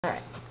All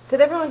right.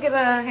 Did everyone get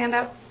a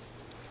handout?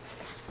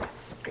 Yes,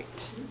 great.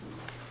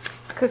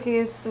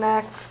 Cookies,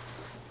 snacks,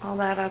 all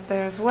that out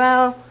there as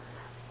well.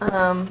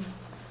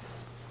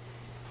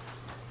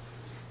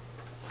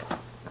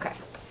 Okay.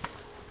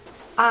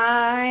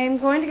 I'm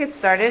going to get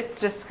started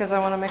just because I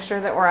want to make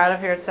sure that we're out of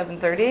here at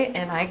 7:30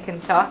 and I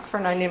can talk for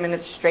 90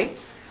 minutes straight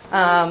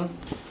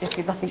if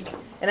you'd like.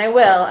 And I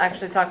will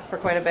actually talk for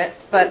quite a bit.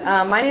 But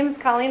my name is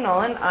Colleen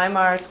Nolan. I'm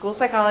our school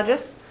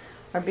psychologist,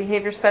 our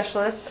behavior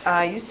specialist.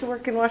 I used to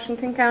work in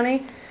Washington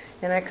County,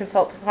 and I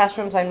consult to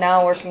classrooms. I'm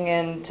now working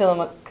in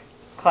Tillamook,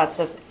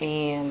 Clatsop,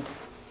 and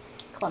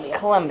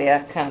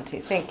Columbia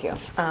County. Thank you.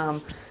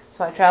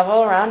 So I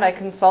travel around. I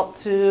consult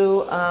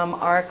to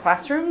our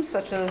classrooms,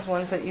 such as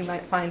ones that you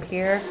might find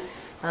here.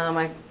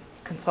 I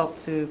consult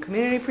to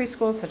community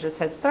preschools, such as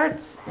Head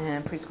Starts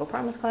and preschool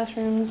promise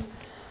classrooms.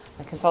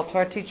 I consult to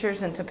our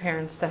teachers and to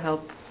parents to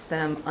help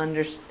them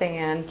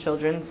understand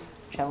children's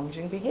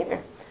challenging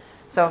behavior.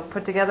 So I've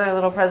put together a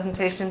little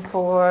presentation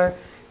for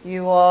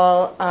you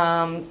all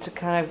to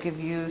kind of give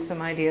you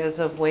some ideas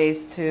of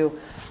ways to,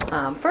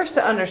 first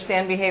to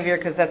understand behavior,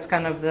 because that's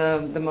kind of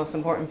the most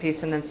important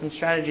piece, and then some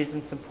strategies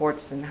and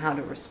supports and how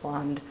to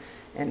respond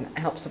and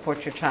help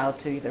support your child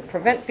to either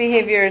prevent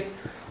behaviors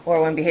or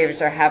when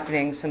behaviors are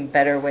happening, some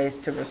better ways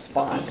to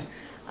respond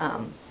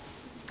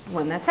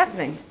when that's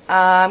happening.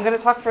 I'm going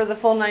to talk for the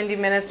full 90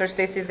 minutes, or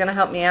Stacy's going to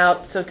help me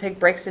out, so take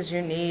breaks as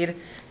you need,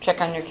 check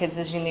on your kids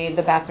as you need,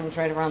 the bathroom's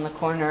right around the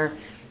corner,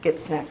 get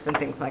snacks and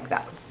things like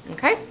that.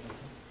 Okay?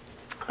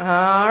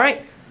 All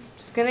right.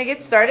 Just going to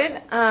get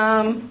started.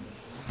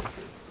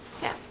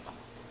 Yeah.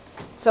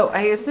 So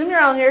I assume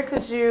you're all here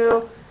because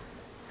you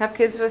have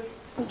kids with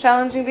some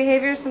challenging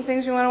behaviors, some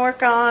things you want to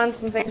work on,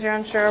 some things you're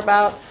unsure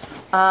about.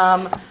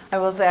 I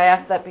will say I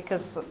asked that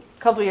because a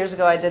couple years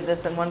ago I did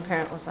this and one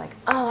parent was like,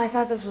 oh, I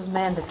thought this was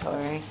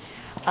mandatory.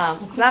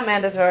 It's not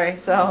mandatory,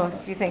 so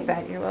if you think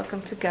that, you're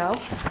welcome to go.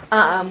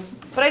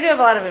 But I do have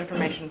a lot of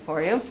information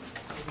for you.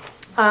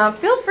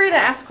 Feel free to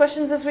ask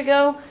questions as we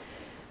go.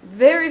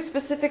 Very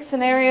specific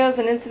scenarios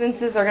and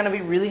incidences are going to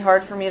be really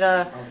hard for me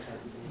to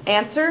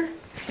answer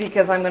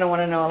because I'm going to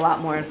want to know a lot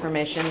more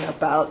information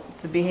about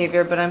the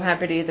behavior, but I'm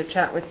happy to either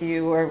chat with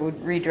you or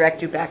would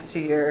redirect you back to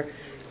your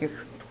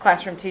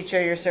classroom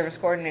teacher, your service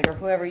coordinator,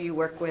 whoever you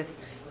work with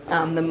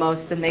the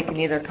most, and they can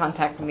either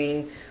contact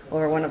me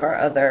or one of our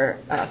other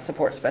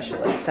support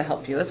specialists to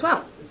help you as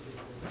well.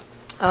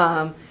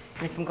 And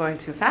if I'm going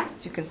too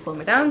fast, you can slow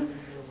me down,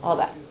 all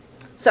that.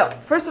 So,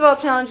 first of all,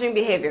 challenging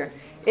behavior.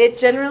 It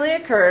generally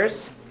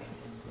occurs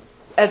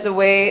as a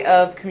way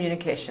of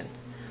communication.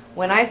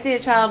 When I see a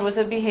child with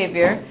a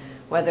behavior,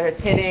 whether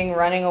it's hitting,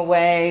 running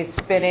away,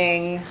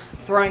 spitting,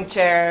 throwing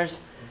chairs,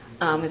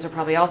 these are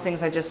probably all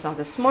things I just saw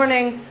this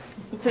morning.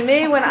 To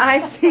me, when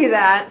I see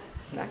that,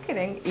 not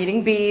kidding,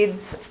 eating beads,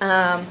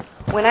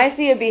 when I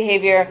see a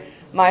behavior,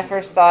 my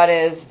first thought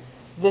is,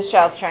 this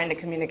child's trying to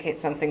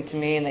communicate something to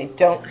me and they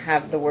don't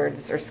have the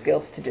words or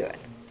skills to do it.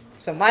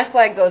 So my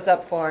flag goes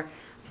up for,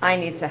 I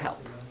need to help.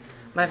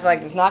 My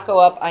flag does not go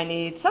up.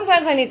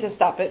 Sometimes I need to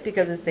stop it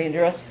because it's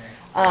dangerous.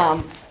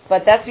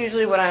 But that's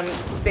usually what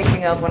I'm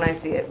thinking of when I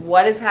see it.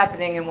 What is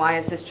happening and why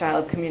is this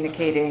child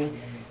communicating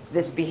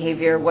this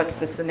behavior? What's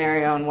the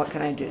scenario and what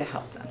can I do to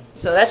help them?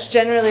 So that's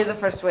generally the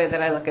first way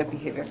that I look at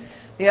behavior.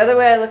 The other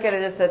way I look at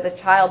it is that the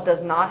child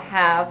does not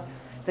have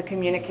the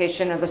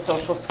communication or the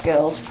social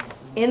skills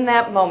in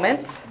that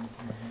moment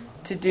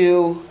to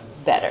do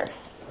better.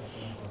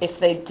 If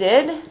they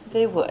did,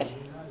 they would.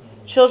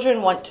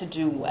 Children want to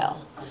do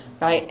well,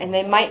 right? And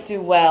they might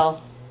do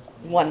well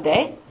one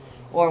day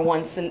or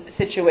one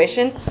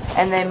situation,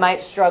 and they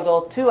might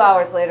struggle 2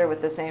 hours later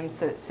with the same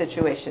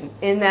situation.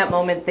 In that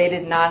moment, they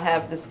did not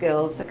have the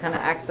skills to kind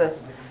of access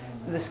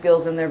the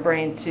skills in their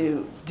brain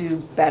to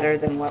do better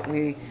than what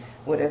we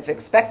would have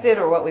expected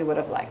or what we would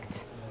have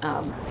liked.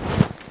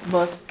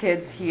 Most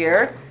kids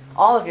here,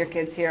 all of your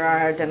kids here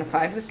are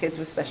identified with kids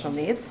with special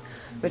needs,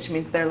 which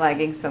means they're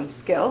lagging some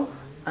skill.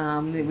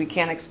 We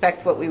can't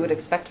expect what we would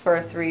expect for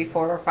a 3,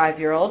 4, or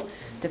 5-year-old,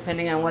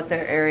 depending on what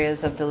their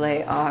areas of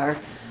delay are.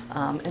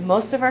 And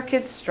most of our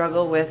kids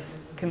struggle with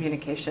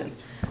communication.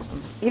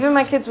 Even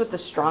my kids with the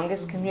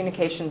strongest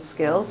communication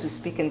skills, who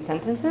speak in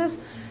sentences,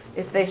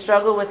 if they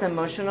struggle with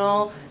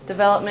emotional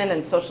development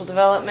and social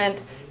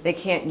development, they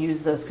can't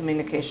use those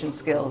communication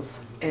skills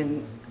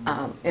in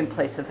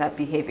place of that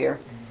behavior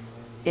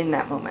in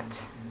that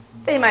moment.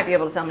 They might be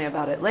able to tell me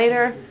about it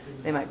later.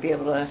 They might be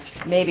able to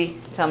maybe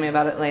tell me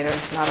about it later,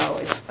 not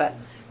always. But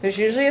there's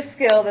usually a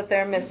skill that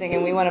they're missing,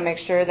 and we want to make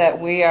sure that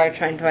we are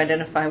trying to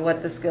identify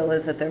what the skill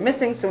is that they're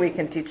missing so we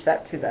can teach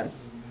that to them.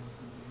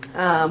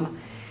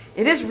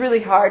 It is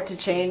really hard to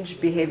change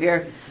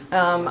behavior.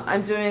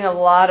 I'm doing a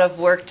lot of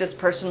work just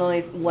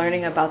personally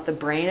learning about the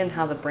brain and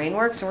how the brain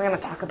works, and we're going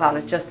to talk about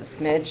it just a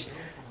smidge.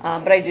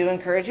 But I do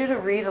encourage you to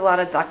read a lot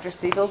of Dr.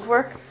 Siegel's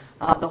work,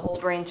 The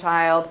Whole Brain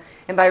Child.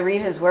 And by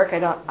read his work,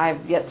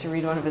 I've yet to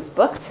read one of his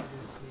books.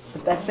 The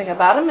best thing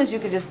about him is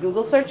you could just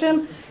Google search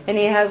him, and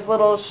he has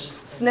little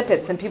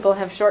snippets, and people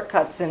have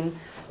shortcuts and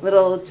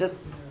little just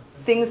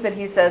things that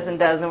he says and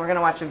does, and we're going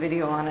to watch a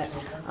video on it.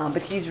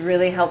 But he's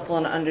really helpful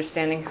in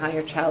understanding how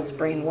your child's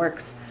brain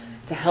works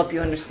to help you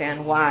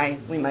understand why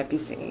we might be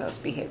seeing those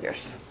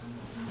behaviors.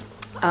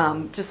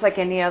 Just like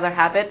any other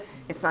habit,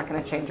 it's not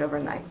going to change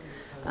overnight.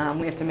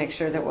 We have to make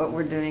sure that what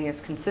we're doing is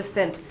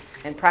consistent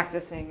and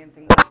practicing and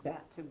things like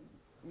that to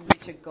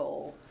reach a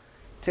goal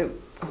to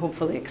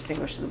hopefully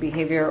extinguish the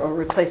behavior or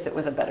replace it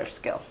with a better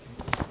skill.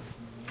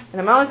 And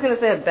I'm always going to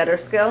say a better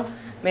skill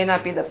may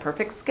not be the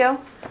perfect skill,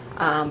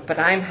 but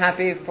I'm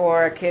happy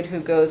for a kid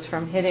who goes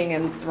from hitting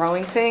and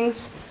throwing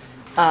things.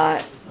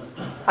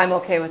 I'm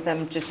okay with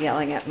them just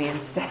yelling at me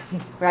instead,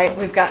 right?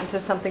 We've gotten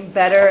to something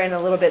better and a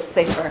little bit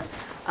safer.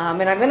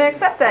 And I'm going to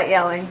accept that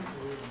yelling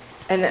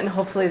and then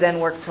hopefully then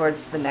work towards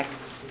the next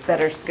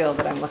better skill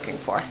that I'm looking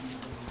for.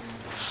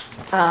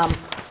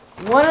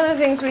 One of the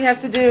things we have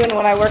to do, and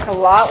what I work a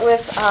lot with,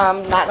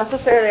 not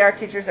necessarily our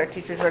teachers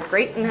are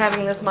great in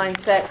having this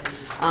mindset.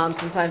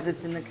 Sometimes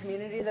it's in the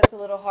community that's a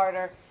little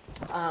harder.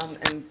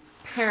 And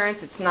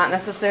parents, it's not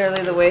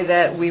necessarily the way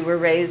that we were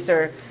raised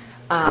or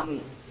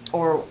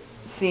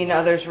seen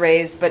others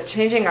raised, but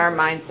changing our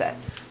mindset.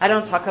 I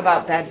don't talk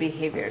about bad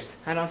behaviors.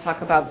 I don't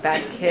talk about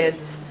bad kids.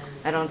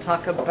 I don't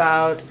talk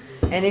about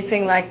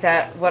anything like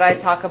that. What I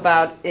talk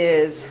about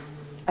is,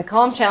 I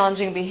call them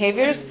challenging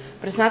behaviors,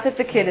 but it's not that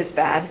the kid is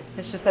bad.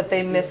 It's just that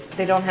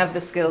they don't have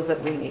the skills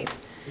that we need.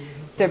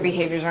 Their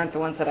behaviors aren't the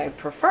ones that I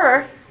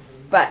prefer,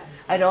 but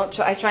I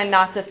try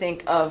not to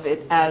think of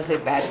it as a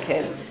bad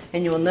kid.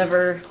 And you will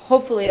never,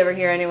 hopefully, ever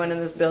hear anyone in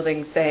this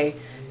building say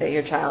that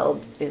your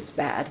child is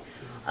bad.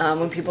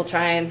 When people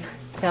try and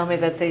tell me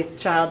that the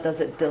child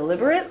does it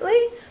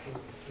deliberately,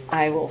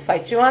 I will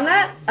fight you on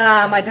that.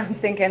 I don't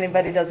think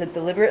anybody does it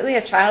deliberately.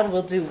 A child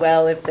will do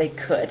well if they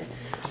could.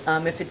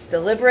 If it's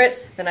deliberate,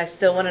 then I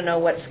still want to know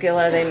what skill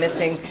are they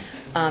missing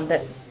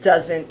that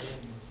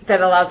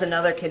allows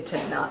another kid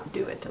to not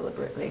do it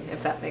deliberately,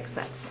 if that makes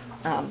sense.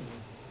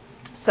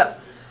 So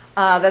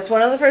that's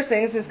one of the first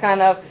things is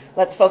kind of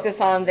let's focus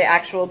on the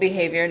actual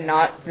behavior,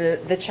 not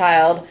the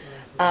child.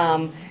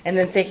 And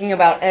then thinking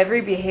about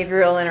every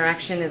behavioral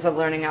interaction is a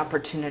learning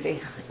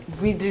opportunity.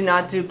 We do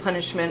not do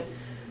punishment,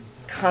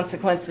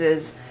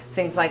 consequences,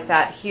 things like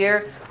that.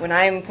 Here, when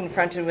I am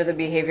confronted with a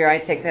behavior, I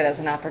take that as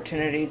an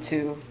opportunity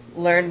to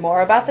learn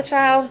more about the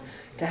child,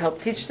 to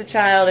help teach the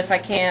child if I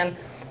can,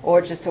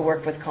 or just to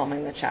work with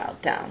calming the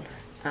child down.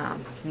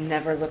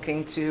 Never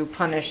looking to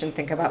punish and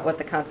think about what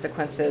the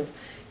consequence is.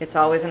 It's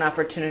always an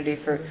opportunity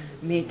for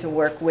me to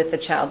work with the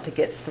child to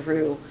get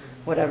through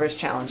whatever's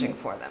challenging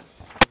for them.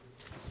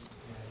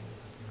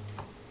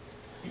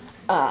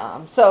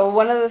 So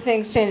one of the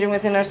things changing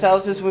within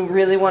ourselves is we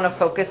really want to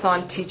focus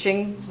on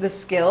teaching the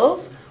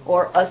skills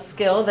or a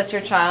skill that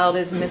your child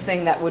is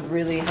missing that would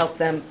really help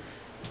them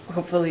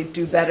hopefully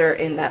do better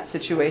in that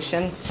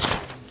situation.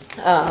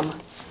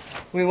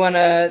 We want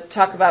to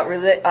talk about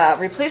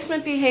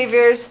replacement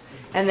behaviors,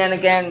 and then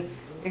again,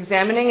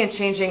 examining and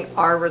changing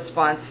our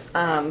response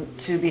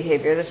to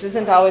behavior. This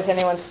isn't always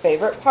anyone's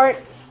favorite part,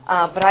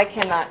 but I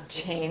cannot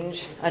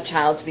change a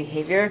child's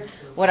behavior.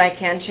 What I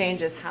can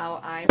change is how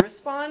I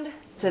respond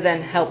to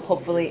then help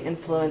hopefully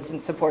influence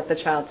and support the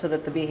child so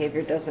that the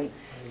behavior doesn't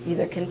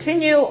either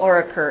continue or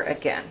occur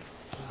again.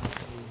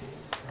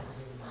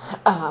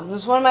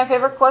 This is one of my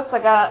favorite quotes.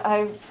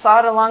 I saw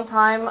it a long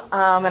time,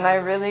 and I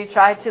really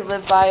try to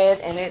live by it,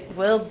 and it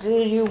will do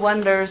you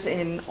wonders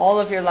in all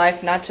of your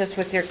life, not just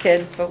with your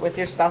kids, but with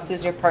your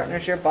spouses, your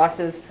partners, your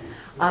bosses.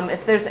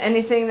 If there's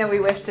anything that we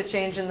wish to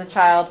change in the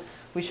child,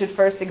 we should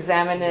first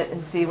examine it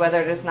and see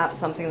whether it is not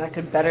something that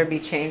could better be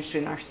changed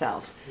in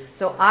ourselves.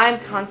 So I'm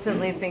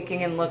constantly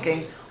thinking and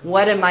looking,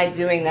 what am I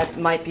doing that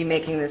might be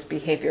making this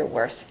behavior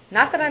worse?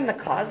 Not that I'm the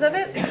cause of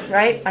it,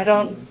 right? I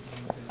don't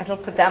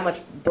put that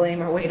much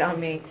blame or weight on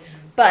me.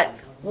 But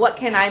what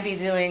can I be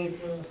doing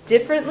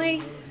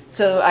differently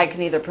so I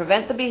can either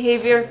prevent the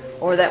behavior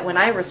or that when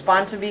I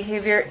respond to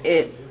behavior,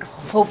 it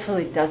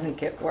hopefully doesn't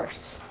get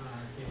worse.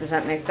 Does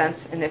that make sense?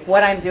 And if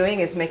what I'm doing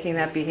is making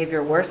that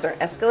behavior worse or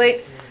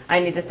escalate, I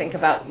need to think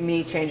about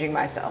me changing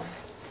myself.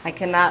 I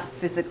cannot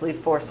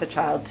physically force a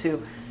child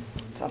to,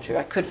 it's not true,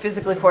 I could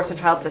physically force a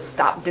child to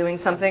stop doing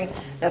something.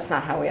 That's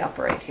not how we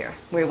operate here.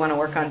 We want to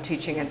work on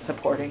teaching and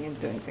supporting and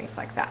doing things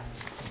like that.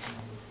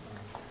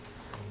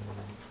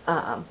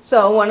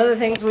 So one of the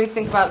things we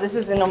think about, this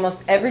is in almost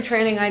every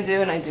training I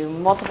do, and I do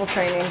multiple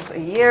trainings a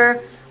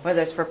year,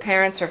 whether it's for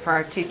parents or for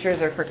our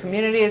teachers or for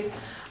communities,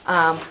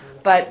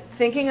 but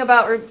thinking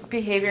about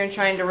behavior and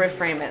trying to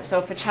reframe it. So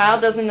if a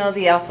child doesn't know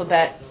the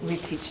alphabet, we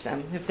teach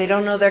them. If they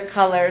don't know their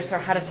colors or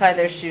how to tie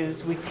their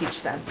shoes, we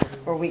teach them,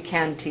 or we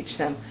can teach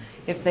them.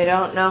 If they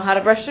don't know how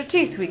to brush their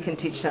teeth, we can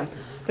teach them.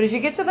 But if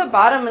you get to the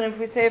bottom, and if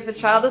we say if the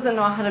child doesn't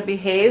know how to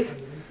behave,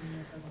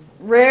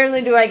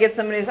 rarely do I get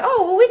somebody who says,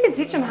 oh, well, we can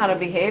teach them how to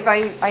behave.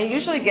 I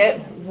usually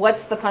get,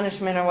 what's the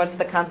punishment or what's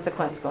the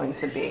consequence going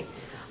to be?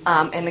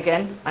 And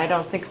again, I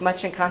don't think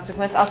much in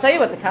consequence. I'll tell you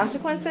what the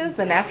consequence is,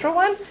 the natural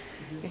one.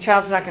 Your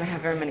child's not going to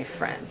have very many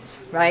friends,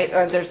 right?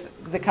 Or there's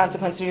the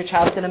consequence of your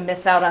child's going to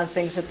miss out on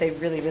things that they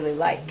really, really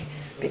like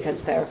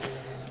because they're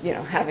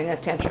having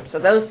a tantrum. So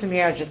those to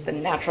me are just the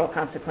natural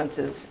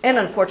consequences and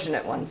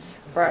unfortunate ones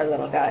for our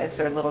little guys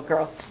or little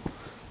girls.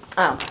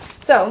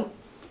 So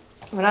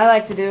what I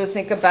like to do is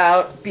think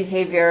about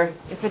behavior.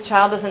 If a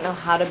child doesn't know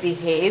how to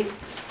behave,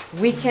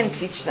 we can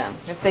teach them.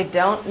 If they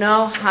don't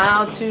know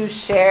how to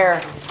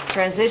share,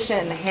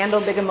 transition,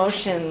 handle big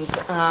emotions,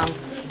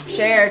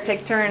 share,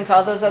 take turns,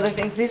 all those other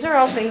things, these are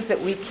all things that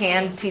we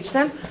can teach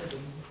them.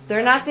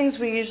 They're not things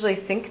we usually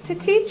think to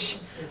teach,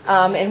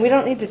 and we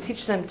don't need to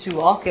teach them to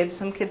all kids.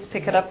 Some kids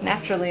pick it up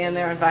naturally in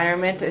their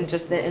environment and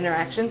just the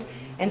interactions,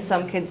 and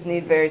some kids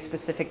need very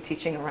specific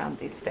teaching around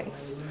these things.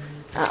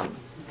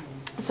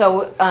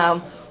 So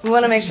we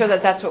want to make sure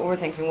that that's what we're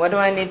thinking. What do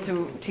I need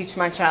to teach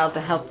my child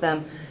to help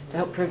them, to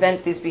help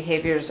prevent these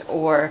behaviors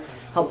or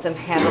help them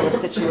handle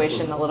the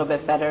situation a little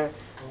bit better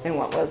than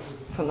what was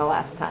from the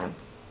last time?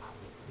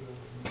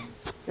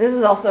 This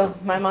is also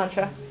my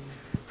mantra.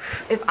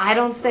 If I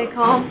don't stay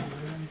calm,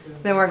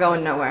 then we're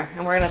going nowhere.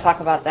 And we're going to talk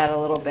about that a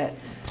little bit.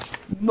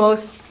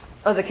 Most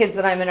of the kids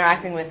that I'm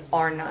interacting with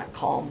are not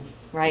calm,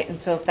 right? And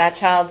so if that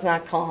child's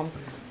not calm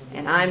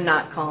and I'm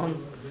not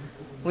calm,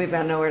 we've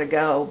got nowhere to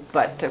go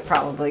but to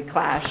probably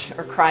clash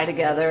or cry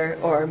together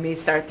or me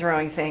start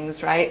throwing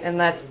things, right? And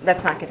that's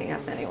not getting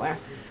us anywhere.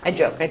 I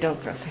joke, I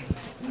don't throw things.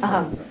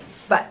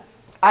 But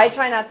I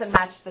try not to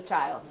match the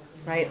child,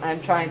 right?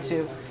 I'm trying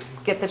to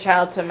get the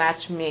child to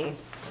match me.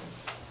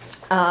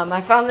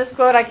 I found this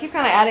quote. I keep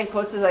kind of adding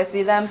quotes as I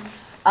see them.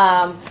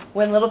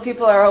 When little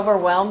people are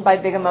overwhelmed by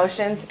big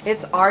emotions,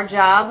 it's our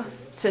job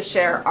to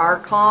share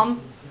our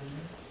calm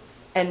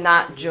and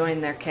not join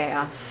their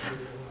chaos,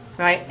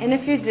 right? And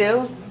if you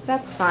do,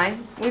 that's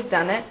fine. We've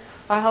done it.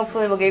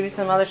 Hopefully we'll give you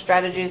some other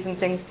strategies and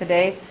things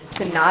today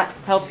to not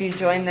help you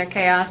join their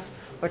chaos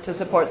or to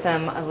support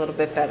them a little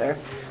bit better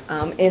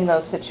in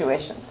those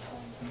situations.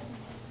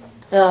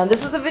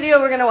 This is the video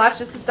we're going to watch.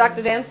 This is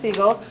Dr. Dan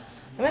Siegel.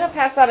 I'm going to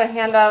pass out a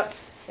handout.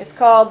 It's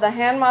called The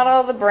Hand Model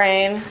of the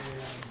Brain,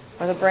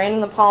 or the brain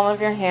in the palm of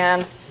your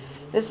hand.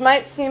 This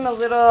might seem a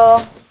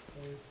little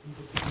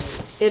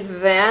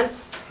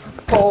advanced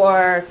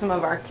for some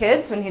of our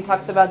kids when he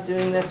talks about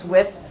doing this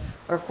with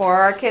or for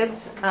our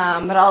kids,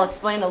 but I'll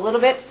explain a little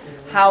bit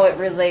how it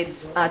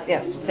relates,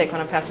 take one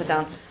and pass it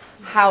down,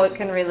 how it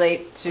can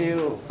relate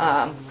to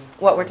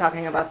what we're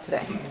talking about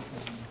today.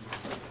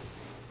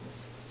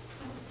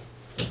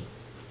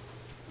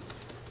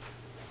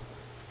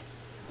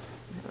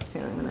 I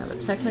feel I'm going to have a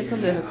technical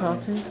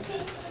difficulty.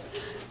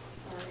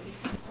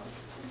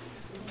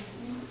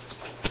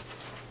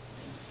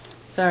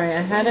 Sorry,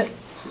 I had it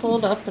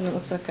pulled up and it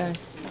looks like I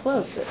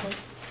closed it.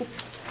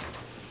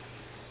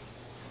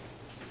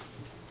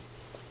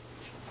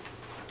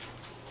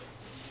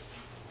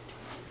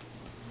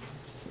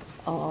 This is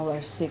all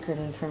our secret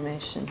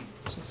information,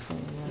 just so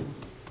you know.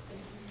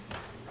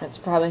 That's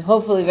probably,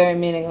 hopefully, very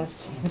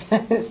meaningless to you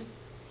guys.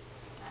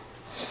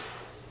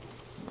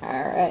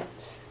 All right.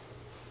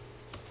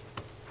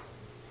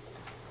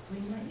 We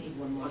might need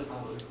one more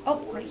color.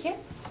 Oh, right here?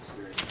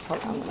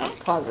 Hold on, I'm going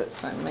to pause it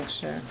so I can make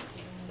sure.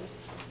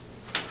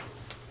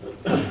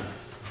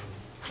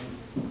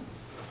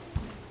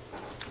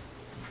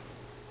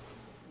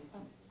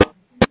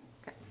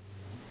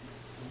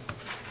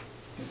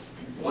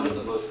 One of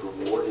the most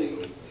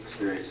rewarding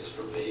experiences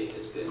for me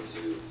has been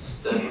to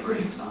study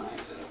brain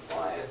science and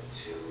apply it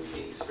to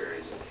the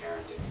experience of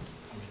parenting.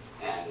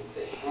 And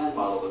the hand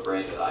model of the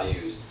brain that I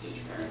use to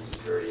teach parents is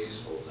very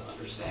useful to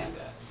understand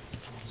that.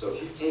 So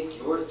if you take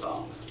your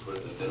thumb and put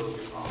it in the middle of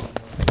your palm,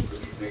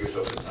 put your fingers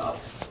over the top,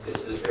 this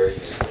is a very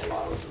useful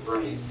model of the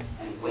brain.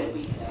 And when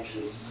we can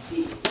actually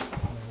see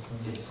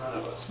in front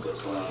of us what's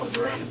going on in the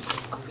brain,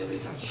 then we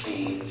can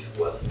change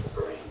what the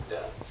brain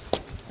does.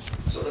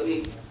 So let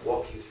me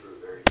walk you through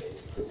very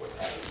basically what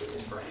happens in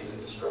the brain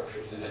and the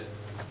structures in it.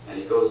 And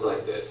it goes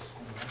like this.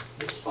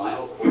 The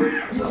spinal cord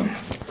comes up,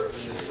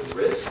 represents the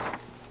wrist,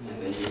 and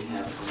then you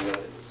have coming up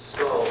into the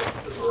skull,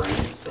 the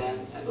brain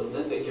stem, and the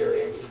limbic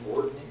area, which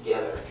work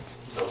together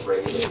to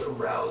regulate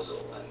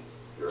arousal and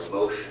your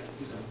emotions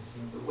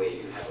and the way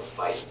you have a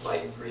fight,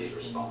 flight, freeze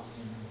response.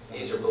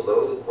 These are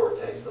below the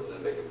cortex, the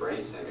limbic and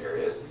brainstem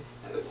areas,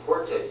 and the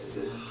cortex is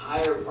this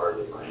higher part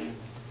of the brain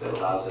that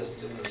allows us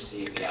to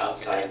perceive the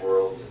outside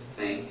world, to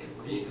think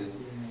and reason.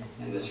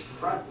 And this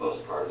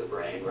frontmost part of the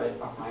brain, right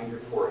behind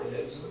your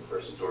forehead, so the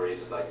person's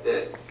oriented like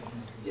this,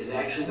 is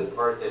actually the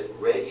part that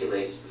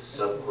regulates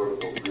the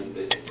subcortical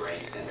limbic and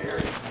brainstem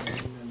areas.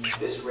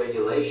 This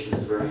regulation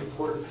is very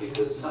important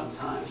because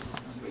sometimes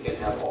we can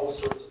have all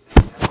sorts of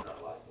things happen in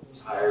our life.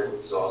 We're tired, we're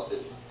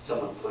exhausted,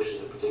 someone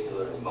pushes a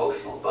particular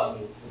emotional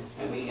button,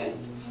 and we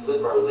can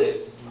flip our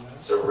lids.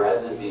 So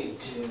rather than being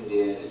tuned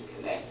in and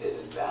connected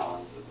and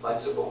balanced and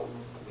flexible,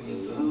 we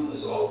can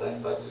lose all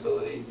that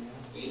flexibility,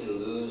 even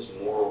lose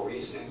moral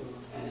reasoning,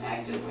 and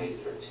act in ways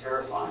that are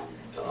terrifying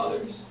to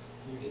others,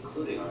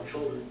 including our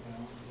children.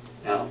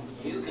 Now,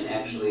 you can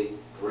actually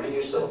bring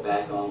yourself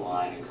back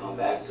online and come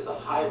back to the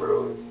high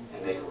road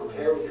and make a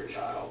repair with your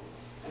child,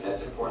 and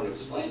that's important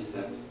to explain to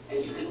them.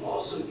 And you can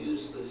also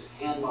use this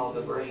hand model of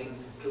the brain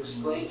to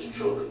explain to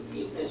children,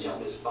 even as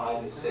young as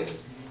 5 and 6,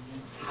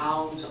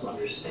 how to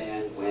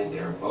understand when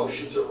their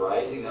emotions are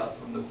rising up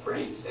from the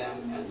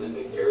brainstem and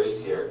limbic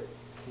areas here,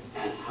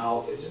 and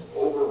how it's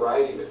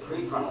overriding the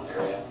prefrontal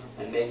area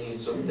and making it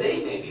so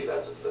they may be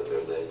about to flip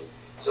their lids.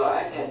 So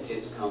I've had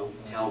kids come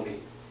tell me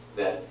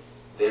that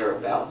they're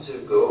about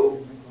to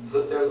go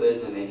flip their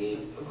lids and they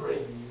need a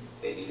break.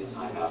 They need a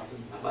timeout.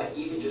 And by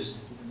even just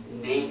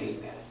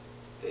naming that,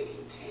 they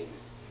can tame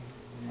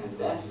it. And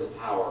that's the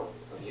power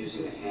of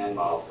using the hand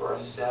model for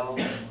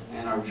ourselves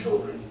and our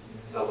children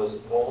to help us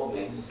all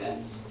make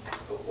sense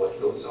of what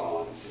goes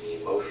on in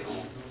the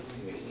emotional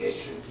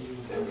communication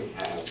that we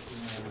have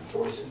in the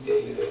course of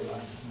day-to-day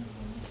life.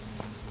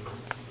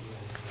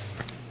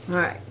 All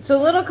right, so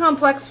a little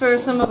complex for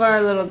some of our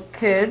little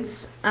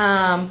kids,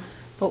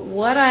 but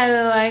what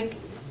I like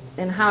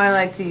and how I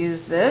like to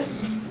use this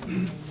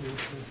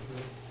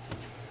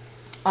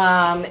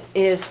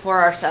is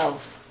for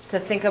ourselves,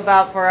 to think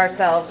about for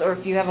ourselves, or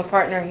if you have a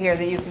partner here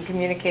that you can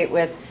communicate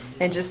with,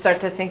 and just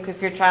start to think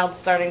if your child's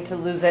starting to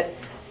lose it,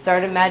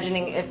 start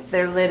imagining if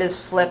their lid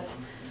is flipped,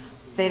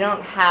 they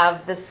don't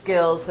have the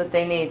skills that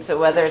they need. So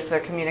whether it's their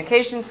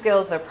communication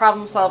skills, their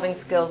problem-solving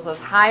skills, those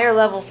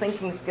higher-level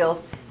thinking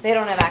skills, they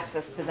don't have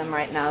access to them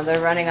right now.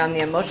 They're running on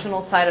the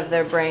emotional side of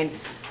their brain.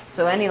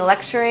 So any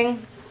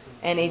lecturing,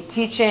 any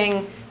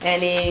teaching,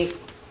 any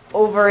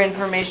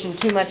over-information,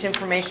 too much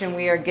information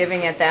we are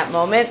giving at that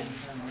moment,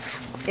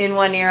 in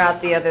one ear,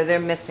 out the other, they're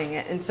missing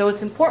it. And so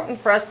it's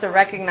important for us to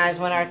recognize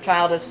when our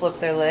child has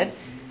flipped their lid.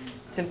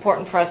 It's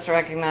important for us to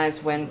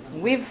recognize when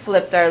we've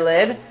flipped our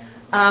lid.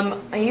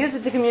 I use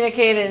it to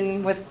communicate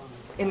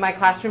in my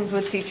classrooms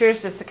with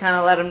teachers, just to kind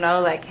of let them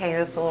know, like, hey,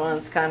 this little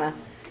one's kind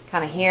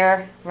of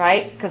here,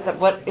 right? Because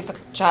what if a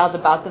child's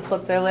about to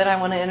flip their lid, I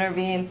want to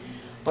intervene.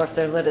 Or if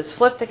their lid is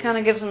flipped, it kind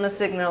of gives them a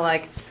signal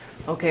like,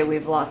 okay,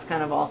 we've lost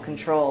kind of all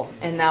control,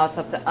 and now it's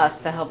up to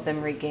us to help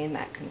them regain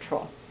that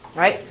control,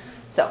 right?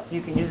 So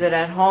you can use it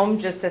at home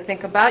just to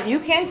think about. You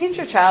can teach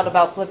your child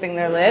about flipping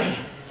their lid,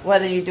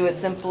 whether you do it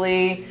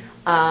simply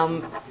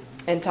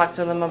and talk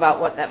to them about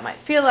what that might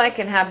feel like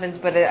and happens,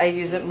 but I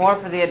use it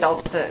more for the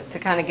adults to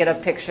kind of get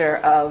a picture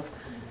of,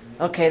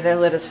 okay, their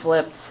lid is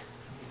flipped.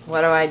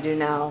 What do I do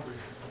now?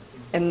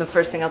 And the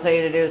first thing I'll tell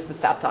you to do is to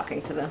stop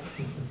talking to them,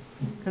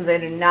 because they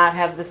do not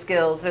have the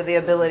skills or the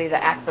ability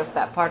to access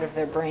that part of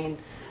their brain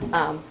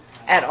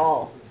at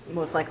all,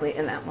 most likely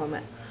in that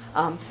moment.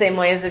 Same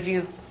way as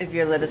if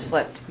your lid is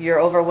flipped. You're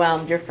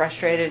overwhelmed, you're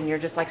frustrated, and you're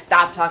just like,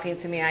 stop talking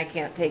to me, I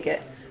can't take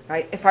it.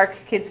 Right? If our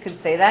kids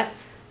could say that,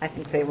 I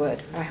think they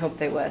would. I hope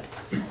they would.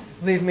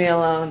 Leave me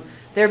alone.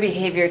 Their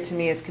behavior to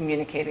me is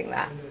communicating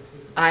that.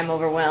 I'm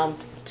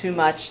overwhelmed, too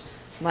much,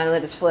 my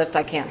lid is flipped,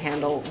 I can't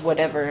handle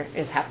whatever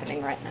is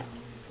happening right now.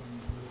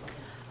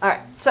 All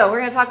right, so we're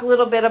going to talk a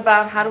little bit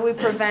about how do we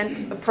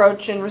prevent,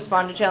 approach, and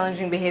respond to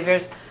challenging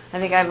behaviors. I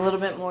think I have a little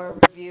bit more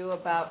review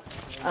about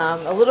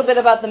a little bit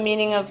about the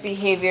meaning of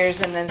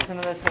behaviors, and then some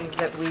of the things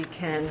that we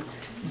can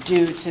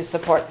do to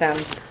support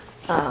them.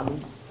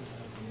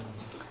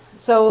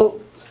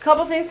 So a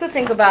couple things to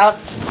think about.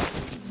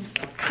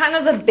 Kind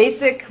of the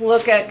basic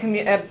look at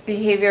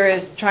behavior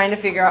is trying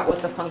to figure out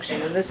what the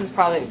function, and this is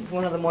probably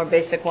one of the more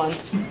basic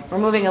ones. We're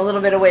moving a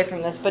little bit away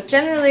from this, but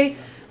generally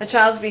a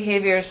child's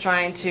behavior is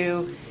trying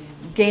to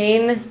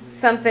gain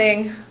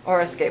something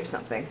or escape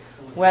something,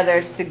 whether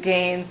it's to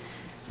gain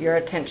your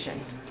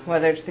attention,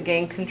 whether it's to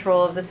gain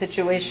control of the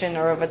situation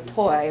or of a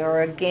toy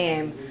or a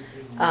game,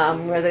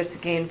 whether it's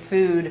to gain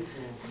food,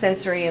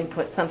 sensory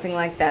input, something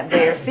like that.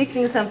 They are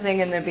seeking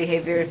something and their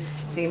behavior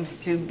seems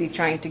to be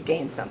trying to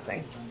gain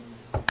something.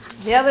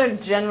 The other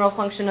general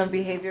function of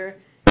behavior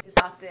is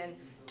often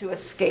to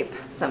escape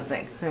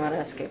something. They want to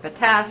escape a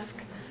task.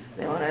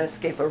 They want to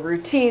escape a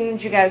routine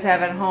that you guys have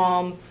at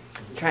home,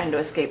 trying to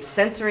escape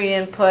sensory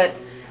input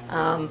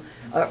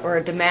or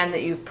a demand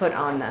that you've put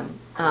on them.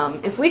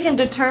 If we can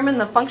determine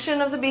the function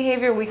of the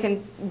behavior, we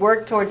can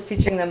work towards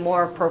teaching them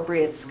more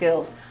appropriate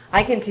skills.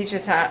 I can teach a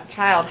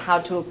child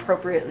how to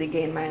appropriately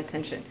gain my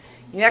attention.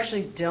 You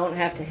actually don't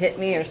have to hit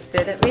me or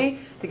spit at me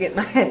to get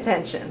my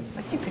attention.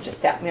 Like, you could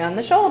just tap me on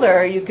the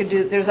shoulder, or you could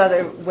do, there's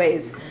other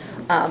ways.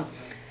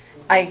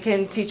 I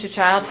can teach a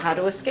child how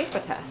to escape a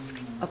task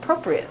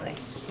appropriately.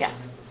 Yes?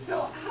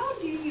 So how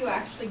do you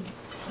actually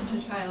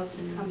teach a child to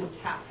come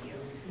and tap you?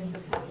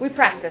 We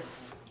practice.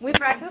 We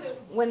practice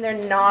when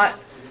they're not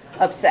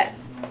upset.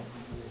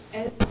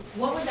 And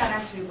what would that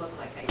actually look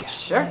like, I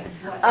guess? Sure.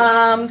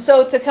 Like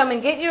So to come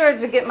and get you or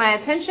to get my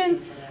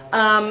attention,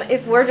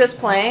 if we're just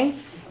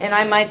playing, and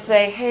I might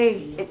say,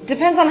 hey, it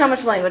depends on how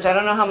much language. I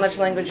don't know how much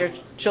language your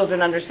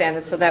children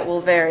understand, so that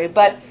will vary.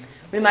 But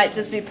we might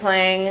just be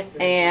playing,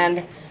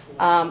 and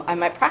I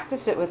might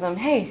practice it with them.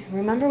 Hey,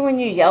 remember when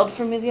you yelled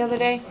for me the other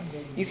day?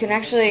 You can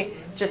actually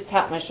just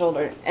tap my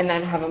shoulder and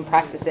then have them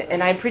practice it.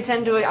 And I'm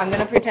going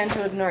to pretend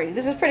to ignore you.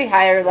 This is pretty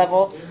higher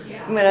level.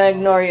 I'm going to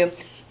ignore you.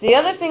 The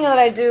other thing that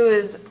I do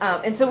is,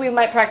 and so we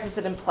might practice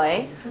it in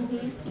play.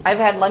 Mm-hmm. I've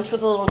had lunch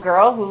with a little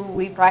girl who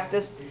we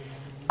practiced.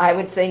 I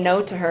would say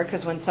no to her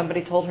because when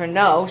somebody told her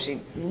no,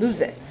 she'd lose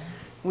it.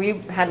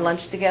 We had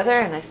lunch together,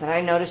 and I said, I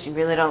notice you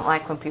really don't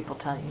like when people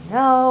tell you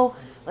no.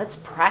 let's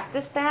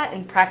practice that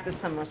and practice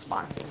some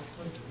responses.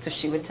 So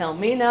she would tell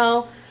me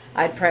no,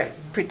 I'd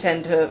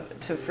pretend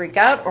to freak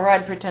out, or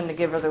I'd pretend to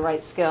give her the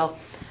right skill,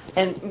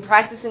 and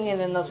practicing it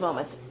in those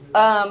moments.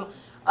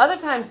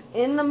 Other times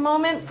in the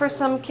moment for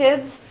some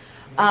kids,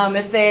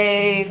 if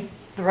they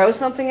throw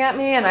something at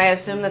me and I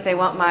assume that they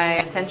want my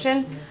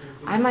attention,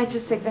 I might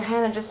just take their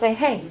hand and just say,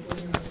 hey,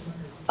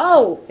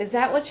 oh, is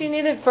that what you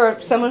needed? For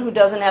someone who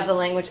doesn't have the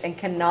language and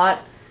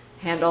cannot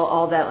handle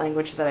all that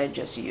language that I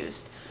just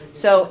used.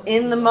 So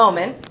in the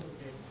moment,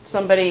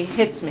 somebody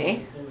hits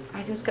me,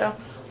 I just go,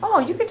 oh,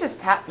 you could just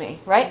tap me,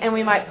 right? And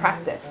we might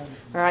practice,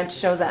 or I'd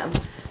show them.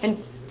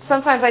 And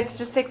sometimes I'd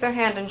just take their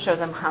hand and show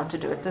them how to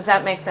do it. Does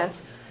that make sense?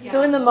 Yeah.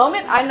 So in the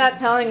moment, I'm not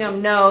telling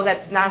them, no,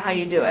 that's not how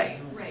you do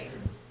it. Right.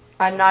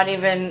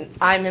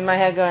 I'm in my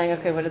head going,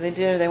 okay, what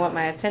do? They want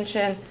my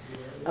attention.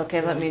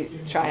 Okay, let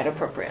me try it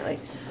appropriately.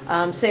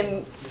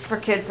 Same for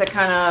kids that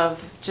kind of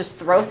just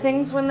throw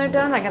things when they're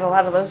done. I get a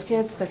lot of those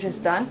kids, they're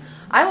just done.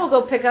 I will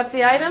go pick up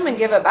the item and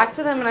give it back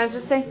to them, and I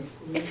just say,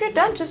 if you're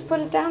done, just put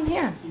it down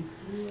here.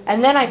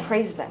 And then I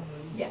praise them.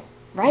 Yeah.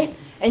 Right?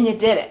 And you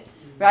did it.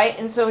 Right?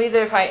 And so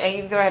either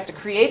I have to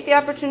create the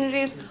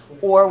opportunities,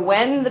 or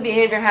when the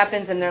behavior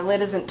happens and their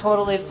lid isn't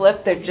totally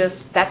flipped,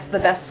 that's the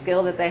best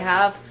skill that they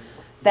have,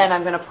 then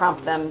I'm going to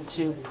prompt them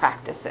to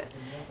practice it.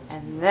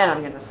 And then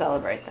I'm going to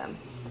celebrate them.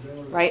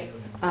 Right?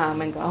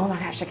 And go, oh my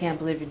gosh, I can't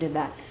believe you did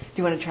that.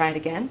 Do you want to try it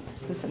again?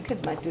 Because some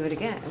kids might do it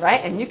again,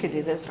 right? And you could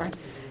do this for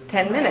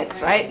 10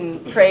 minutes, right?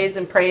 And praise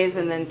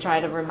and then try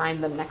to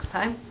remind them next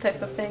time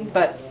type of thing.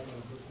 But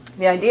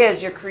the idea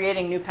is you're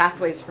creating new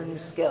pathways for new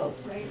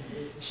skills. Right.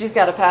 She's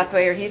got a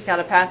pathway or he's got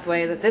a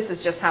pathway that this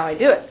is just how I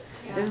do it.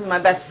 Yeah. This is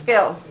my best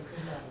skill.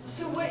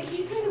 So what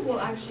he kind of will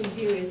actually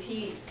do is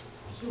he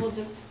will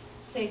just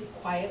say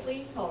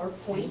quietly or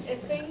point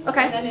at things.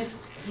 Okay. And then if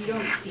you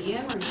don't see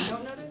him or you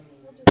don't notice,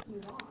 we'll just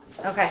move on.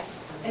 Okay.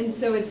 And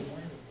so it's...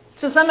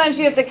 So sometimes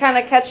you have to kind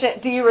of catch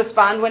it. Do you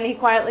respond when he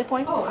quietly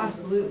points? Oh,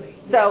 absolutely.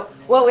 So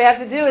what we have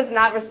to do is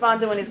not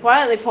respond to when he's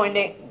quietly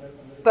pointing,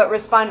 but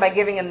respond by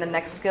giving him the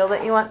next skill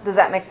that you want. Does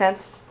that make sense?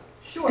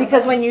 Sure.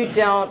 Because when you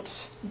don't...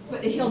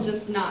 But he'll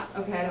just not,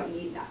 okay, I don't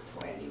need that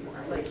toy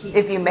anymore. Like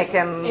if you make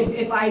him...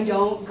 If I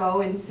don't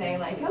go and say,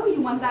 like, oh,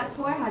 you want that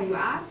toy? How do you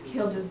ask?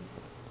 He'll just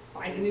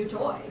find a new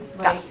toy.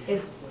 Like,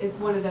 it's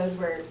one of those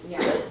where,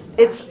 yeah.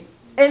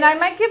 And I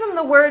might give him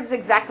the words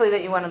exactly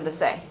that you want him to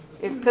say.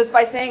 Because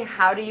by saying,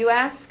 how do you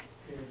ask?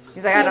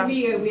 He's like, I don't...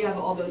 We have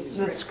all those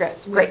The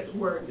scripts, with great.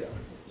 Words.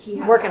 He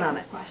has Working all on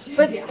those it. questions.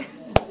 But- yeah.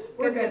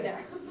 We're good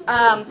there.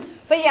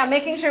 But yeah,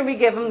 making sure we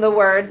give them the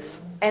words.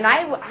 And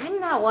I'm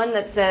not one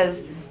that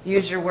says,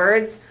 use your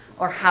words,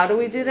 or how do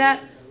we do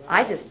that?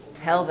 I just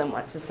tell them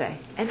what to say.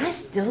 And I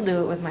still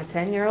do it with my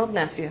 10-year-old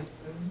nephew.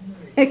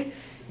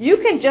 You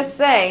can just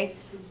say,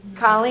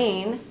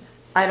 Colleen,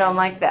 I don't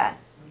like that.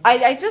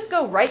 I just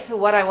go right to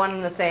what I want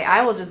him to say.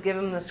 I will just give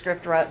him the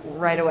script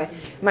right away.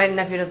 My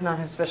nephew does not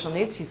have special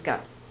needs. He's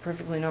got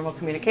perfectly normal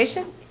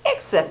communication,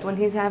 except when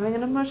he's having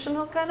an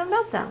emotional kind of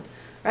meltdown,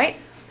 right?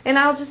 And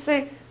I'll just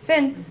say,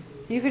 Finn,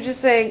 you could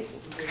just say,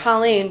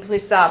 Colleen,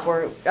 please stop.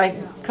 Or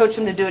I coach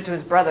him to do it to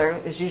his brother,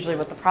 is usually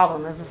what the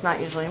problem is. It's not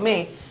usually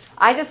me.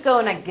 I just go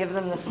and I give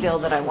them the skill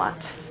that I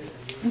want.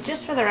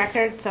 Just for the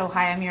record, so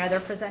hi, I'm your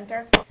other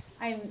presenter.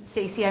 I'm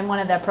Stacy. I'm one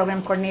of the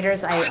program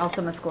coordinators. I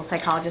also am a school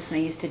psychologist, and I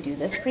used to do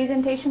this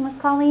presentation with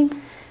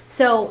Colleen.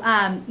 So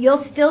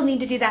you'll still need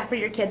to do that for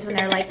your kids when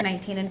they're like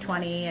 19 and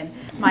 20.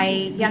 And my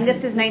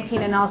youngest is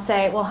 19, and I'll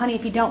say, well, honey,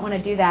 if you don't want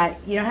to do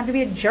that, you don't have to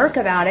be a jerk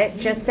about it.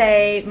 Just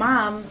say,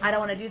 Mom, I don't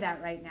want to do that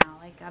right now.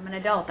 Like, I'm an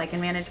adult. I can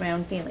manage my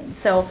own feelings.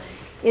 So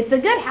it's a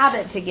good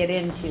habit to get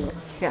into.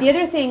 Yeah. The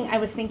other thing I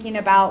was thinking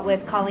about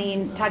with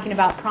Colleen, talking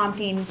about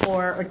prompting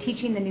for or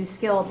teaching the new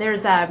skill,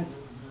 there's a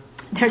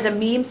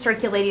meme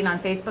circulating on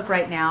Facebook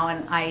right now,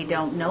 and I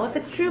don't know if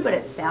it's true, but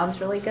it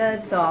sounds really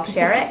good, so I'll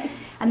share it.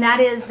 And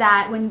that is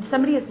that when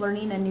somebody is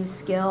learning a new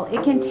skill,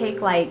 it can take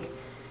like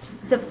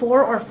the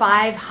 400 or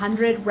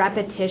 500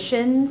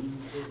 repetitions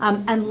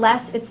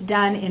unless it's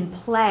done in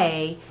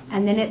play,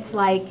 and then it's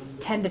like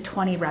 10 to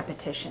 20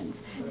 repetitions.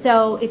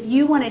 So if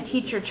you want to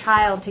teach your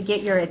child to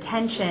get your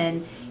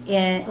attention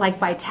in, like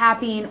by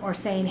tapping or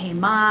saying, hey,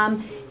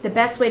 Mom, the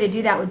best way to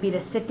do that would be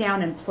to sit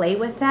down and play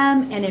with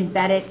them and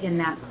embed it in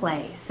that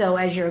play. So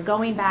as you're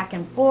going back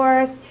and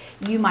forth,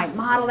 you might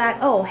model that.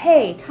 Oh,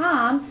 hey,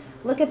 Tom,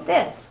 look at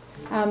this.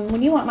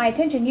 When you want my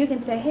attention, you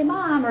can say, hey,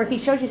 Mom, or if he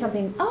shows you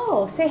something,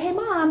 oh, say, hey,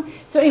 Mom.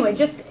 So anyway,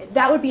 just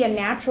that would be a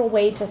natural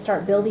way to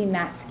start building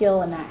that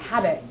skill and that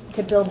habit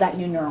to build that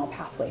new neural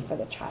pathway for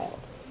the child.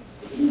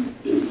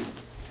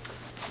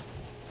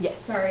 Yes.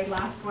 Sorry,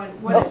 last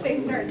one. What if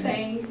they start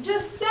saying,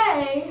 just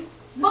say,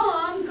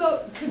 Mom,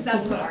 go, because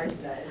that's what ours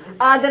says.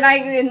 Then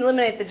I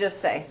eliminate the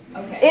just say.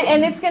 Okay.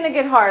 And it's going to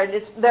get hard.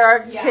 There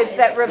are kids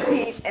that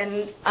repeat,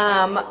 and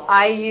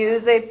I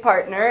use a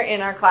partner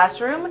in our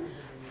classroom.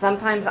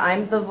 Sometimes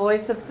I'm the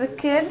voice of the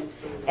kid,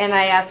 and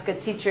I ask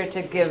a teacher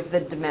to give the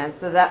demands.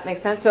 Does that make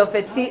sense? So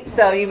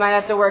so you might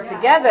have to work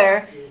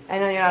together. I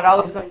know you're not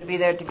always going to be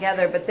there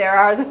together, but there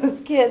are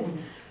those kids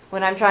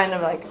when I'm trying to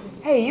like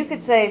hey, you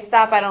could say,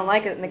 stop, I don't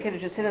like it, and the kid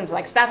would just hit him,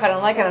 like, stop, I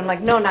don't like it. I'm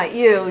like, no, not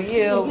you,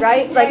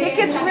 right? Like, it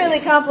gets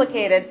really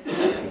complicated.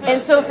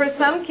 And so for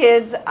some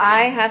kids,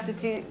 I have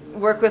to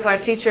work with our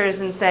teachers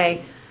and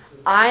say,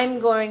 I'm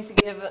going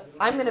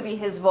to be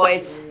his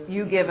voice,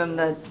 you give him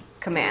the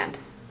command.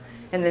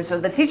 And then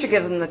so the teacher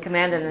gives him the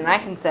command, and then I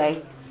can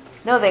say,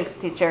 no thanks,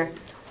 teacher.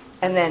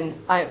 And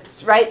then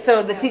right?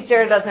 So the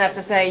teacher doesn't have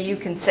to say, you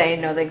can say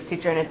no thanks,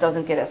 teacher, and it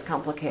doesn't get as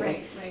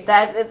complicated. Right.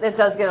 It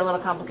does get a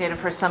little complicated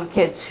for some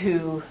kids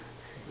who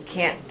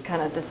can't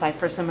kind of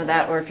decipher some of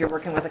that, or if you're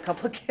working with a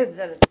couple of kids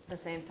at the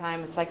same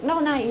time, it's like, no,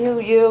 not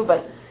you,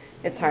 but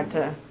it's hard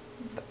to,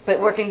 but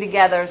working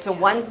together. So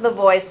one's the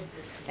voice,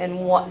 and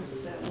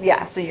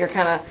so you're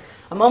kind of,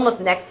 I'm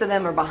almost next to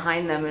them or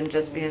behind them and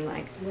just being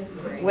like,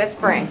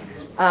 whispering.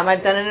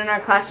 I've done it in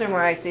our classroom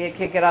where I see a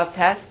kid get off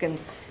task and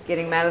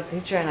getting mad at the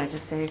teacher, and I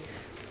just say,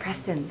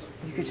 Preston,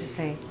 you could just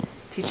say,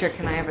 teacher,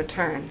 can I have a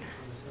turn?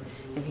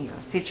 And he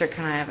goes, teacher,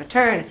 can I have a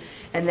turn?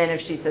 And then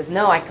if she says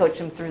no, I coach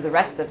him through the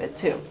rest of it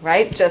too,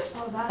 right?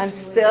 I'm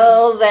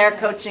still there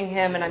coaching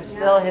him, and I'm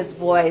still his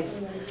voice,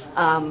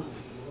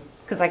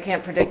 because I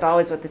can't predict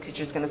always what the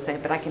teacher's going to say,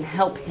 but I can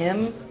help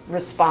him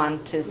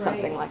respond to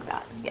something like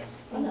that. Yes.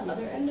 On the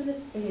other end of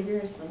this behavior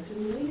is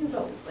function, what do you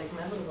about, like,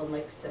 my little one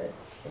likes to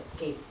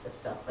escape the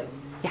stuff, like,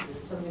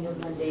 something as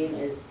mundane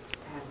as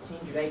I have to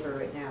change your diaper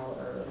right now,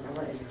 or I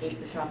want to escape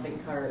the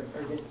shopping cart,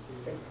 or just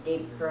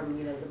escape from,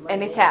 the mundane.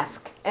 Any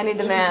task, any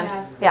demand.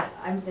 Task. Yeah.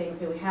 I'm saying,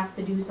 okay, we have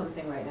to do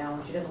something right now,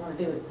 and she doesn't want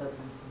to do it, so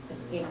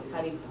escape,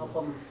 how do you help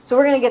them? So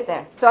we're going to get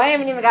there. So I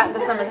haven't even gotten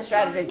to some of the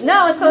strategies.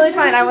 No, it's totally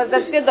fine.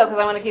 That's good, though, because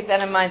I want to keep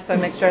that in mind, so I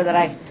make sure that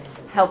I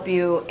help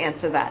you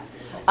answer that.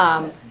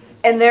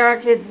 And there are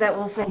kids that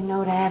will say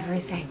no to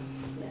everything,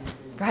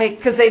 right?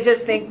 Because they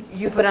just think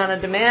you put on a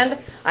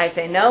demand. I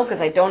say no because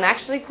I don't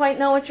actually quite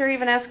know what you're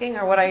even asking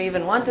or what I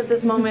even want at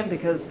this moment,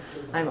 because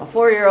I'm a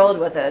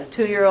 4-year-old with a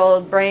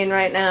 2-year-old brain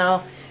right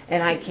now,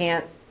 and I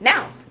can't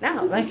now.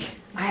 Like,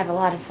 I have a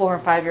lot of 4 or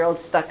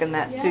 5-year-olds stuck in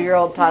that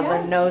 2-year-old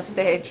toddler no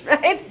stage,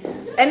 right?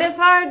 And it's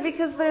hard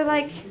because they're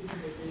like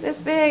this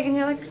big, and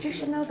you're like, but you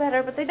should know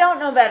better, but they don't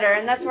know better,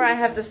 and that's where I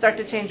have to start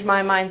to change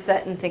my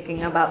mindset and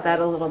thinking about that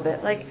a little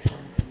bit. Like,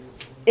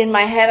 in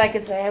my head, I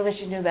could say, I wish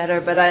you knew better,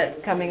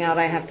 but coming out,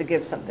 I have to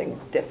give something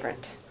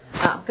different,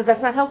 because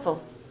that's not helpful.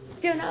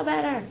 You know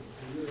better.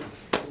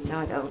 No,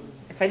 I don't.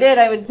 If I did,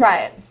 I would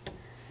try it.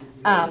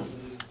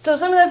 So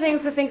some of the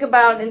things to think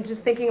about, and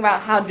just thinking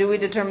about how do we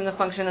determine the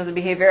function of the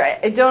behavior.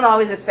 I don't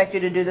always expect you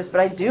to do this, but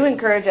I do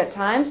encourage at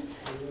times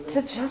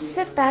to just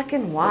sit back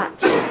and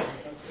watch.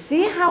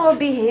 See how a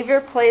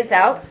behavior plays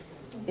out.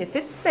 If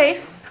it's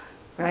safe,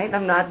 right?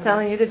 I'm not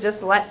telling you to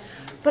just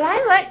but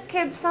I let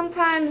kids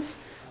sometimes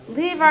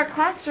leave our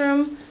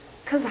classroom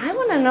because I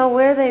want to know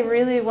where they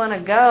really want to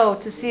go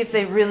to see if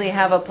they really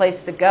have a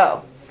place to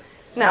go.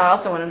 Now, I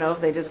also want to know if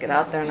they just get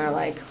out there and are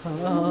like,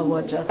 oh,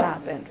 what just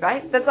happened,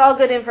 right? That's all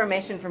good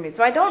information for me.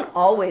 So I don't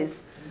always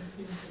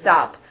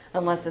stop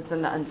unless it's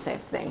an unsafe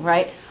thing,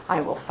 right?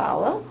 I will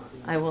follow.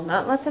 I will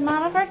not let them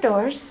out of our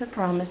doors, I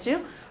promise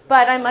you.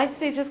 But I might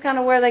see just kind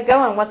of where they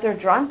go and what they're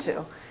drawn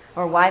to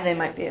or why they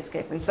might be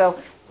escaping.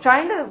 So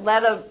trying to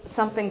let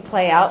something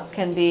play out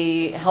can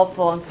be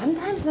helpful. And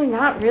sometimes they're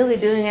not really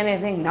doing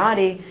anything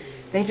naughty.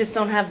 They just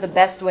don't have the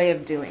best way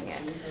of doing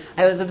it.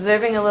 I was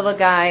observing a little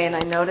guy, and I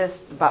noticed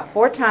about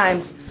 4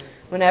 times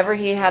whenever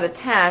he had a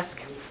task,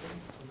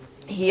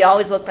 he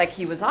always looked like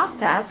he was off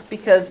task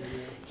because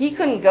he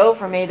couldn't go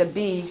from A to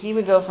B. He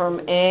would go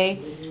from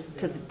A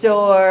to the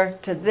door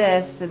to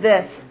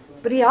this.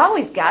 But he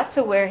always got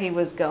to where he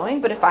was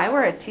going. But if I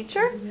were a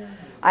teacher,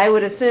 I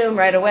would assume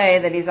right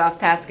away that he's off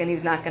task and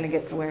he's not going to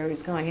get to where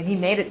he's going. And he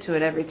made it to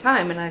it every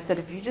time. And I said,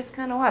 if you just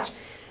kind of watch,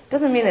 it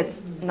doesn't mean it's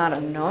not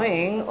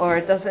annoying or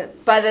it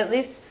doesn't, but at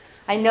least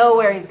I know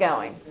where he's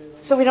going.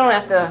 So we don't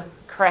have to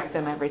correct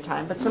him every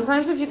time. But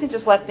sometimes if you can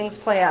just let things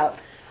play out.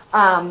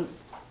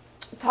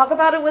 Talk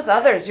about it with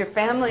others, your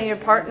family, your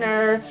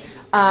partner,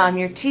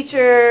 your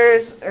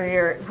teachers,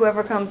 or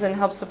whoever comes and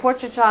helps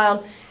support your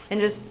child. And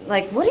just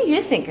like, what do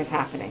you think is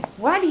happening?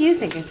 Why do you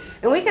think?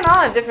 And we can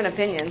all have different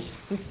opinions.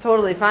 It's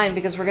totally fine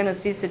because we're going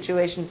to see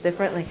situations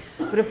differently.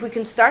 But if we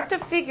can start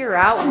to figure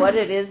out what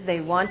it is they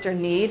want or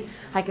need,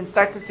 I can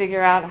start to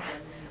figure out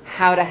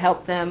how to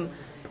help them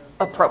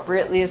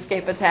appropriately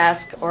escape a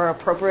task or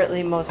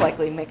appropriately most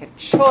likely make a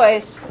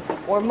choice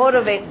or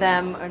motivate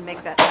them or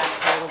make that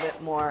task a little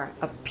bit more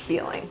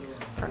appealing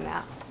for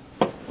now.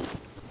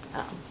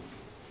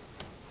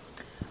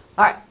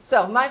 All right,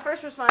 so my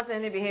first response to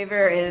any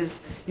behavior is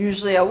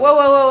usually a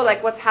whoa,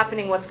 like what's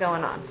happening, what's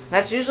going on.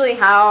 That's usually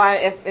how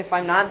if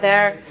I'm not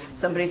there,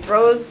 somebody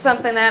throws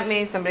something at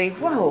me,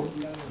 whoa.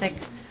 Like,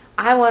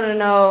 I want to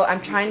know,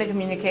 I'm trying to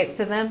communicate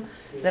to them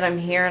that I'm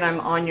here and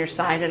I'm on your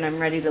side and I'm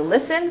ready to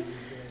listen,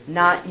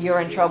 not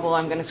you're in trouble,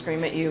 I'm going to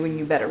scream at you and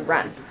you better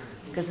run.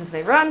 Because if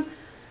they run,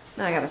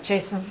 now I got to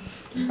chase them,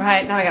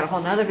 right? Now I got a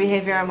whole other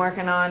behavior I'm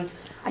working on.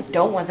 I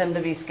don't want them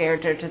to be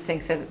scared or to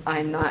think that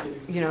I'm not,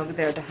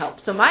 there to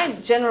help. So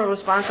my general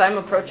response, I'm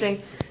approaching,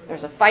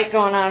 there's a fight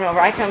going on over,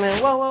 I come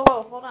in, whoa,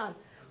 hold on.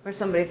 or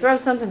somebody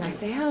throws something, I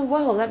say, oh,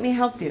 whoa, let me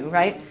help you,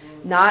 right?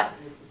 Not,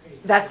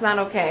 that's not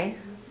okay.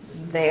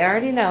 They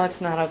already know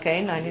it's not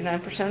okay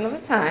 99% of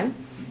the time,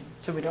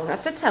 so we don't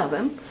have to tell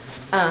them.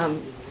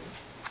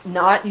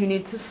 Not, you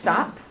need to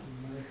stop,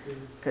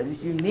 because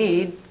you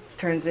need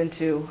turns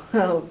into,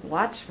 oh,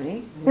 watch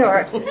me,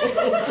 or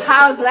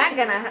how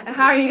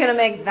are you gonna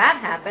make that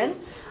happen?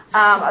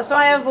 So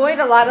I avoid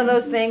a lot of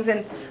those things,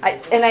 and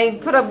I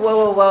put up whoa,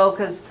 whoa, whoa,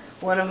 because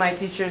one of my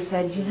teachers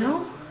said,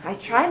 I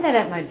tried that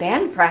at my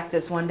band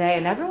practice one day,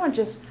 and everyone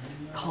just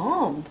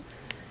calmed,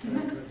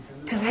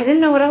 because I didn't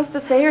know what else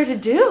to say or to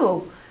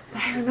do.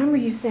 But I remember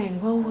you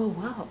saying, whoa, whoa,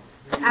 whoa.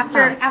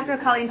 After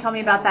Colleen told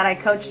me about that, I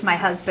coached my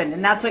husband,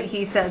 and that's what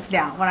he says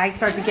now. When I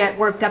start to get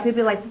worked up, he'll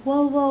be like,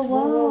 whoa, whoa,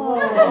 whoa, whoa,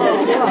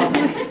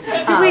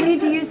 whoa. Do we need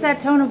to use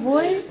that tone of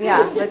voice? Yeah,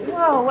 like,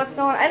 whoa, what's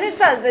going on? And it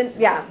does, and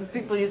yeah,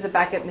 people use it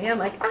back at me. I'm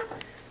like,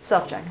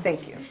 self-check,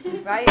 thank you,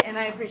 right? And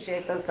I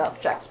appreciate those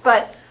self-checks.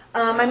 But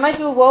I might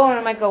do a whoa, and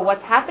I might go,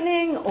 what's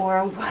happening?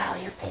 Or, wow,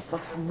 your face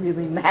looks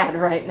really mad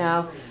right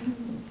now.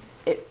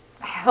 It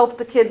helped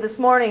a kid this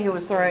morning who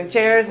was throwing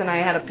chairs, and I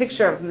had a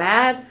picture of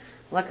mad.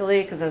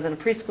 Luckily, because I was in a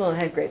preschool and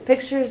had great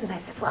pictures, and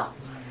I said, well,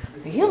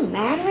 are you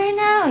mad right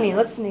now? And he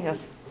looks and he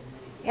goes,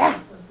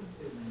 yeah.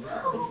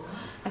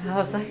 And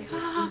I was like,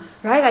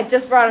 right? I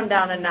just brought him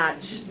down a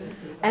notch.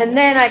 And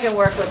then I can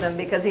work with him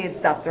because he had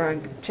stopped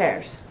throwing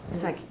chairs.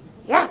 He's like,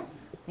 yeah.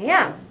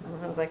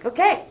 And I was like,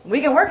 okay,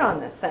 we can work on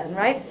this then,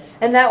 right?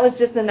 And that was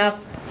just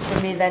enough for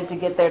me then to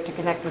get there to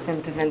connect with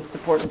him to then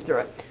support him through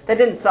it. That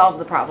didn't solve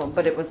the problem,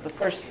 but it was the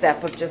first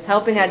step of just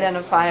helping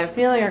identify a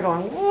feeling or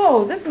going,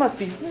 whoa, this must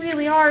be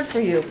really hard for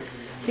you.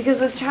 Because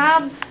the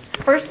child,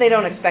 first, they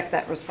don't expect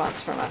that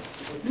response from us.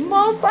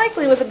 Most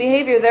likely with the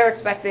behavior they're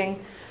expecting,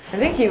 I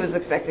think he was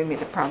expecting me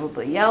to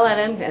probably yell at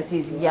him as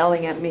he's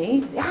yelling at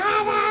me.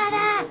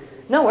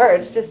 No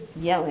words, just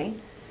yelling.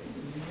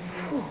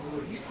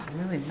 Oh, you sound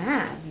really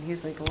mad. And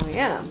he's like, well, I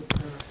am.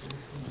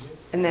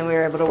 And then we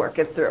were able to work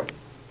it through.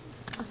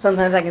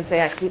 Sometimes I can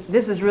say,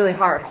 this is really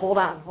hard. Hold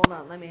on,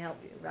 let me help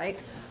you, right?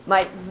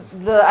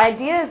 The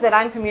idea is that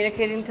I'm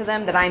communicating to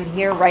them that I'm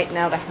here right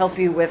now to help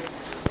you with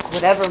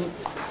whatever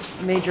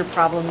major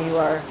problem you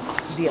are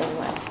dealing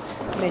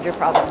with. Major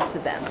problem to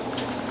them,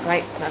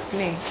 right? Not to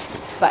me.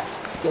 But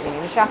getting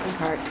in a shopping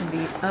cart can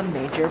be a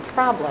major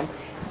problem.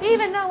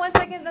 Even though once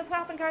they get in the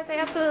shopping cart, they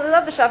absolutely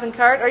love the shopping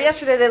cart. Or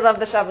yesterday they loved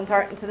the shopping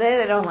cart, and today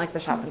they don't like the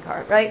shopping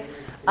cart, right?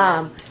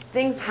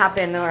 Things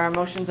happen, or our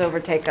emotions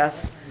overtake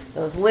us.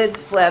 Those lids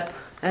flip,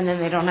 and then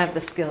they don't have the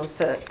skills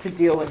to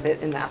deal with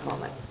it in that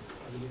moment.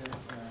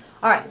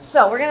 All right,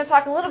 so we're going to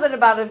talk a little bit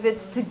about if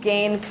it's to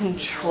gain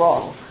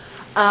control.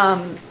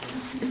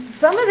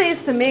 Some of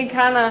these, to me,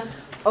 kind of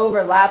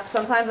overlap.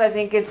 Sometimes I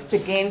think it's to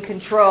gain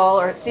control,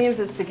 or it seems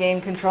it's to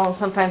gain control, and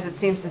sometimes it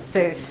seems it's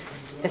to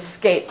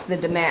escape the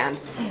demand.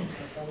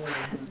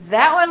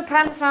 That one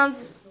kind of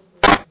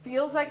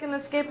feels like an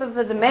escape of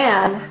the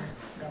demand,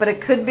 but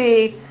it could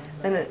be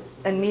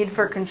a need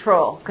for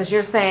control, because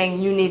you're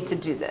saying you need to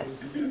do this.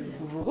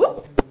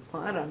 Whoop.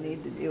 Well, I don't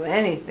need to do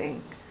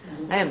anything.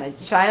 I am a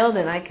child,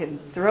 and I can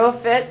throw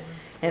a fit,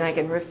 and I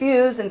can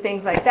refuse, and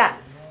things like that.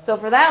 So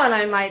for that one,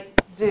 I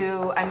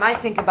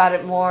might think about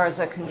it more as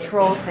a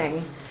control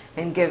thing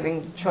and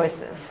giving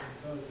choices.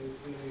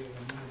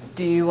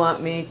 Do you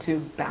want me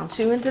to bounce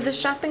you into the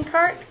shopping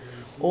cart?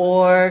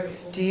 Or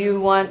do you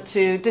want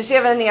to... Does she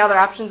have any other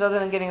options other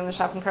than getting in the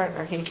shopping cart?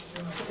 Or he? She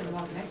can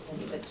walk next to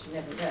me, but she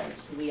never does.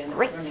 We end up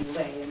Great. running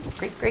away. And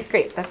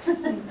Great. I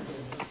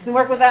can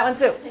work with that one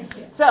too. Thank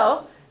you.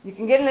 So, you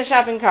can get in the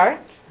shopping cart,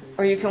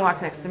 or you can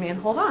walk next to me and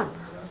hold on.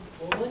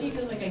 What do you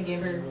do? Like I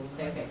gave her,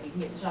 say, okay, you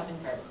can get the shopping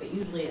cart, but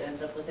usually it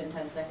ends up within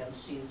 10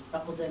 seconds. She's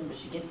buckled in, but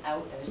she gets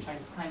out and is trying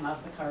to climb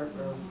off the cart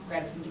or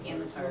grab something in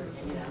the cart,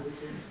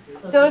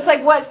 and So it's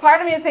like, what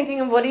part of me is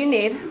thinking of what do you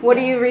need? What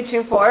are you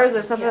reaching for? Is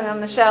there something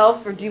on the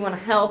shelf, or do you want to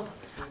help?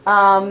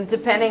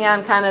 Depending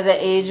on kind of the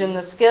age and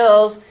the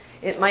skills,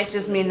 it might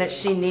just mean that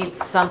she needs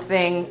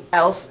something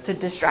else to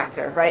distract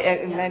her, right?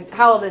 And then,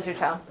 how old is your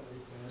child?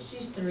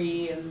 She's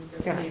 3, and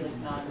they're pretty like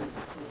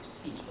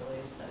non-speech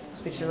delays. So.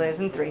 Speech delays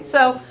in 3.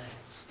 So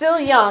still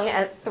young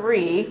at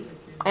 3,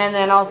 and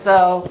then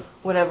also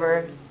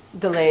whatever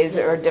delays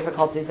or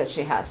difficulties that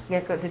she has.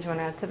 Yeah, did you want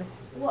to add to this?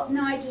 Well,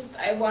 no,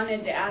 I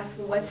wanted to ask,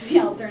 what's the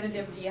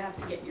alternative? Do you have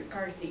to get in your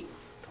car seat?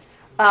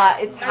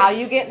 It's how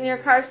you get in your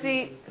car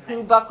seat,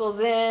 who buckles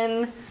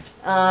in.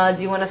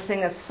 Do you want to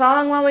sing a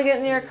song while we get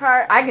in your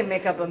car? I can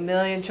make up a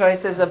million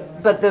choices,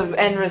 but the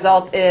end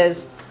result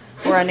is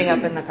we're ending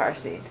up in the car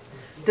seat.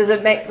 Does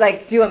it make,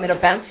 do you want me to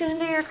bounce you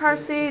into your car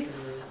seat?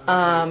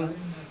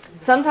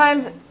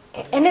 Sometimes,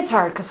 and it's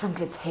hard because some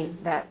kids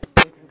hate that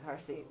stinking car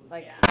seat.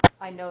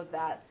 I know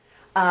that.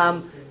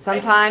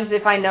 Sometimes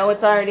if I know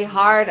it's already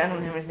hard, I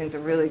don't have anything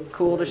really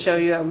cool to show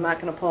you. I'm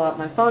not going to pull out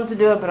my phone to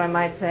do it, but I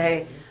might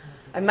say,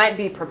 I might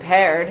be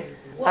prepared.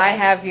 Well, I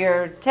have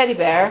your teddy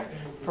bear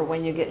for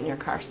when you get in your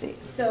car seat.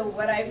 So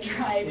what I've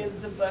tried is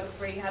the books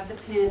where you have the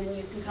pin and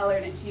you can color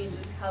and it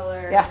changes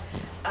color. Yeah.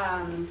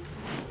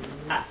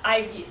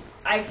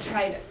 I've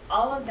tried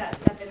all of that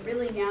stuff, and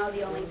really now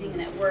the only thing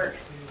that works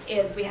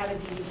is we have a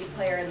DVD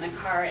player in the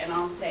car, and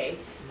I'll say,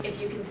 if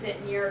you can sit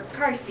in your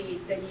car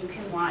seat, then you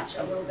can watch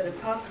a little bit of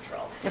Paw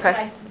Patrol.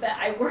 Okay. But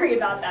I worry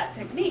about that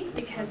technique,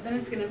 because then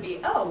it's going to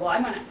be, oh, well,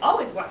 I'm going to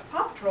always watch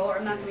Paw Patrol, or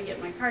I'm not going to get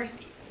in my car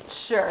seat.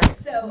 Sure.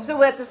 So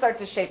we have to start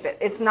to shape it.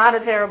 It's not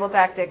a terrible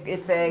tactic.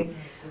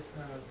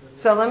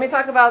 So let me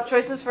talk about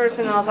choices first,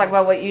 and then I'll talk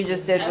about what you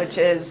just did, which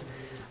is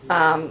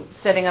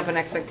setting up an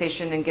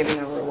expectation and giving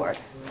a reward.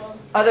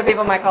 Other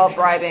people might call it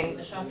bribing.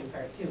 The shopping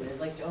cart too is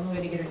like the only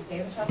way to get her to stay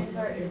in the shopping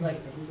cart is like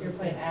you're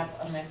putting an app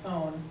on my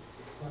phone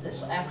so that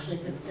she'll actually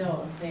sit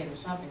still and stay in the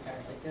shopping cart.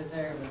 Like, is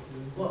there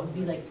what would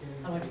be like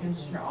how much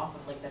transition her off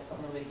of like that's the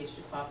only way to get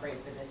you to cooperate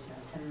for this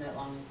 10-minute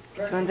long.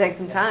 It's going to take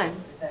some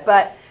time,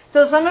 but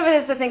so some of it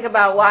is to think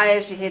about why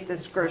does she hate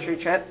this grocery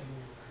trip,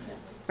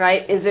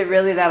 right? Is it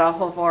really that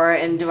awful for her,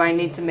 and do I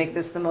need to make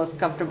this the most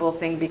comfortable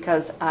thing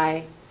because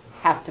I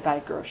have to buy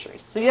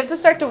groceries? So you have to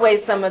start to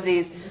weigh some of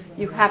these.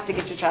 You have to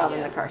get your child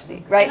in the car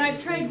seat, right? And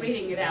I've tried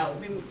waiting it out,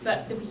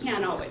 but we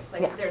can't always.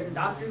 Like, Yeah. if there's a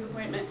doctor's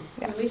appointment,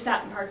 Yeah. we've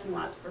sat in parking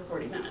lots for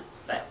 40 minutes,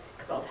 but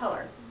because I'll tell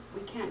her,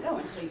 we can't go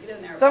until you get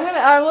in there. So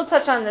I will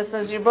touch on this,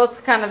 as you're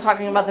both kind of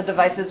talking about the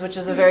devices, which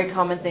is a very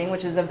common thing,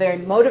 which is a very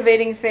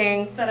motivating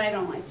thing. But I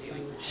don't like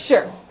doing that.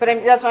 Sure, but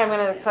that's why I'm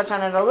going to touch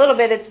on it a little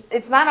bit.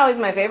 It's not always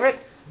my favorite.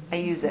 I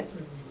use it.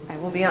 I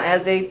will be,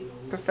 as a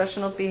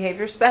professional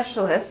behavior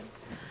specialist,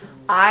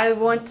 I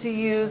want to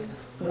use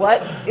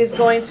what is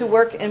going to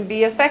work and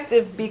be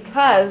effective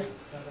because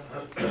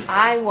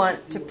I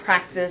want to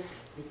practice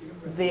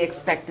the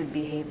expected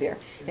behavior.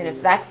 And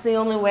if that's the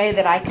only way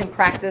that I can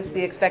practice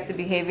the expected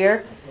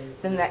behavior,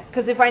 then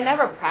because if I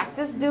never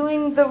practice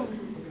doing the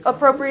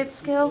appropriate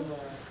skill,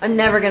 I'm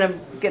never going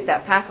to get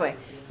that pathway.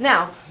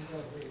 Now,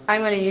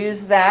 I'm going to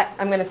use that.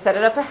 I'm going to set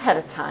it up ahead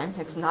of time.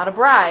 It's not a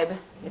bribe.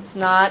 It's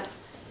not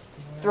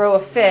throw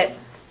a fit.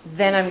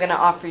 Then I'm going to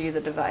offer you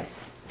the device.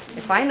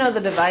 If I know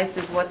the device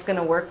is what's going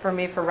to work for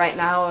me for right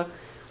now,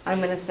 I'm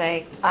going to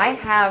say, I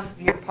have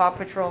your Paw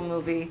Patrol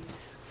movie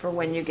for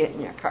when you get in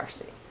your car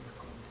seat.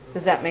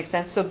 Does that make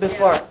sense? So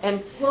before, Yeah.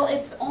 and Well,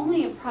 it's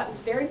only it's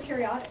very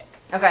periodic.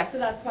 okay, So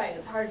that's why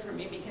it's hard for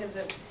me, because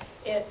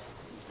it's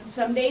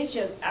some days she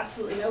has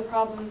absolutely no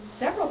problems.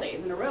 Several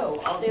days in a row,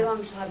 all day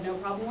long she'll have no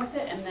problem with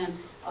it, and then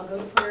I'll go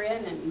to put her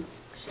in and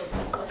she'll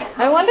just look at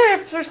I wonder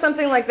if there's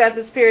something like that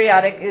that's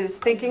periodic, is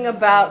thinking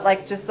about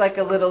just like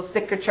a little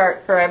sticker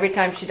chart for every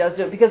time she does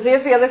do it. Because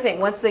here's the other thing.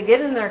 Once they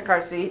get in their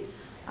car seat,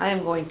 I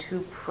am going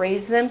to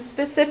praise them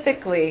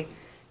specifically.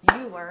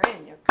 You are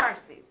in your car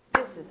seat.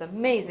 This is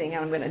amazing.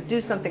 And I'm going to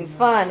do something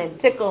fun and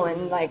tickle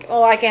and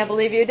oh, I can't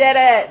believe you did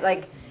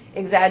it.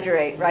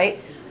 Exaggerate, right?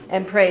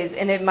 And praise.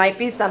 And it might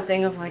be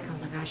something of oh my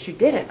gosh, you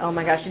did it. Oh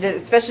my gosh, you did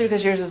it. Especially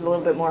because yours is a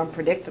little bit more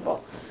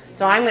unpredictable.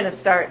 So I'm going to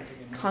start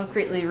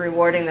concretely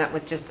rewarding that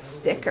with just a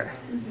sticker,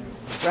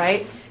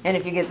 right? And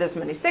if you get this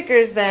many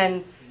stickers,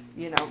 then,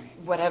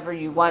 whatever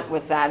you want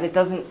with that. It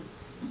doesn't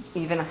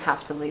even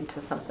have to lead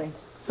to something.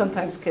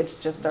 Sometimes kids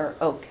just are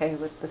okay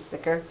with the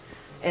sticker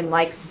and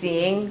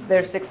seeing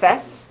their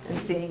success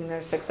and seeing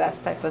their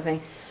success type of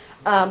thing.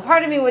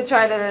 Part of me would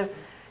try to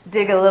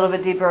dig a little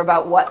bit deeper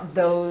about what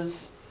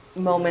those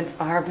moments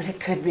are, but it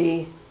could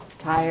be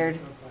tired,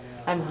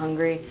 I'm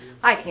hungry,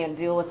 I can't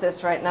deal with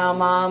this right now,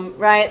 Mom,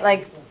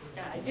 right?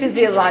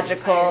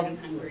 Physiological.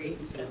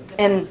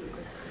 And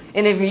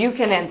if you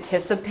can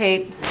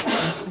anticipate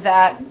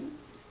that,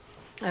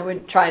 I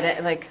would try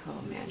to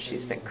oh man,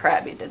 she's been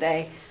crabby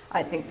today.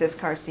 I think this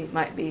car seat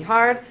might be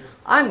hard.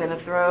 I'm going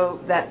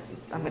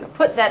to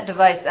put that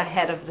device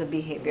ahead of the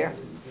behavior,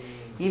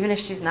 even if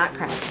she's not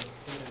crabby.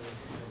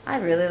 I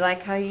really like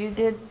how you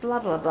did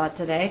blah, blah, blah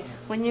today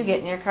when you get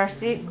in your car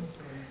seat,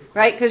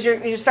 right? Because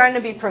you're starting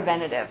to be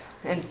preventative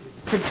and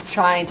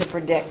trying to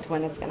predict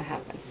when it's going to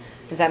happen.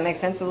 Does that make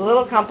sense? A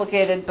little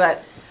complicated,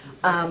 but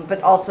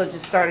also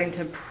just starting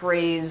to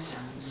praise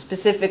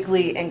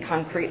specifically and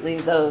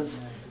concretely those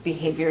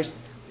behaviors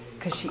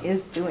because she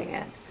is doing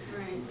it.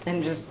 Right.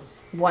 And just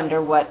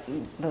wonder what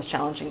those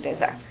challenging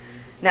days are.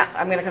 Now,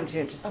 I'm going to come to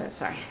you in just a minute.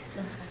 Sorry.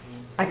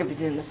 I could be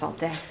doing this all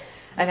day.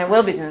 And I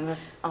will be doing this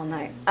all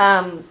night.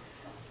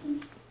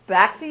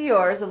 Back to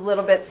yours a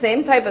little bit.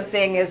 Same type of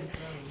thing is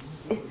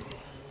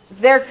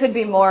there could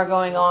be more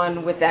going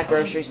on with that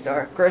grocery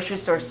store. Grocery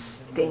stores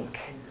stink.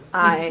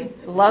 I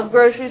love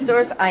grocery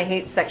stores. I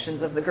hate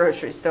sections of the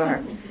grocery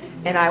store.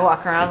 And I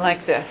walk around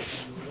like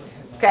this.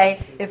 Okay?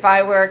 If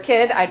I were a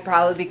kid, I'd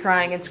probably be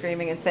crying and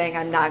screaming and saying,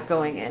 I'm not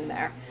going in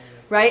there.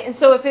 Right? And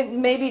so if it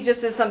maybe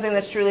just is something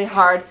that's truly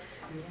hard,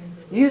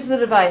 use the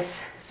device.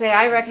 Say,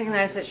 I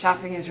recognize that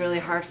shopping is really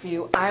hard for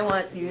you. I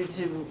want you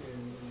to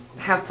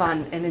have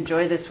fun and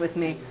enjoy this with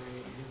me.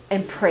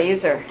 And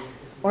praise her.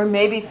 Or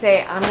maybe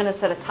say, I'm going to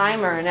set a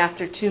timer, and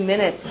after 2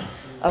 minutes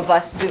of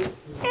us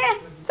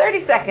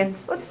 30 seconds.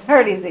 Let's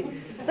start easy.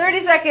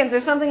 30 seconds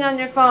or something on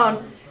your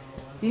phone.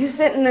 You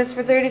sit in this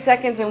for 30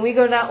 seconds and we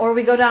go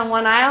down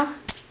one aisle.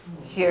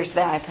 Here's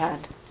the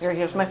iPad.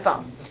 Here's my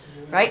phone.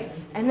 Right?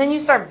 And then you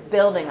start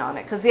building on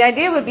it. Because the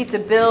idea would be to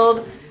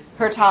build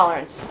her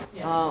tolerance.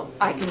 Oh,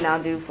 I can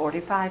now do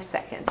 45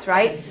 seconds,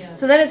 right?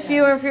 So then it's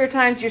fewer and fewer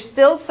times. You're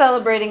still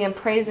celebrating and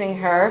praising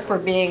her for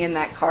being in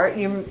that cart.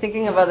 You're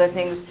thinking of other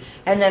things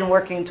and then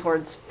working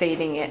towards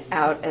fading it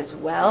out as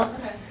well.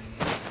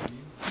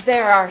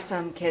 There are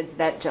some kids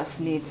that just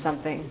need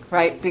something,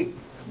 right?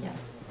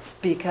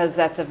 Because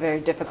that's a very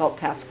difficult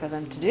task for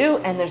them to do,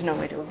 and there's no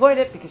way to avoid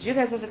it because you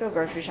guys have to go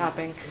grocery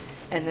shopping,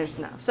 and there's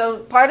no.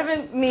 So part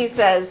of me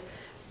says,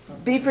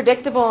 be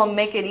predictable and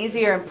make it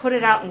easier and put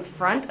it out in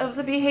front of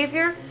the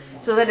behavior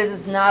so that it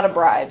is not a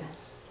bribe.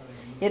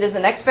 It is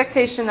an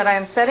expectation that I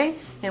am setting,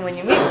 and when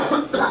you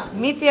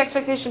meet the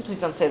expectation, please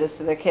don't say this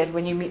to their kid,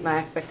 when you meet my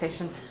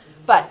expectation,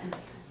 but,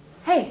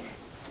 hey,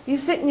 you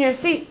sit in your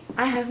seat,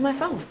 I have my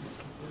phone.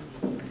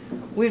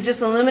 We've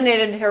just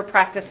eliminated her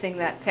practicing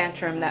that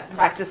tantrum,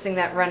 practicing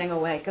that running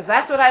away, because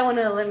that's what I want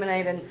to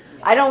eliminate, and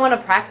I don't want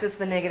to practice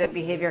the negative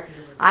behavior.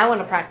 I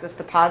want to practice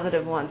the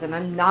positive ones, and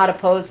I'm not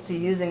opposed to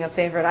using a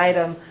favorite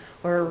item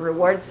or a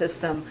reward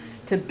system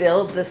to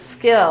build the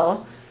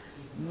skill,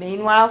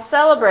 meanwhile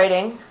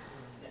celebrating,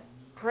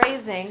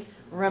 praising,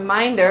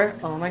 reminder,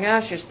 oh my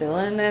gosh, you're still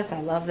in this,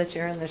 I love that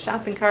you're in the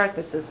shopping cart,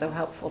 this is so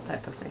helpful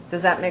type of thing.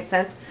 Does that make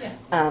sense? Yeah.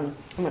 I'm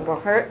going to go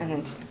her, and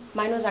then...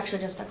 Mine was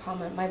actually just a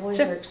comment. My boys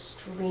are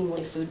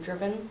extremely food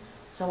driven.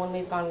 So when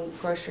we've gone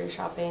grocery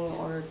shopping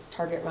or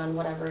Target run,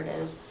 whatever it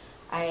is,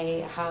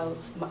 I have,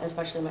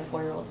 especially my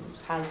 4-year-old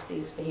who has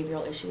these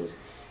behavioral issues,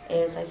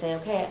 is I say,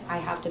 okay, I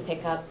have to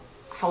pick up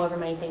however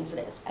many things it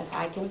is. If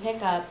I can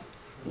pick up,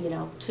 2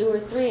 or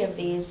 3 of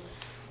these,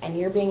 and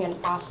you're being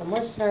an awesome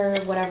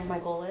listener, whatever my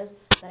goal is,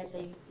 then I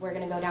say, we're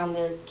going to go down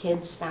the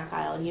kids' snack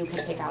aisle and you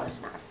can pick out a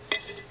snack.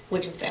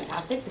 Which is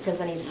fantastic because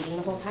then he's eating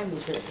the whole time.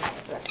 He's really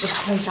quiet the rest of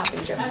the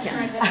shopping trip. That's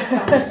right.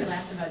 That's she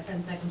lasts about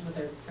 10 seconds with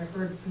her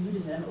food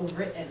and then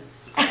over it.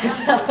 I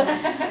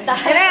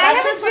have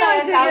a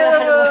feeling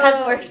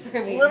has worked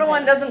for me. Little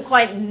one doesn't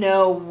quite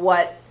know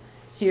what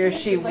he or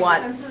she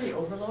wants. Sensory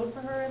overload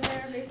for her in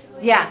there,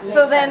 basically. Yeah.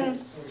 So then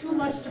too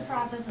much to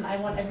process, and I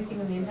want everything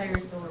in the entire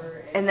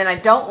store. And then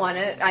I don't want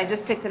it. I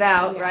just picked it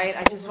out, right?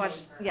 I just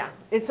watched. Yeah,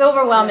 it's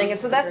overwhelming, and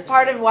so that's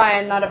part of why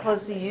I'm not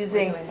opposed to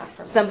using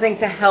something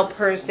to help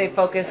her stay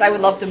focused. I would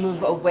love to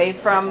move away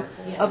from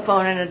a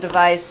phone and a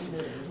device,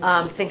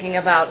 thinking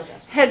about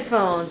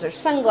headphones or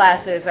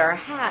sunglasses or a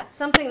hat,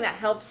 something that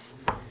helps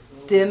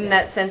dim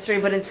that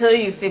sensory. But until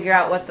you figure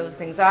out what those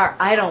things are,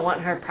 I don't want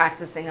her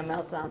practicing a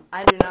meltdown.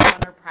 I do not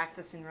want her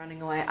practicing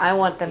running away. I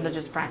want them to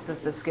just practice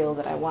the skill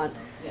that I want,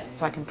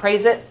 so I can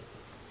praise it.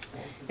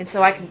 And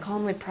so I can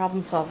calmly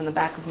problem solve in the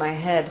back of my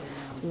head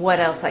what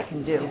else I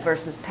can do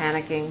versus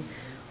panicking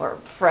or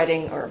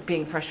fretting or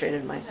being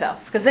frustrated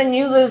myself. Because then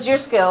you lose your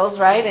skills,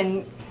 right?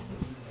 And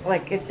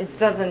it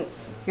doesn't,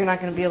 you're not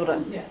going to be able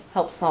to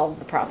help solve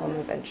the problem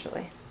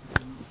eventually.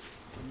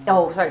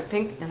 Oh, sorry,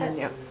 Pink, and then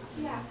you.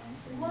 Yeah.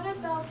 What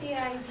about the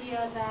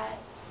idea that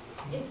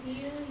if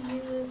you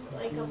use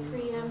like a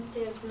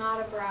preemptive,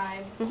 not a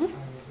bribe,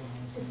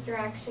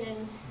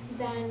 distraction,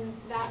 then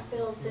that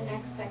builds an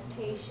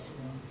expectation?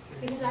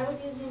 Because I was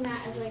using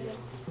that as like a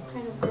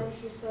kind of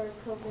grocery store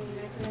coping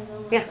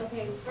mechanism.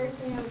 Okay, first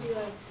thing I would do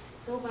is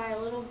go buy a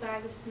little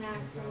bag of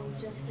snacks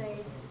and just say,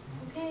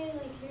 okay,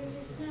 like here's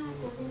your snack,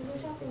 we're going to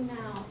go shopping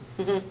now.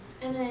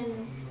 And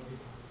then,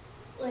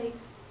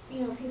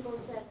 people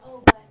have said,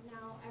 oh, but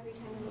now every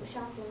time you go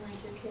shopping,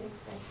 like your kid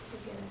expects to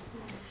get a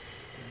snack.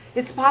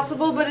 It's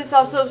possible, but it's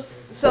also,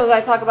 so I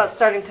talk about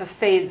starting to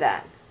fade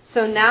that.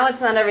 So now it's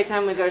not every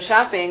time we go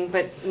shopping,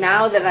 but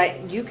now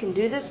that you can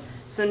do this,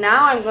 so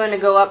now I'm going to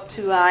go up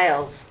 2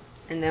 aisles,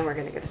 and then we're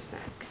going to get a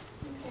snack.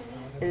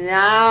 Okay. And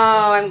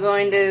now I'm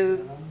going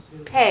to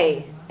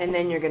pay, and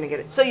then you're going to get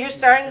it. So you're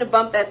starting to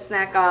bump that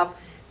snack off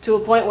to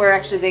a point where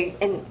actually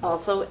and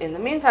also in the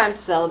meantime,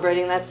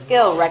 celebrating that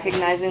skill,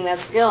 recognizing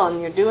that skill,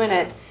 and you're doing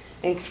it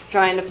and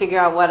trying to figure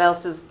out what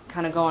else is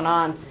kind of going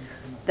on.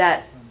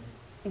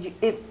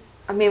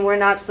 We're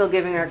not still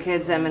giving our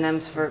kids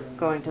M&Ms for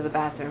going to the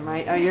bathroom,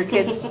 right? Are your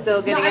kids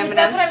still getting M&Ms?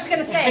 That's what I was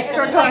going to say.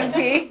 For going to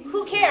pee?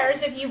 Who cares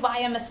if you buy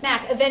them a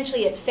snack?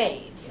 Eventually it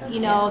fades.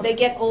 They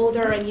get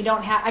older and you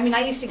don't have...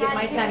 I used to give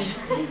my son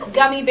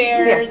gummy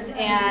bears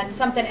and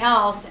something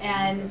else,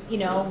 and,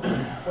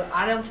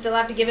 I don't still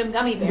have to give him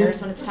gummy bears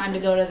when it's time to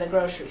go to the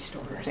grocery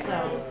store.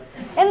 So.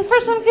 And for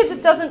some kids,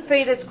 it doesn't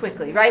fade as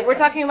quickly, right? We're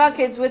talking about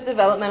kids with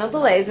developmental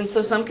delays, and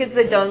so some kids,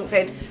 they don't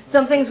fade.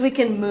 Some things we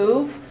can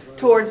move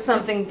towards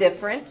something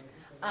different.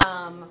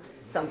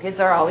 Some kids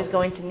are always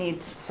going to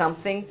need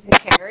something to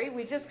carry.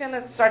 We're just going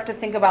to start to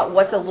think about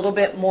what's a little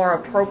bit more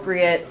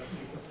appropriate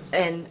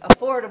and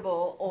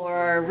affordable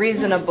or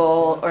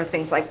reasonable or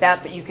things like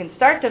that. But you can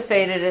start to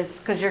fade it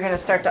because you're going to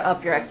start to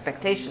up your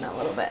expectation a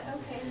little bit.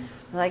 Okay.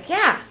 Like,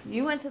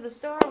 you went to the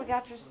store, we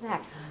got your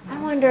snack.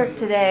 I wonder if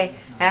today,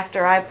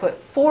 after I put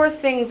 4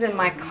 things in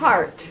my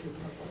cart,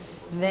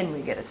 then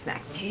we get a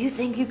snack. Do you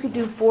think you could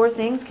do 4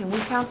 things? Can we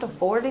count to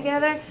 4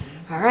 together?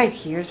 All right,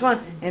 here's one.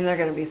 And they're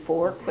going to be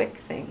 4 quick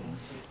things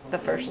the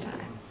first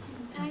time.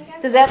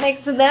 Does that make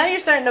sense? So now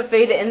you're starting to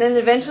fade it, and then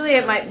eventually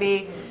it might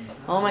be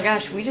oh my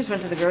gosh, we just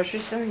went to the grocery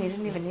store and you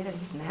didn't even need a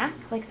snack?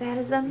 Like, that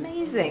is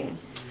amazing.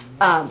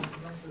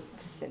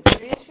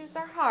 Sensory issues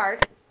are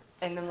hard,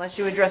 and unless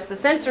you address the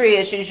sensory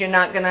issues, you're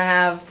not going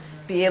to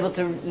be able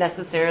to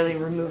necessarily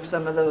remove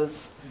some of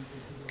those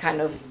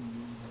kind of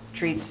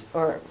treats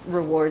or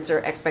rewards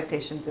or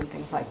expectations and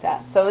things like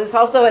that. So it's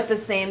also at the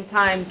same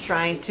time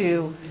trying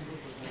to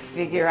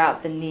figure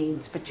out the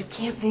needs, but you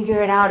can't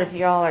figure it out if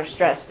you all are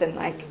stressed and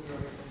like,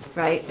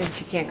 right?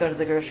 If you can't go to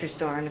the grocery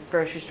store and if the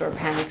grocery store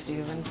panics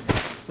you, and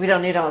we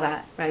don't need all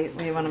that, right?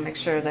 We want to make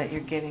sure that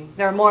you're getting,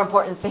 there are more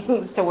important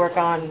things to work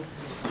on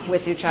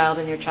with your child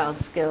and your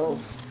child's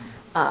skills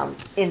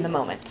in the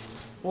moment.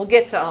 We'll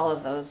get to all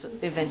of those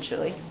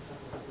eventually.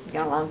 We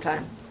got a long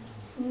time.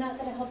 Not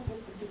that it helps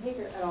with the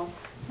behavior at all,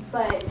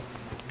 but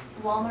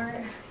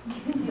Walmart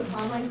can do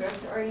online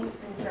grocery ordering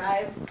and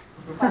drive.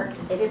 Park.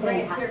 It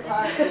brings your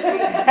car.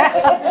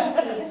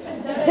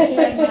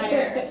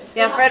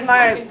 Yeah, Fred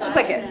Meyer,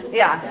 click it.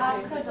 Yeah.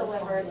 Costco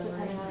delivers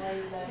depending on where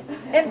you go.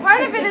 And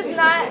part of it is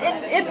not,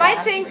 it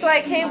might think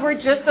like, hey,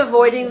 we're just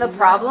avoiding the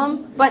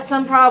problem, but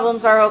some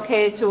problems are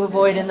okay to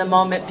avoid in the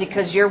moment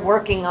because you're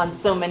working on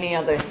so many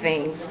other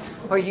things,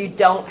 or you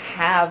don't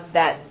have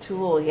that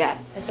tool yet.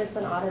 If it's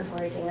an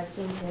auditory thing, I've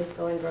seen kids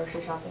going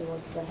grocery shopping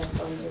with the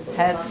headphones or the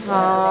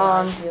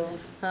Headphones,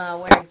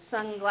 wearing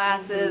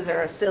sunglasses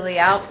or a silly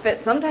outfit,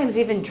 sometimes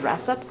even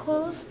dress-up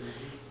clothes,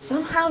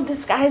 somehow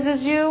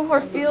disguises you or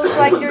feels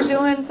like you're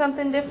doing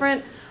something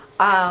different.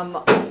 I'm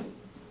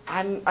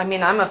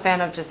a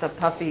fan of just a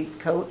puffy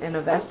coat and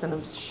a vest, and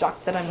I'm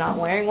shocked that I'm not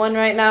wearing one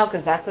right now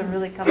because that's a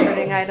really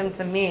comforting item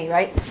to me,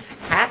 right?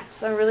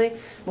 Hats are really,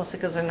 mostly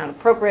because they're not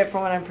appropriate for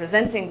what I'm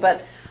presenting,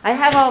 but I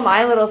have all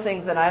my little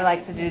things that I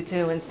like to do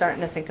too and starting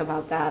to think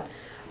about that.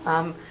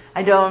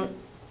 I don't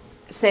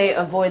say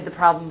avoid the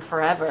problem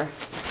forever.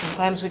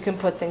 Sometimes we can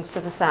put things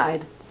to the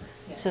side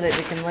so that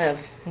we can live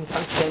and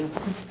function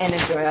and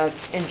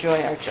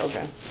enjoy our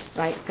children,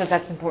 right? Because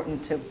that's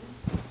important too.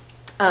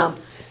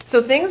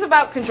 So things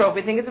about control. If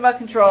we think it's about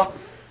control,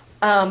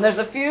 there's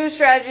a few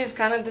strategies,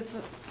 kind of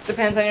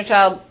depends on your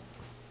child.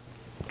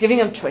 Giving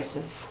them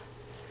choices.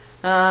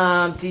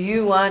 Do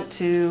you want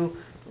to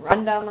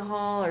run down the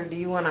hall, or do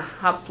you want to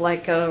hop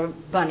like a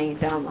bunny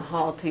down the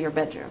hall to your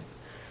bedroom?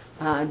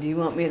 Do you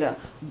want me to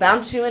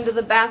bounce you into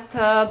the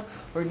bathtub,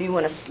 or do you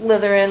want to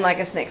slither in like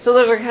a snake? So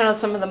those are kind of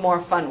some of the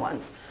more fun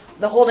ones.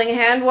 The holding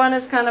hand one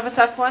is kind of a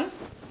tough one.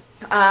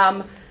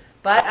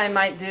 But I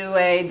might do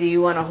do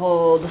you want to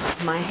hold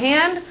my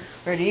hand,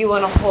 or do you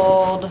want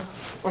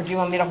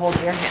me to hold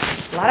your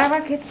hand? A lot of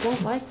our kids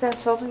don't like that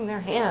holding their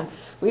hand.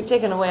 We've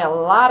taken away a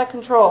lot of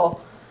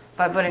control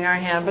by putting our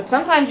hand, but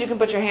sometimes you can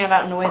put your hand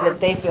out in a way that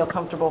they feel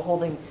comfortable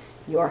holding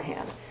your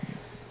hand.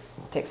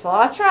 It takes a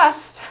lot of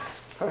trust,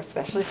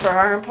 especially for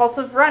our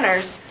impulsive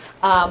runners,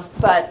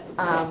 but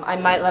I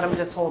might let them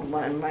just hold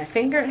my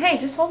finger. Hey,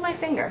 just hold my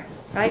finger,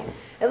 right?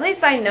 At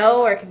least I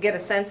know or can get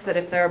a sense that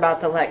if they're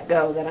about to let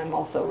go, that I'm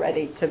also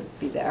ready to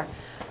be there.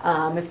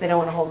 If they don't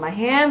want to hold my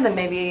hand, then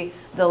maybe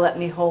they'll let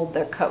me hold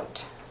their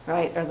coat,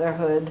 right, or their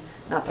hood.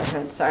 Not their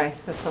hood, sorry,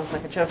 that sounds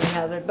like a choking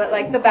hazard, but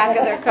like the back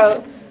of their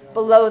coat,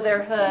 below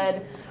their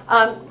hood.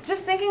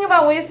 Just thinking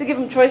about ways to give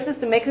them choices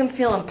to make them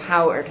feel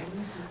empowered.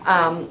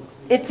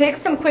 It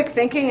takes some quick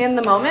thinking in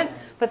the moment,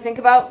 but think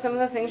about some of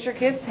the things your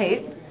kids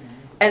hate,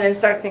 and then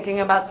start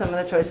thinking about some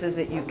of the choices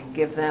that you could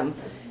give them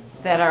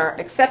that are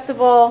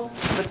acceptable,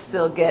 but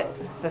still get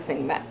the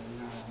thing met.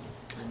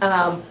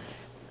 A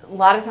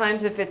lot of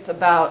times if it's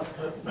about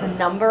the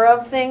number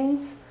of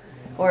things,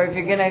 or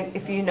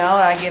if you know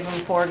I give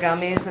them 4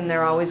 gummies and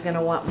they're always going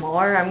to want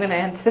more, I'm going to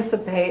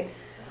anticipate,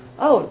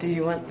 oh, do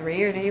you want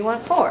 3 or do you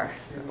want 4?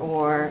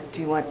 Or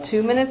do you want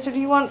 2 minutes or do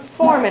you want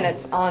 4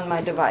 minutes on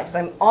my device?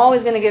 I'm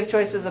always going to give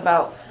choices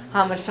about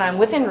how much time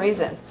within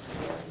reason.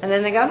 And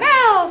then they go,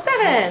 no,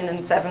 7.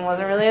 And 7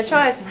 wasn't really a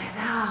choice. And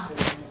I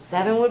know,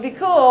 7 would be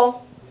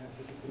cool.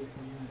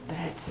 But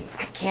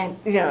I can't,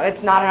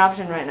 it's not an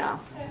option right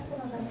now.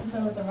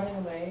 So with the running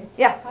away,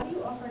 Yeah. how do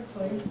you offer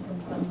toys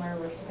from somewhere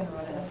where she can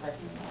run in a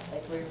parking lot?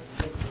 Like where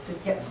to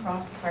get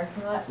across the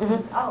parking lot?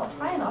 Mm-hmm. I'll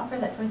try and offer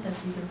that choice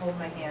if you can hold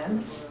my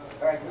hand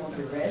or I can hold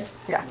your wrist.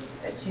 Yeah.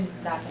 But she's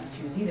not going to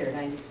choose either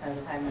 90% of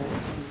the time when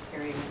she's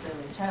carrying a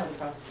sibling child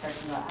across the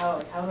parking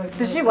lot. How do I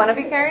Does she want to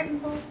be carried?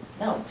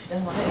 No, she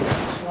doesn't want to.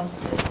 She wants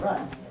to just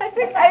run.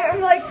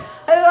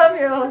 I love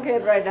your little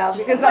kid right now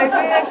because I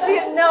feel like she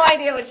has no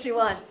idea what she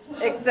wants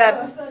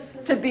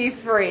except to be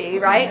free,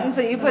 right? And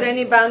so you put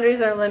any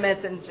boundaries or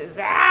limits and she's,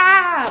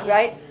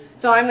 right?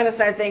 So I'm going to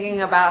start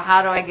thinking about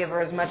how do I give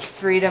her as much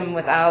freedom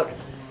without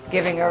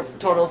giving her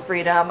total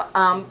freedom.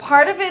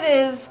 Part of it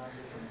is,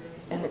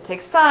 and it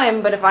takes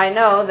time, but if I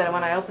know that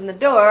when I open the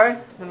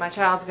door, that my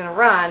child's going to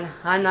run,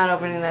 I'm not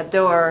opening that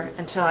door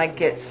until I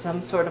get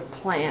some sort of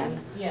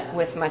plan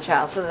with my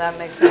child. So that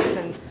makes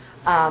sense.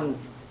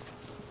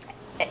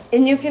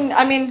 And you can,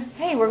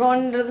 hey, we're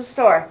going into the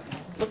store.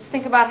 Let's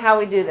think about how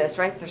we do this,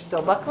 right? They're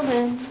still buckled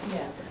in.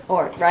 Yeah.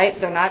 Or, right,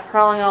 they're not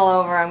crawling all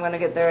over. I'm going to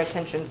get their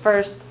attention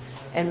first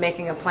and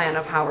making a plan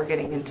of how we're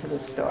getting into the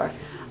store.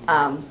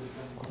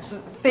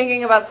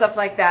 thinking about stuff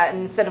like that,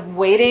 and instead of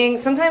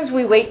waiting, sometimes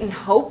we wait and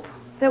hope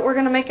that we're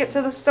going to make it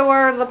to the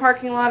store, or the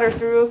parking lot, or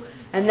through,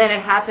 and then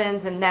it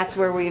happens, and that's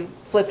where we've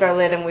flipped our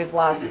lid and we've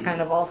lost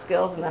kind of all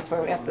skills, and that's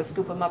where we have to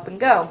scoop them up and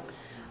go.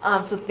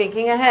 So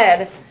thinking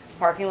ahead,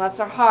 parking lots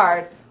are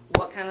hard.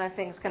 What kind of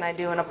things can I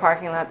do in a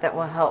parking lot that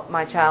will help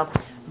my child?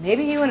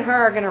 Maybe you and her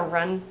are going to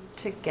run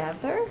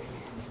together.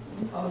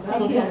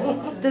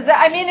 Does that?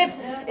 I mean,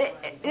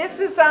 if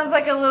this sounds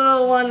like a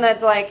little one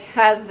that like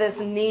has this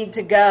need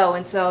to go,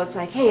 and so it's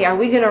like, hey, are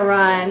we going to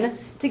run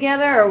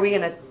together, or are we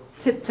going to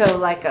tiptoe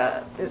like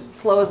as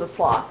slow as a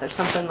sloth or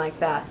something like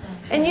that?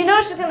 And you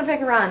know she's going to pick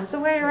a run, so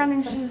wear your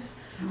running shoes.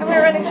 I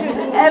wear running shoes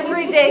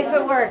every day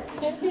to work.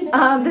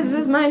 This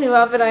is my new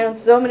outfit. I own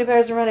so many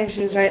pairs of running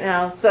shoes right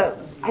now, so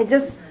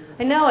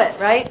I know it,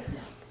 right?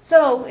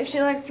 So if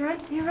she likes to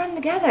run, you run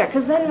together,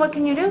 because then what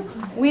can you do?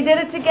 We did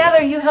it together.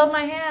 You held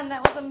my hand.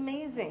 That was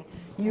amazing.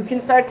 You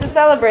can start to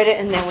celebrate it,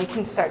 and then we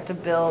can start to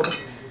build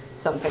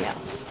something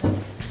else.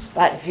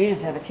 But if you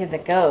just have a kid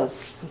that goes,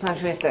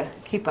 sometimes we have to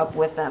keep up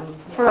with them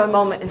for a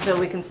moment until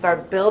we can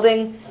start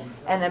building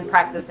and then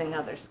practicing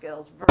other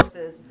skills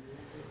versus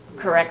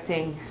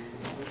correcting,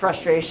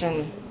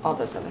 frustration, all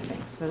those other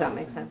things. Does that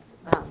make sense?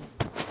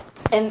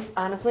 And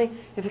honestly,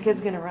 if a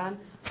kid's going to run,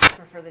 I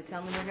prefer they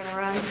tell me they're going to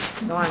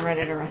run, so I'm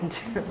ready to run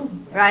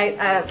too, right?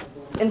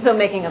 And so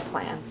making a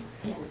plan.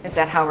 Is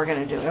that how we're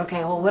going to do it? Okay,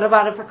 well, what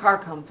about if a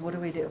car comes? What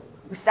do?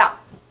 We stop.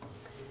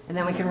 And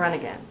then we can run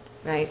again,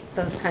 right?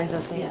 Those kinds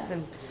of things.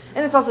 Yeah.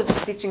 And it's also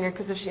just teaching her,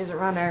 because if she's a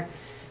runner,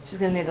 she's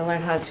going to need to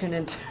learn how to tune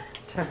into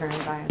her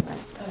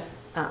environment.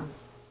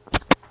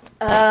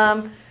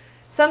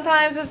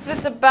 Sometimes if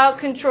it's about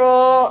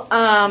control,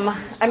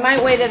 I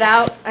might wait it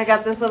out. I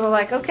got this little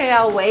like, okay,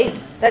 I'll wait.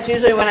 That's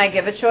usually when I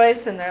give a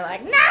choice, and they're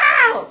like,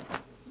 no!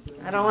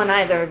 I don't want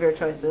either of your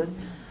choices.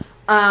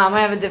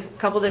 I have a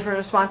couple different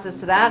responses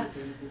to that.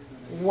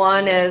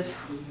 One is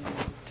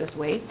just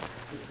wait.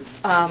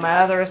 My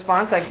other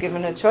response, I've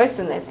given a choice,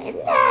 and they say,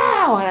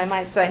 no! And I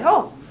might say,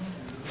 oh,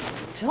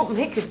 don't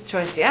make a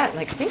choice yet.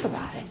 Like, think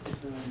about it.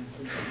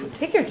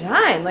 Take your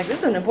time. Like, this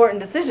is an important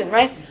decision,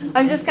 right?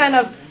 I'm just kind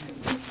of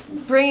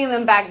bringing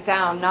them back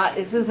down.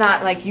 This is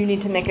not like you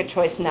need to make a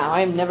choice now.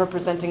 I am never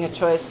presenting a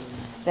choice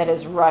that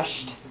is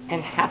rushed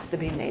and has to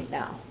be made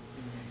now,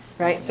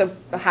 right? So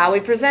how we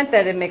present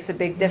that, it makes a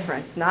big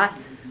difference. Not,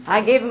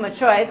 I gave him a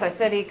choice. I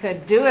said he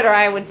could do it, or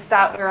I would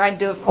stop, or I'd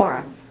do it for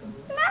him.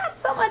 Not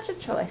so much a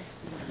choice.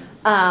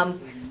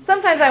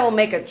 Sometimes I will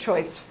make a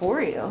choice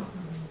for you,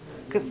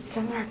 because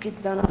some of our kids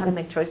don't know how to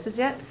make choices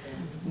yet.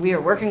 We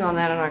are working on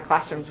that in our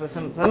classrooms with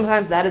some.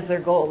 Sometimes that is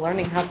their goal,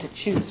 learning how to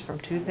choose from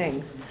two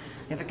things.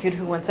 You have a kid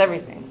who wants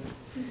everything.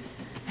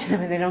 And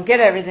when they don't get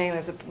everything,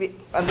 there's a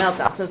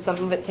meltdown. So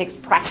some of it takes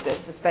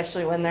practice,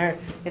 especially when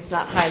it's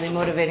not highly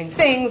motivating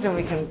things, and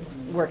we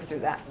can work through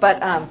that. But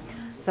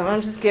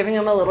sometimes just giving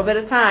them a little bit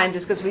of time,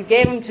 just because we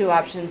gave them two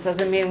options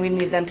doesn't mean we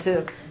need them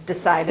to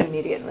decide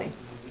immediately.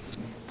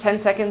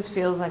 10 seconds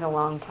feels like a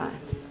long time.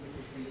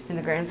 In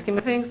the grand scheme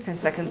of things, 10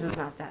 seconds is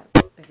not that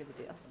big of a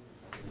deal.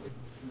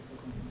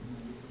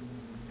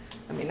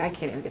 I mean, I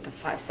can't even get to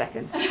 5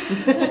 seconds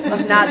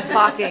of not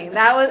talking.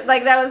 That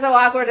was so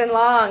awkward and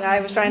long. I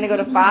was trying to go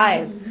to 5.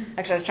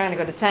 Actually, I was trying to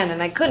go to 10,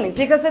 and I couldn't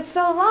because it's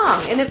so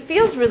long, and it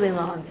feels really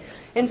long.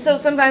 And so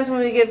sometimes when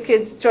we give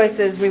kids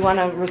choices, we want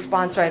a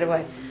response right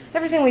away.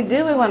 Everything we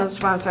do, we want a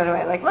response right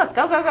away. Like, look,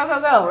 go, go, go, go,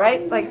 go,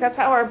 right? Like, that's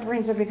how our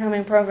brains are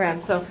becoming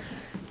programmed. So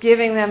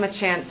giving them a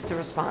chance to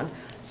respond,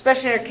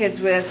 especially our kids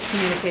with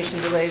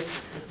communication delays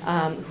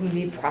who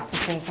need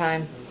processing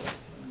time.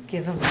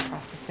 Give them the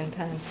processing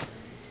time.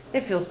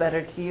 It feels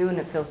better to you, and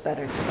it feels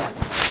better to them.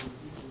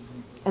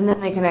 And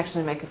then they can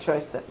actually make a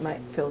choice that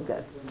might feel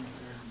good.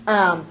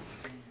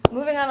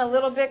 Moving on a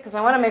little bit, because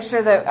I want to make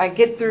sure that I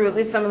get through at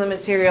least some of the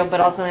material,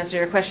 but also answer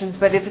your questions.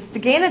 But if it's to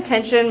gain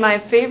attention, my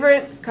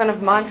favorite kind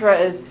of mantra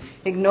is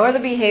ignore the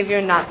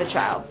behavior, not the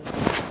child.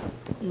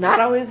 Not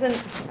always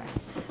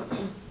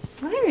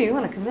whenever you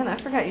want to come in. I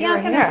forgot you were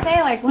here. Yeah, I was going to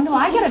say, like, when do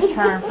I get a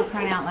turn for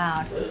crying out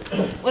loud?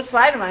 What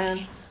slide am I on?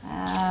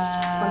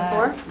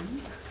 24?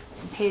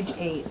 Page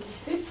 8.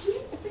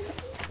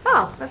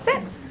 Oh, that's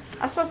it.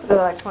 I'm supposed to go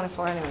to like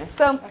 24 anyway.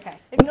 So,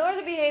 ignore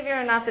the behavior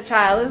and not the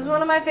child. This is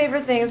one of my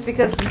favorite things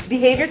because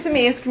behavior to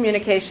me is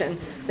communication.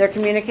 They're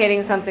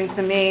communicating something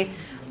to me.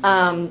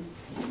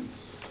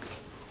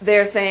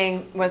 They're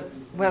saying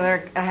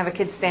whether I have a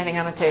kid standing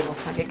on a table.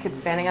 I get kids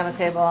standing on the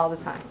table all the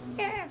time.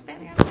 Yeah,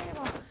 standing on the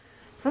table.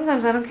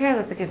 Sometimes I don't care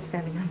that the kid's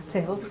standing on the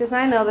table because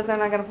I know that they're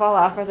not going to fall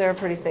off or they're a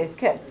pretty safe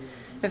kid.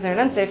 If they're an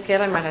unsafe kid,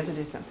 I might have to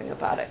do something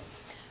about it.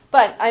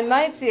 But I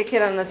might see a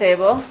kid on the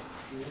table,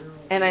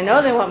 and I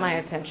know they want my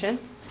attention,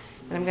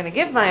 and I'm going to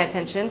give my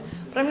attention,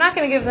 but I'm not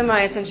going to give them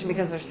my attention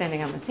because they're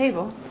standing on the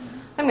table.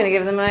 I'm going to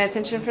give them my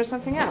attention for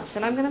something else,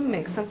 and I'm going to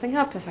make something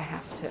up if I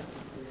have to.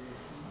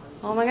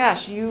 Oh my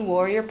gosh, you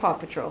wore your Paw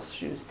Patrol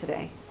shoes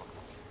today.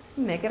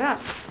 Make it up,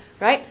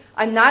 right?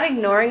 I'm not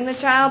ignoring the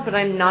child, but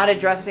I'm not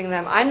addressing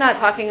them. I'm not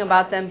talking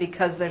about them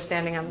because they're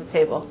standing on the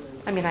table.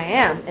 I mean, I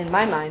am, in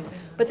my mind,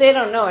 But they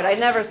don't know it. I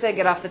never say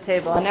get off the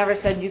table. I never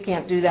said you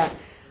can't do that.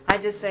 I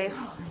just say,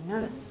 oh, I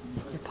know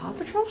your Paw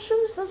Patrol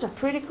shoes? Those are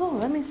pretty cool.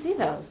 Let me see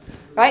those.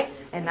 Right?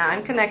 And now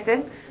I'm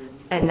connected.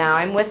 And now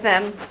I'm with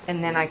them.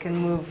 And then I can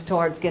move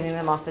towards getting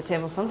them off the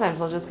table. Sometimes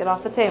they'll just get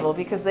off the table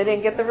because they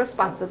didn't get the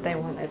response that they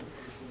wanted.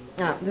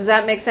 Does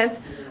that make sense?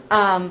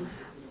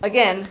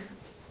 Again,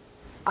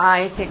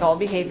 I take all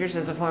behaviors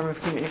as a form of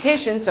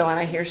communication. So when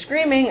I hear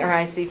screaming or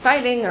I see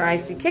fighting or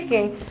I see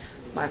kicking,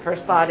 my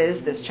first thought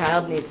is this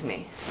child needs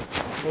me.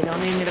 They don't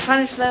need me to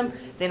punish them.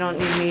 They don't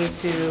need me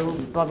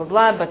to blah, blah,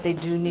 blah, but they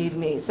do need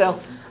me. So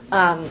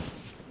a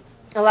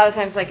lot of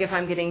times, like if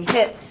I'm getting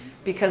hit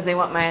because they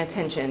want my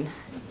attention,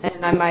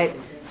 and I might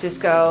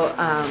just go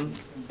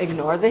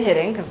ignore the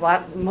hitting, because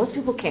most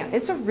people can't.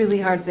 It's a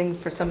really hard thing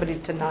for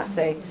somebody to not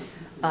say,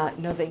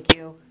 no thank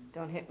you,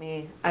 don't hit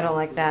me, I don't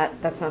like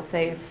that, that's not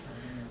safe.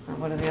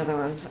 What are the other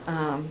ones?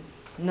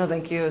 No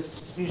thank you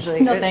is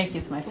usually No thank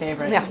you is my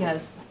favorite. Yeah.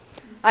 Because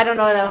I don't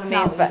know what that that's means,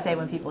 not what but you say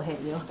when people hit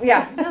you.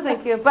 yeah, no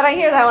thank you. But I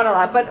hear that one a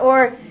lot.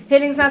 Or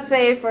hitting's not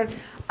safe. But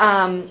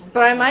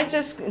I might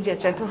just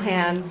get gentle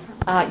hands,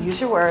 use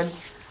your words,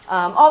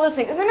 all those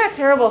things. And they're not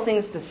terrible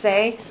things to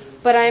say,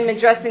 but I'm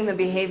addressing the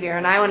behavior,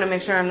 and I want to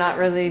make sure I'm not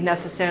really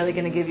necessarily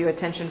going to give you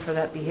attention for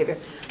that behavior.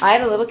 I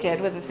had a little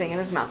kid with a thing in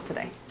his mouth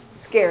today.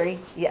 Scary,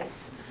 yes.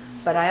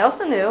 But I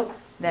also knew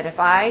that if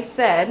I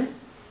said,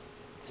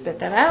 spit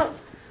that out,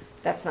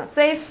 that's not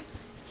safe,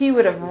 he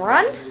would have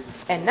run,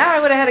 and now I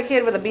would have had a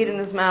kid with a bead in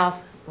his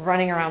mouth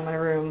running around my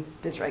room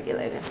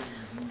dysregulated.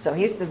 So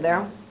he stood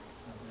there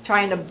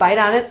trying to bite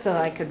on it so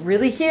I could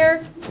really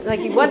hear, like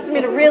he wants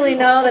me to really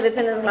know that it's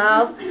in his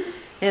mouth.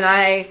 And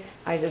I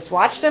just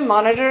watched him,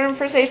 monitored him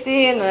for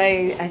safety, and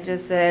I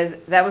just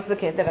said, that was the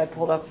kid that I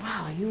pulled up.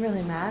 Wow, are you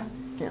really mad?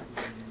 Yeah.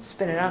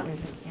 Spit it out, and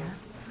he's like, yeah.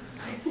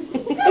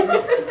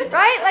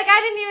 Right? Like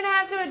I didn't even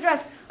have to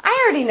address.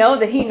 I already know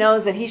that he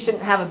knows that he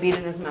shouldn't have a bead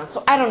in his mouth,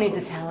 so I don't need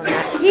to tell him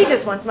that. He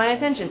just wants my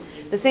attention.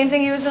 The same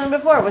thing he was doing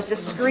before was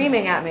just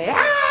screaming at me.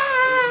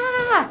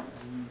 Ah!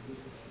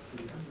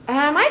 And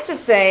I might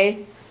just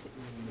say,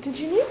 did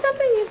you need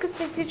something? You could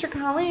say, Teacher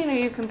Colleen, or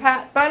you can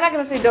pat. But I'm not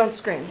going to say don't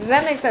scream. Does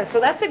that make sense? So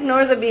that's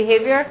ignore the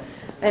behavior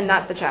and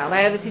not the child. I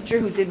had a teacher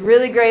who did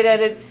really great at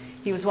it.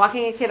 He was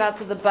walking a kid out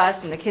to the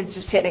bus, and the kid's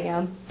just hitting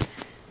him.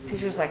 The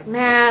teacher's like,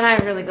 man,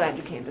 I'm really glad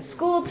you came to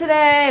school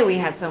today. We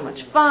had so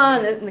much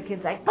fun. And the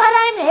kid's like, but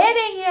I'm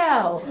hitting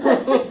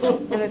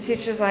you. And the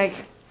teacher's like,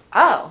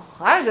 oh,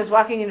 I was just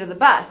walking you to the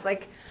bus.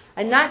 Like,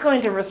 I'm not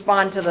going to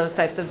respond to those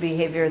types of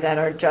behavior that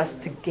are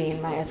just to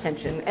gain my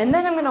attention. And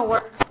then I'm going to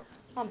work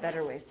on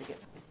better ways to get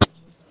my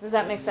attention. Does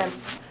that make sense?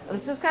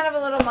 This is kind of a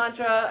little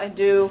mantra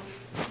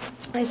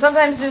I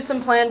sometimes do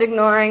some planned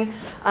ignoring.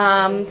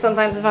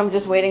 Sometimes if I'm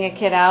just waiting a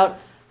kid out,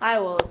 I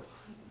will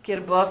get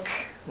a book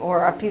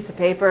or a piece of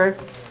paper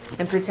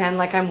and pretend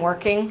like I'm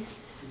working,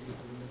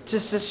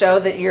 just to show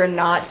that you're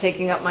not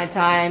taking up my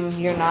time,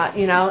 you're not,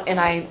 and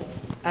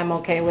I'm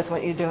okay with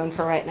what you're doing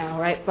for right now,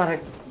 right? A lot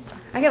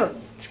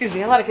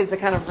of kids that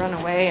kind of run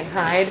away and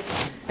hide,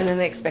 and then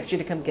they expect you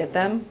to come get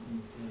them.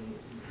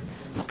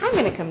 I'm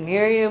going to come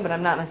near you, but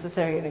I'm not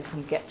necessarily going to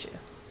come get you.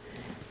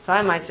 So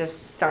I might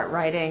just start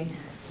writing,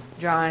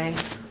 drawing.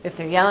 If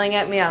they're yelling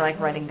at me, I like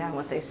writing down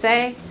what they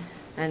say.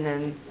 And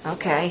then,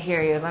 okay, I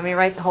hear you. Let me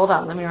write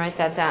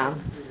that down.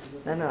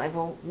 Then they're like,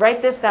 well,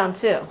 write this down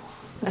too.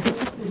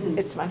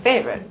 It's my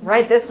favorite.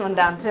 Write this one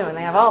down too. And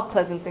they have all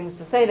pleasant things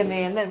to say to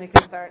me, and then we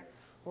can start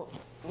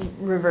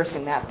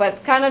reversing that.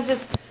 But kind of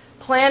just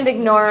planned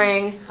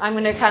ignoring. I'm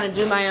going to kind of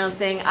do my own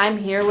thing. I'm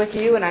here with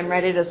you, and I'm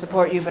ready to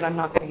support you, but I'm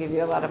not going to give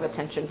you a lot of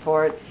attention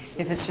for it.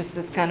 If it's just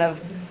this kind of,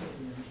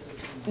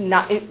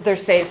 they're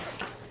safe.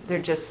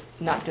 They're just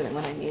not doing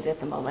what I need at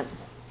the moment.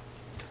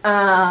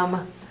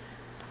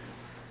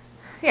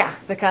 Yeah,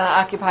 the kind of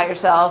occupy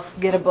yourself,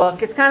 get a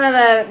book. It's kind of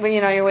that when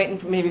you're waiting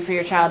maybe for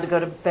your child to go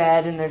to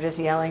bed and they're just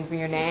yelling for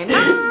your name,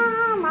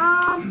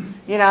 Mom.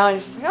 And you're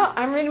just like, oh,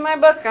 I'm reading my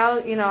book.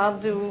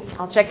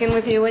 I'll check in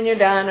with you when you're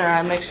done, or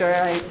I'll make sure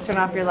I turn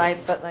off your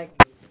light. But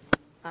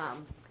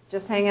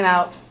just hanging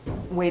out,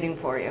 waiting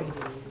for you.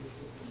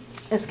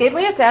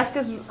 Escaping a task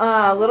is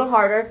a little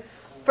harder.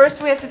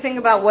 First, we have to think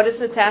about what is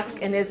the task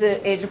and is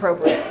it age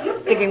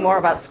appropriate. Thinking more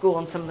about school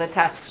and some of the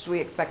tasks we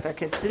expect our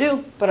kids to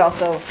do, but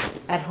also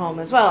at home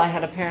as well. I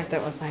had a parent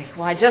that was like,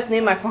 well, I just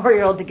need my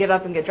 4-year-old to get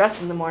up and get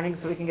dressed in the morning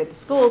so we can get to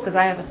school because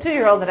I have a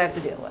 2-year-old that I have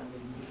to deal with.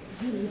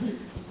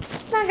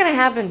 It's not going to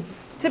happen.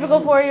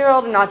 Typical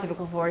 4-year-old or not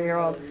typical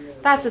 4-year-old,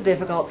 that's a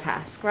difficult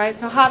task, right?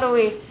 So how do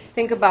we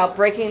think about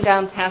breaking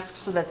down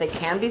tasks so that they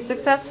can be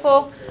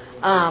successful?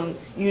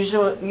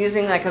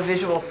 Using like a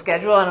visual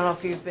schedule. I don't know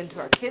if you've been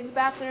to our kids'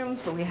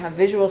 bathrooms, but we have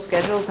visual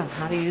schedules on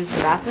how to use the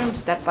bathroom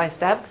step by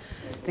step.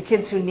 The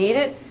kids who need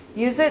it,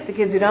 use it. The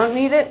kids who don't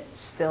need it,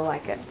 still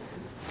like it.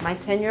 My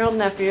 10-year-old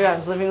nephew, I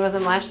was living with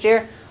him last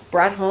year,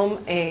 brought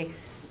home a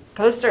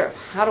poster of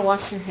how to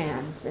wash your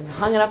hands and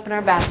hung it up in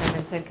our bathroom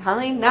and said,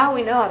 Colleen, now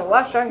we know how to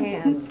wash our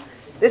hands.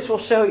 This will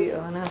show you.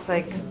 And I was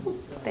like,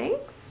 thanks.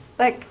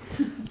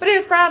 But he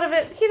was proud of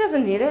it. He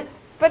doesn't need it,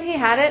 but he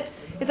had it.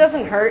 It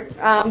doesn't hurt.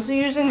 So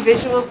using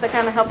visuals to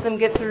kind of help them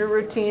get through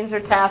routines or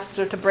tasks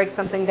or to break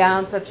something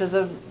down, such as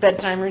a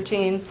bedtime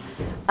routine.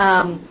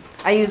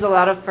 I use a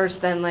lot of first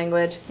then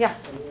language. Yeah.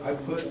 I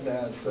put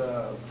that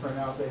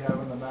printout they have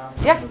in the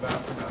bathroom, Yeah. at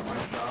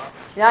my shop.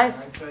 Yes.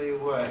 And I tell you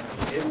what,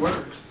 it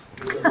works.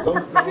 Those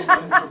girls in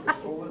with the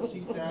toilet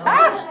seat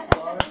down,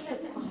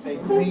 they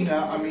clean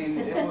up. I mean,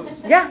 it was.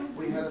 Yeah.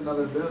 We had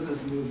another business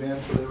move in,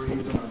 so they were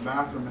using our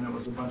bathroom, and it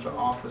was a bunch of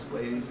office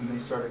ladies, and they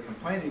started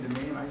complaining to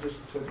me, and I just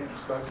took it and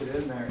stuck it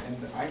in there, and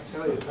I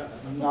tell you,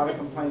 not a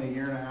complaint a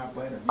year and a half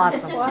later.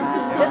 Awesome.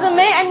 Wow. It's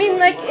amazing. I mean,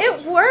 like,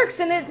 it works,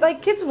 and it,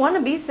 like, kids want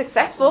to be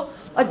successful.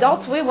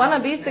 Adults, we want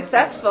to be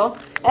successful.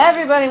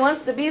 Everybody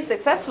wants to be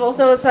successful,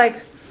 so it's like,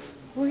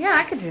 well,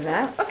 yeah, I could do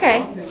that.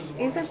 Okay.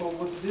 Easy. So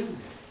what to do?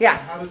 Yeah.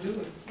 How to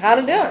do it. How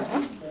to do it.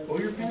 Huh? Pull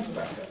your pants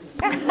back up.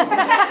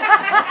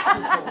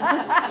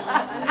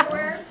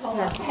 Underwear,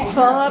 pull up.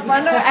 Pull up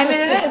underwear. I mean,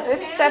 it is.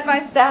 It's step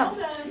by step.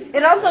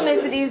 It also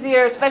makes it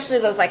easier, especially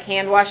those like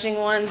hand washing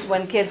ones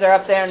when kids are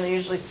up there and they're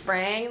usually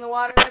spraying the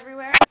water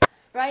everywhere,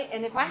 right?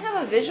 And if I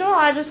have a visual,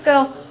 I just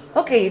go,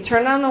 okay, you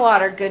turn on the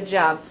water, good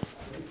job.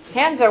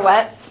 Hands are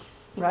wet,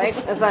 right?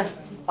 It's like,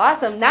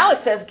 awesome. Now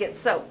it says get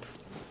soap,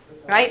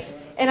 right?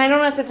 And I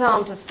don't have to tell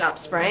them to stop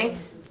spraying.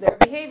 Their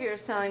behavior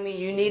is telling me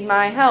you need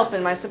my help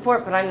and my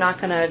support, but I'm not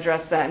going to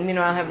address that. And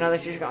meanwhile, I'll have another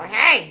teacher going,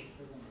 hey,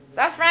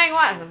 stop spraying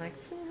water. And I'm like,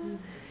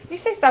 you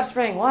say stop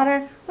spraying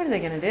water, what are they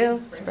going to do?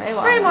 Spray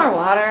more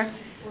water,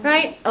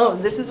 right? Oh,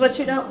 this is what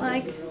you don't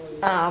like?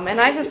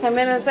 And I just come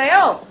in and say,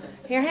 oh,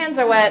 your hands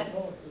are wet.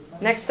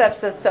 Next step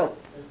says soap.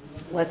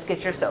 Let's get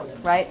your soap,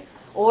 right?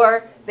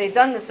 Or they've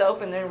done the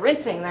soap and they're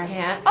rinsing their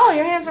hand. Oh,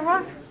 your hands are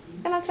wet.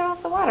 And I turn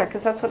off the water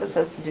because that's what it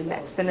says to do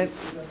next. And it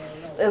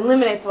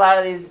eliminates a lot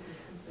of these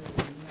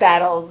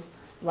battles,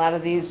 a lot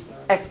of these,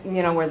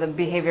 where the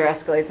behavior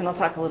escalates, and I'll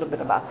talk a little bit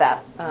about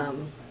that.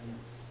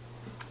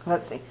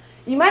 Let's see.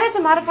 You might have to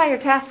modify your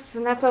tasks,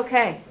 and that's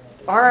okay.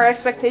 Are our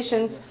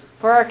expectations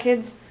for our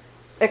kids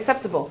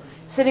acceptable?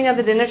 Sitting at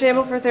the dinner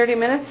table for 30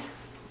 minutes,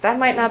 that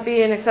might not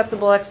be an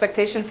acceptable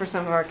expectation for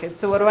some of our kids.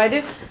 So what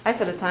do? I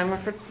set a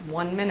timer for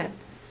 1 minute.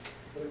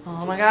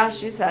 Oh my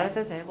gosh, you sat at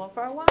the table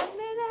for 1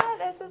 minute.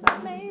 This is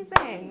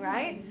amazing,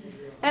 right?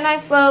 And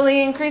I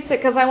slowly increase it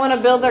because I want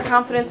to build their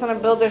confidence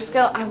and build their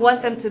skill. I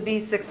want them to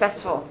be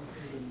successful.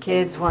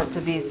 Kids want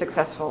to be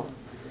successful.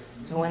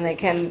 So when I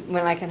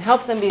can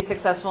help them be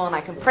successful and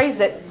I can praise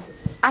it,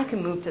 I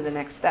can move to the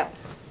next step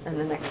and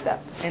the next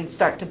step and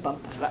start to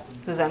bump it up.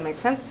 Does that make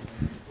sense?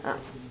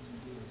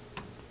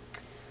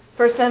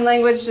 First then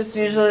language, just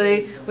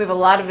usually, we have a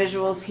lot of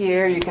visuals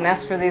here. You can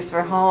ask for these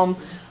for home.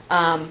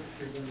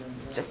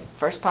 Just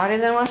first potty,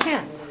 then wash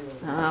hands.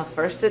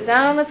 First sit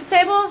down at the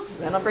table,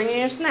 then I'll bring you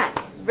your snack.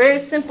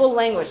 Very simple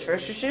language.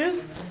 First your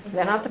shoes,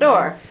 then out the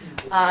door.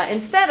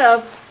 Instead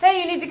of, hey,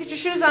 you need to get your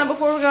shoes on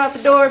before we go out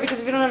the door because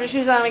if you don't have your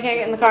shoes on, we can't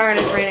get in the car and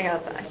it's raining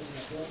outside.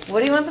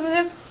 What do you want them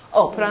to do?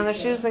 Oh, put on their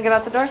shoes, then get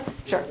out the door?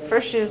 Sure.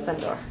 First shoes, then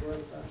door.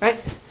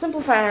 Right?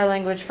 Simplify our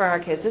language for our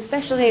kids,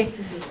 especially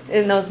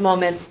in those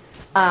moments.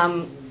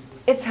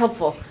 It's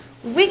helpful.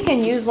 We can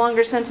use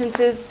longer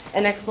sentences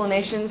and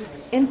explanations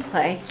in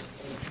play,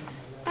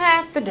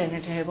 at the dinner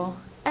table,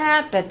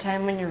 at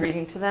bedtime when you're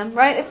reading to them,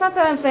 right? It's not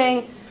that I'm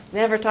saying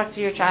never talk to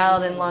your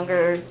child in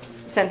longer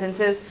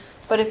sentences,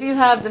 but if you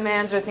have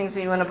demands or things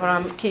that you want to put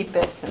on, keep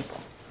it simple.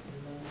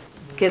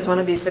 Kids want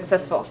to be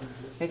successful.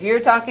 If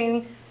you're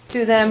talking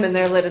to them and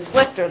their lid is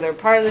flipped or they're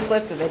partly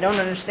flipped or they don't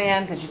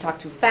understand because you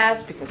talk too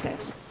fast because they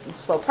have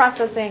slow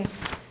processing,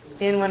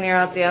 in one ear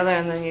out the other,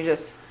 and then you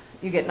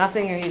get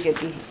nothing or you get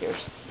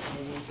behaviors.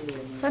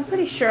 So I'm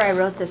pretty sure I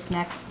wrote this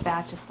next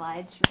batch of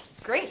slides.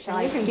 Great. Shall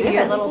I You can give do you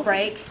a that. little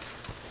break?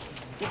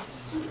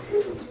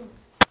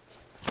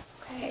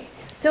 Okay.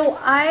 So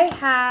I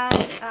had,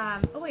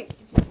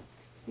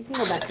 You can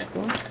go back to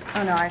school.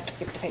 oh no, I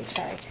skipped a page,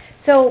 sorry.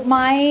 So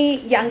my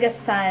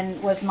youngest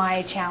son was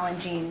my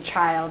challenging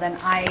child, and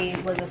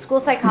I was a school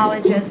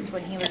psychologist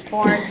when he was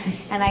born,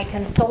 and I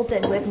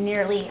consulted with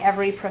nearly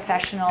every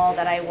professional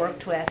that I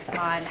worked with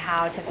on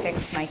how to fix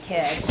my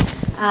kid.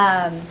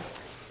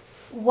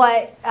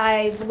 What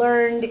I've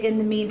learned in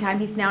the meantime,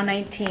 he's now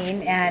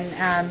 19, and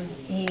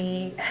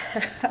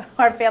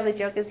our family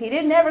joke is he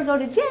didn't ever go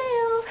to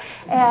jail,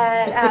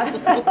 and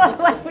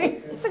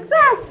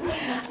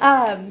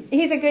success.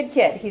 He's a good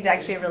kid. He's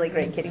actually a really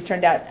great kid. He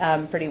turned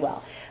out pretty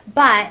well.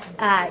 But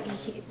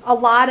a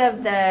lot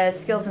of the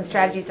skills and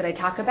strategies that I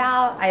talk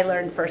about, I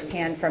learned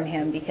firsthand from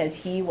him because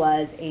he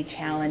was a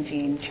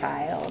challenging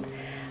child.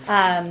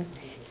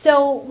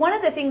 So one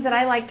of the things that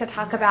I like to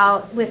talk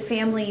about with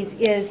families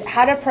is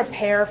how to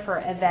prepare for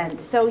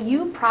events. So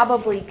you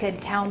probably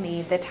could tell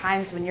me the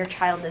times when your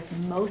child is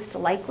most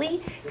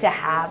likely to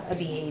have a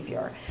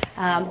behavior,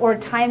 or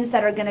times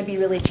that are going to be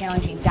really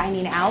challenging.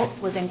 Dining out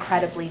was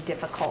incredibly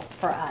difficult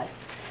for us.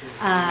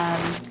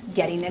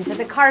 Getting into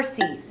the car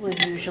seat was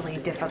usually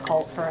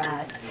difficult for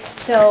us.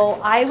 So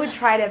I would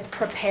try to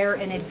prepare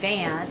in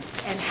advance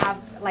and have,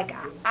 like,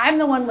 I'm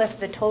the one with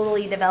the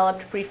totally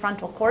developed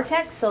prefrontal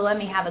cortex, so let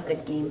me have a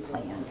good game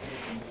plan.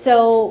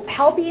 So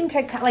helping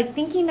to, like,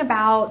 thinking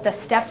about the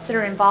steps that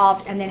are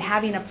involved and then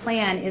having a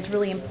plan is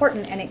really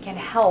important, and it can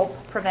help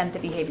prevent the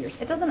behaviors.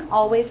 It doesn't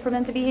always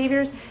prevent the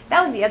behaviors.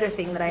 That was the other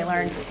thing that I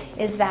learned,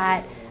 is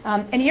that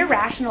an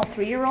irrational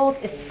 3-year-old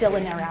is still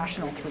an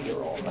irrational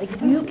 3-year-old. Like,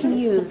 you can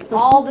use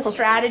all the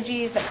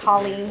strategies that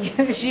Colleen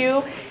gives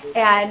you,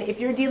 and if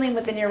you're dealing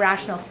with an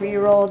irrational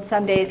 3-year-old,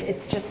 some days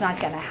it's just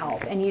not going to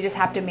help. And you just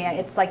have to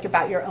it's like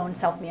about your own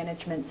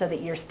self-management so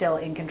that you're still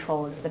in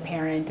control as the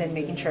parent and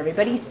making sure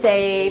everybody's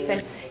safe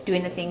and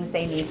doing the things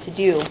they need to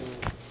do.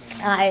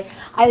 I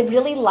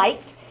really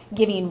liked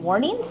giving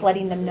warnings,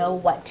 letting them know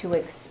what to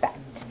expect.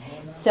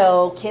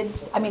 So kids,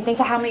 I mean, think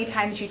of how many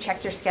times you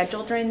checked your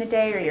schedule during the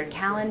day or your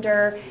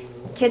calendar.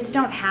 Kids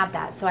don't have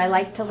that, so I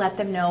like to let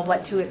them know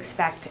what to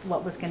expect,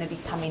 what was going to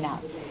be coming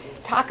up.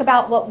 Talk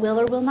about what will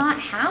or will not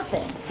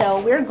happen.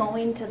 So we're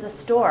going to the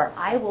store.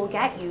 I will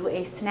get you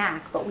a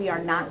snack, but we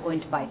are not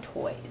going to buy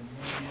toys.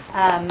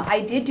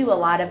 I did do a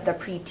lot of the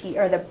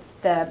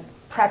the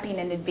prepping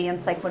in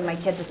advance, like when my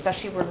kids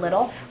especially were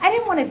little. I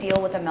didn't want to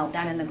deal with a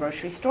meltdown in the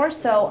grocery store,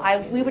 so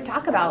we would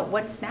talk about,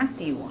 what snack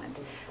do you want?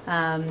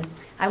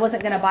 I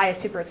wasn't going to buy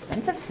a super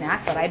expensive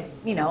snack, but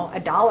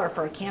 $1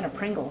 for a can of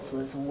Pringles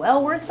was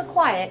well worth the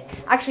quiet.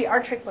 Actually,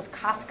 our trick was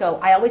Costco.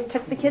 I always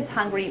took the kids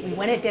hungry. We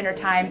went at dinner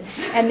time,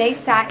 and they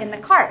sat in the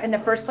cart. And the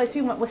first place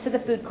we went was to the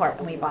food court,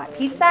 and we bought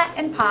pizza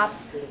and pop.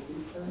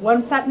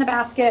 One sat in the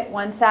basket,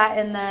 one sat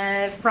in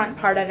the front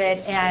part of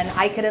it, and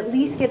I could at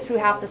least get through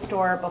half the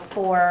store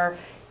before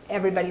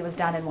everybody was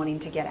done and wanting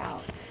to get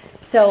out.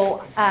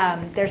 So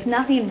there's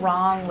nothing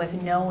wrong with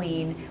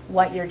knowing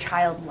what your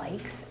child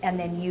likes and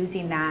then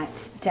using that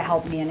to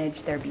help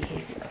manage their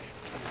behavior.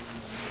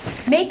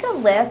 Make a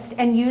list,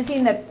 and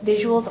using the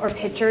visuals or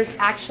pictures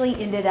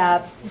actually ended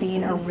up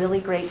being a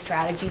really great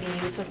strategy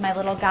to use with my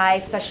little guy,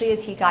 especially as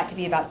he got to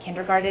be about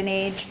kindergarten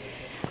age.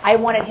 I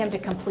wanted him to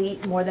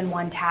complete more than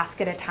one task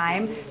at a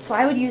time, so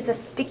I would use a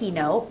sticky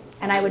note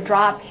and I would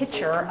draw a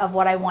picture of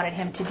what I wanted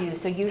him to do.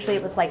 So usually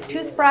it was like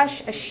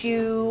toothbrush, a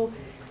shoe,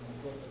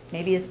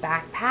 maybe his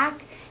backpack,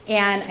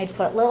 and I'd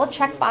put little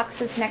check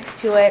boxes next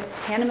to it,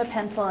 hand him a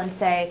pencil and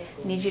say,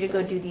 I need you to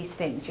go do these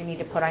things. You need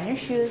to put on your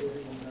shoes,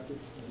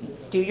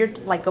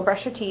 go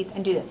brush your teeth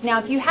and do this.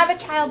 Now, if you have a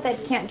child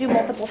that can't do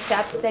multiple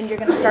steps, then you're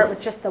going to start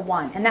with just the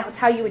one. And that was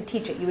how you would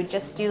teach it. You would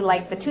just do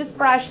like the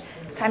toothbrush,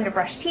 time to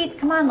brush teeth,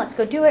 come on, let's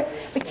go do it.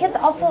 But kids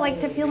also like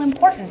to feel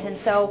important. And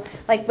so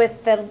like with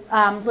the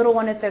little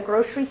one at the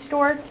grocery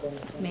store,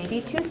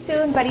 maybe too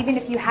soon, but even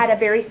if you had a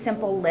very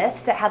simple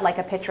list that had like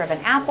a picture of an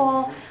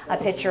apple, a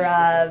picture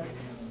of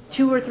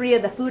 2 or 3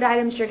 of the food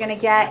items you're going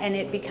to get, and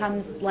it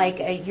becomes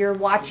like you're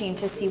watching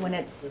to see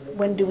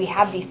when do we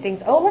have these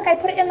things. Oh, look, I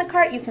put it in the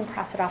cart. You can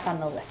cross it off on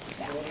the list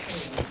now.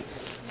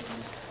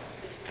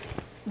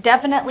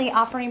 Definitely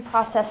offering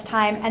process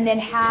time, and then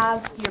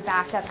have your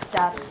backup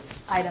stuff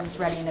items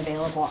ready and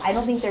available. I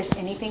don't think there's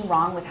anything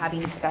wrong with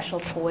having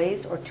special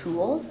toys or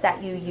tools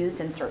that you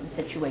use in certain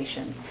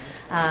situations.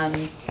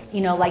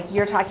 Like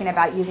you're talking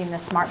about using the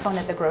smartphone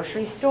at the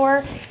grocery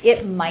store.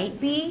 It might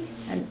be,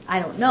 and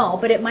I don't know,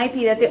 but it might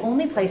be that the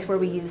only place where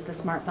we use the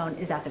smartphone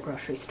is at the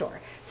grocery store.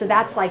 So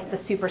that's like the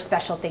super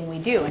special thing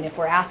we do. And if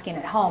we're asking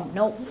at home,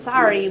 nope,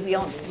 sorry, we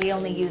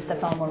only use the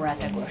phone when we're at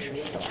the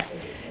grocery store.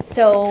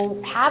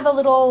 So have a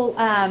little,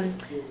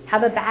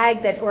 have a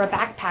bag or a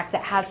backpack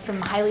that has some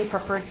highly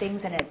preferred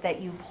things in it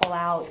that you pull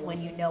out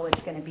when you know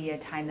it's going to be a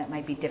time that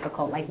might be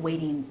difficult, like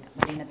waiting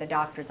at the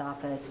doctor's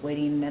office,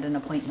 waiting at an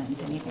appointment,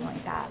 anything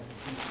like that.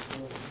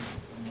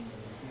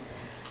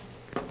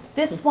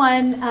 This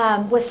one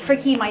was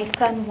tricky. My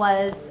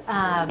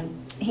son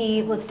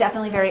he was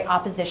definitely very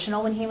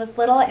oppositional when he was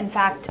little. In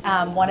fact,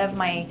 one of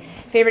my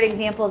favorite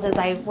examples is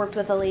I worked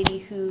with a lady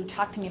who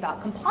talked to me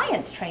about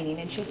compliance training,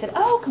 and she said,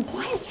 oh,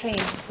 compliance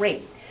training is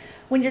great.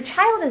 When your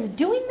child is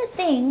doing the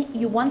thing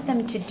you want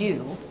them to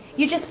do,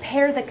 you just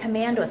pair the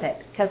command with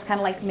it, because kind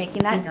of like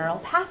making that neural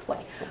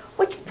pathway,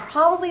 which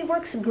probably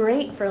works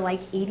great for like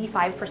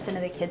 85%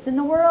 of the kids in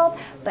the world,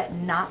 but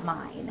not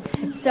mine.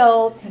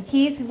 So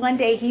one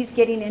day he's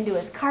getting into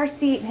his car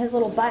seat, and his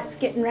little butt's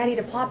getting ready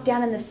to plop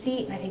down in the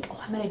seat, and I think, oh,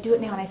 I'm going to do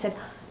it now. And I said,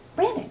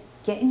 Brandon,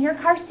 get in your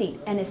car seat.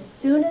 And as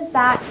soon as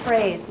that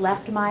phrase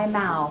left my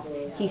mouth,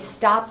 he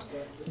stopped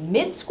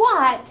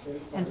mid-squat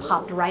and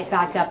popped right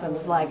back up and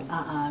was like,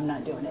 I'm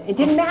not doing it. It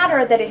didn't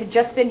matter that it had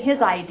just been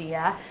his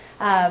idea.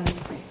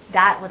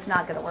 That was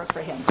not going to work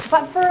for him.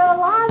 But for a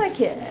lot of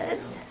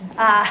kids,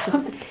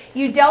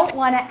 you don't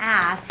want to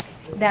ask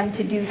them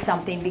to do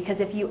something, because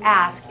if you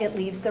ask, it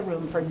leaves the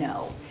room for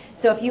no.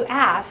 So if you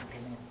ask,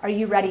 are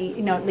you ready,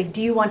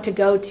 do you want to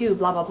go to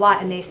blah, blah, blah,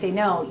 and they say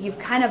no, you've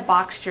kind of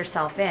boxed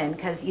yourself in,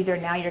 because either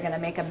now you're going to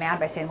make them mad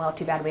by saying, well,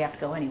 too bad, we have to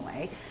go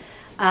anyway.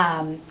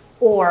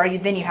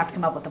 then you have to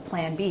come up with a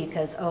plan B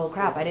because, oh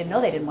crap, I didn't know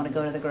they didn't want to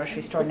go to the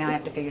grocery store. Now I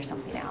have to figure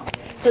something out.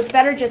 So it's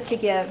better just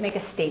to make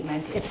a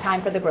statement. It's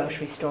time for the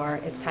grocery store.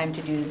 It's time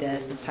to do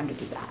this. It's time to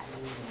do that.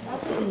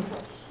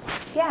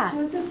 Yeah. So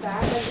is it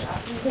bad,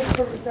 because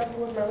for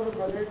example with my little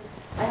brother,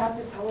 I have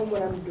to tell him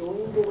what I'm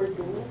doing, what we're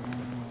doing.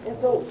 And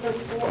so for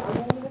school, I'm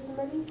going to get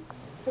ready.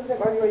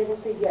 Sometimes are you ready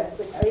to say yes?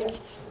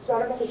 So I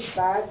don't know if it's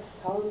bad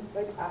to tell him,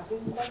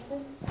 asking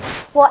questions.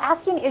 Well,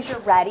 asking is you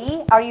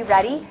ready? Are you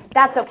ready?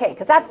 That's okay,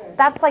 because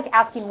that's like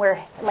asking where,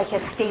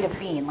 his state of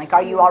being.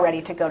 Are you all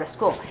ready to go to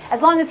school?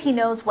 As long as he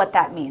knows what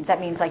that means.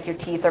 That means your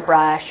teeth are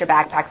brushed, your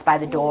backpack's by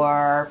the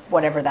door,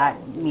 whatever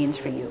that means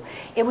for you.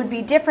 It would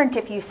be different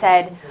if you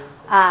said,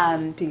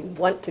 do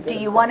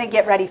you want to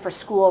get ready for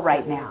school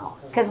right now?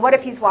 Because what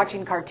if he's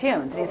watching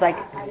cartoons and he's like,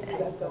 I do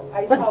that though.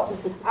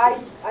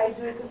 I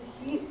do it because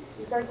he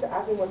starts to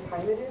ask me what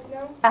time it is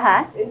now.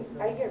 And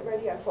I get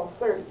ready at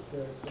 12:30.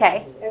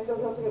 Okay. And so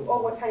he'll tell me,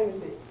 oh, what time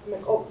is it? I'm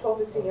like, oh,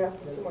 12:15, you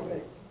have 2 more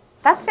minutes.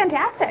 That's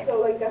fantastic.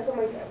 So that's what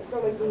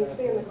when you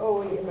say, oh,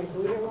 wait, am I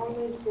doing it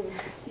wrongly? So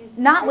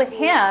not with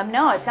him.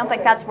 No, it sounds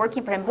like that's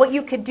working for him. What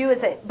you could do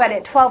is but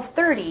at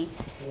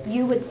 12:30,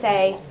 you would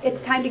say,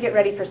 it's time to get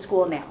ready for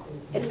school now.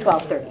 It's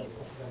 12:30.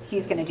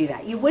 He's going to do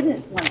that. You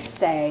wouldn't want to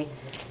say,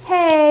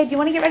 hey, do you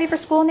want to get ready for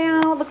school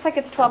now? It looks like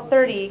it's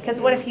 12:30.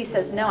 Because what if he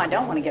says, no, I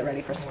don't want to get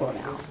ready for school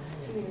now?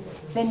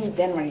 Then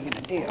what are you going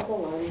to do? I have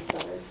alarms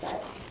that are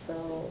set.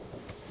 So,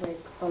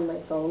 on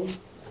my phone,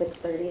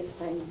 6:30, it's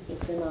time.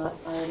 If you're not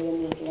already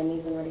in the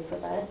jammies and ready for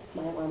bed,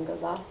 my alarm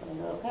goes off, and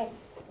I go, okay,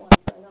 alarm's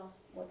going off.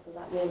 What does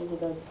that mean? He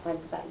goes, it's time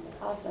for bed in the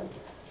classroom.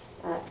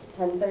 At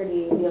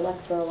 10:30, the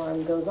Alexa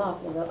alarm goes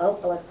off, and I go,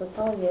 oh, Alexa's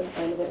telling you it's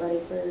time to get ready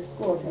for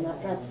school if you're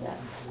not dressed yet.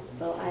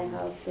 So I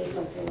have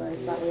frequency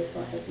alerts that way it's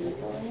not just me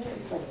telling you.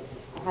 It's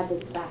I have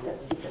this backup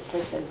secret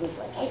person who's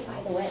like, hey,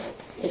 by the way,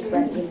 it's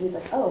ready. And he's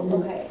like, oh,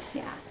 okay.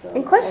 Yeah. So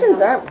and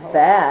questions aren't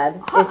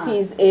bad if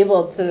he's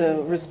able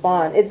to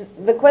respond.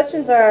 The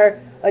questions are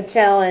a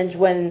challenge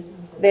when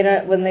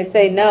they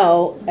say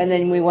no, and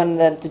then we want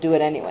them to do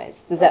it anyways.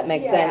 Does that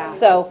make sense?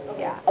 So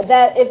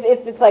that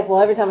if it's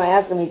well, every time I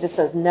ask him, he just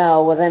says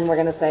no. Well, then we're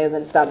going to say,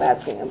 then stop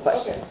asking him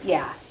questions.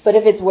 Yeah. But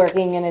if it's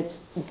working and it's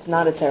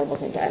not a terrible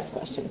thing to ask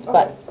questions,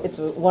 but it's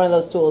one of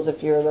those tools.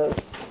 If you're those,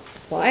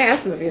 well, I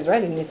asked him if he was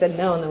ready, and he said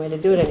no, and then we had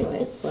to do it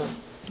anyways. Well,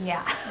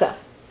 yeah.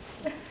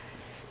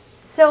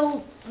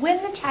 So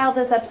when the child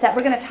is upset,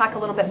 we're going to talk a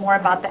little bit more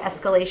about the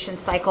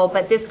escalation cycle,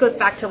 but this goes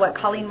back to what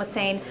Colleen was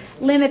saying.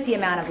 Limit the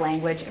amount of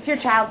language. If your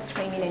child's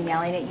screaming and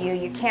yelling at you,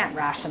 you can't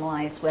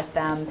rationalize with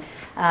them.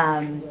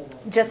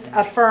 Just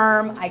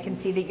affirm, I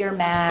can see that you're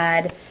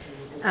mad.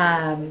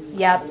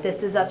 Yep,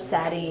 this is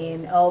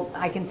upsetting. Oh,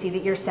 I can see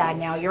that you're sad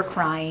now. You're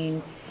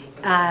crying.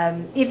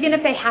 Even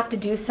if they have to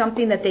do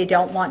something that they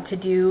don't want to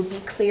do,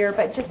 be clear,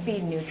 but just be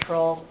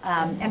neutral.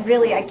 And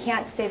really, I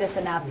can't say this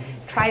enough,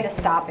 try to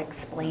stop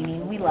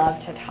explaining. We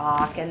love to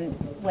talk, and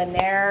when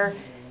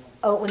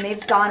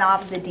they've gone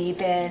off the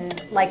deep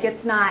end,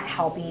 it's not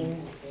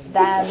helping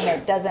them,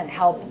 it doesn't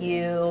help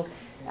you.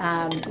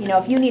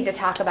 If you need to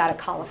talk about it,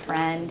 call a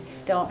friend.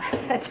 Don't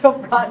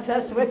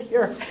process with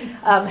your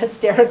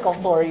hysterical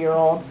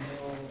 4-year-old.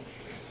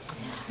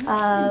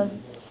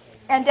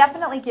 And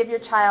definitely give your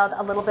child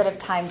a little bit of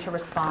time to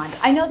respond.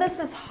 I know this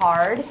is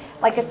hard,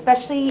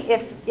 especially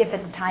if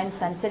it's time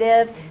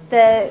sensitive.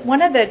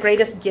 One of the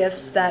greatest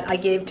gifts that I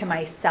gave to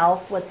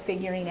myself was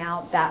figuring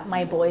out that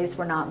my boys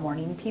were not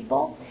morning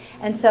people.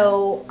 And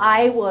so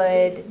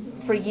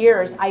for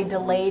years, I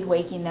delayed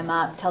waking them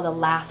up till the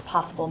last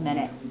possible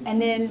minute.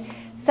 And then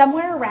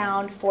somewhere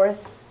around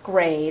 4th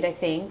grade, I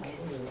think,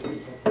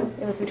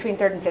 it was between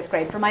 3rd and 5th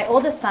grade, for my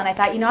oldest son, I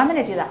thought, I'm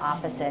going to do the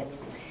opposite.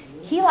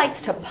 He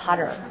likes to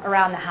putter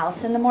around the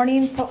house in the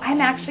morning, so I'm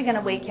actually going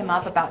to wake him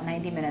up about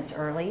 90 minutes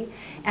early,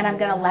 and I'm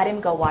going to let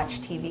him go watch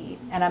TV,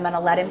 and I'm going to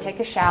let him take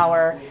a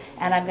shower,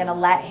 and I'm going to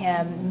let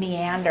him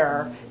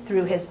meander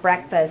through his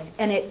breakfast,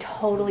 and it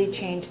totally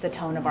changed the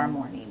tone of our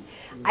morning.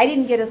 I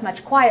didn't get as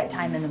much quiet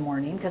time in the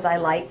morning because I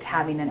liked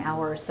having an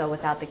hour or so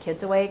without the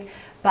kids awake,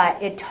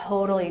 but it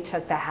totally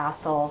took the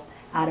hassle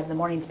out of the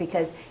mornings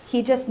because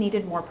he just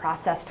needed more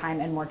process time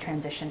and more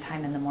transition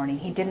time in the morning.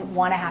 He didn't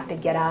want to have to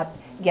get up,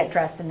 get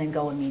dressed, and then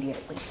go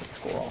immediately to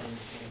school.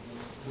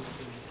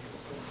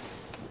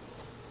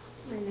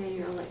 My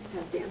 9-year-old likes to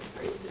have dance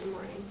parties in the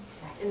morning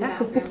in the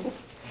bathroom.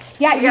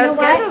 Yeah, you got to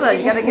schedule though.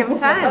 You got to give him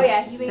time. Oh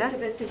yeah, he wakes up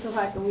at 6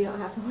 o'clock and we don't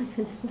have to wait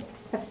until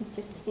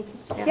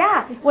 7:15.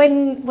 Yeah,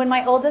 when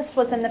my oldest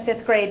was in the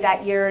 5th grade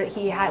that year,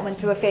 he went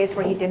through a phase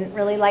where he didn't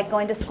really like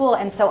going to school,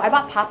 and so I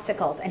bought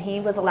popsicles, and he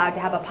was allowed to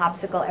have a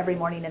popsicle every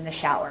morning in the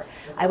shower.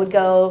 I would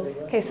go,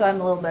 so I'm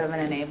a little bit of an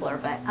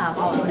enabler, but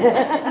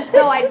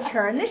so I'd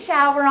turn the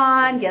shower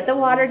on, get the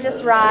water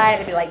just right,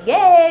 I'd be like,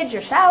 Gage,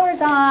 your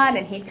shower's on,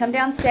 and he'd come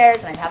downstairs,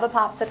 and I'd have a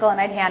popsicle, and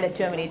I'd hand it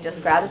to him, and he'd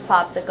just grab his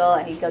popsicle,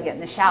 and he'd go get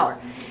in the shower.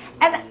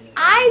 And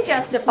I I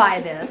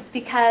justify this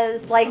because,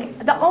 like,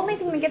 the only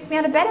thing that gets me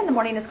out of bed in the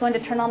morning is going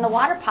to turn on the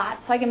water pot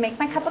so I can make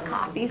my cup of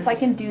coffee so I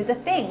can do the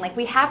thing. Like,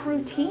 we have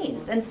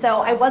routines. And so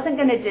I wasn't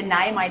going to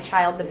deny my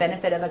child the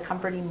benefit of a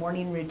comforting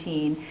morning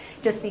routine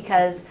just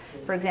because,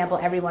 for example,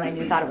 everyone I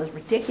knew thought it was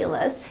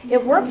ridiculous.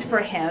 It worked for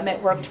him. It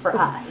worked for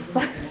us.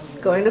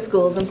 Going to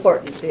school is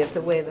important, so you have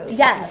to weigh those.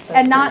 Yes,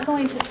 and not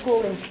going to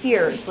school in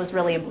tears was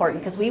really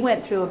important because we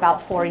went through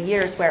about 4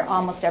 years where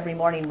almost every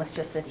morning was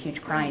just this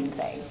huge crying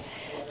thing.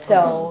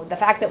 So the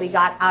fact that we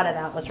got out of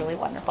that was really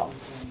wonderful.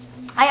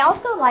 I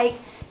also like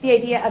the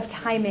idea of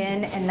time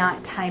in and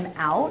not time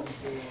out.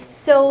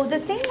 So the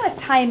thing with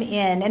time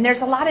in, and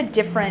there's a lot of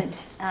different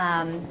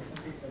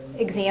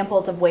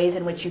examples of ways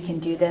in which you can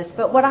do this,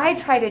 but what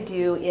I try to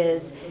do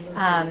is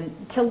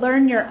to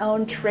learn your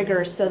own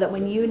triggers so that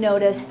when you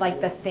notice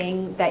like the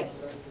thing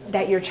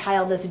that your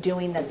child is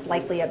doing that's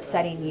likely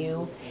upsetting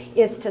you,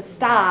 is to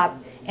stop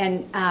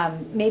and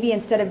maybe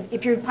instead of,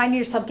 if you're finding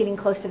yourself getting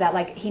close to that,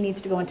 like he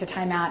needs to go into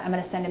timeout, I'm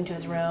going to send him to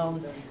his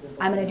room,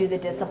 I'm going to do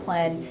the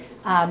discipline,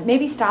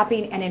 maybe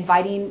stopping and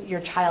inviting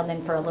your child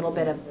in for a little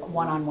bit of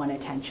one-on-one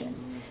attention.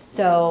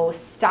 So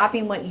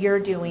stopping what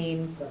you're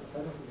doing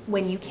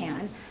when you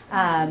can,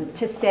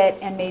 to sit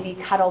and maybe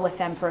cuddle with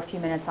them for a few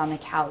minutes on the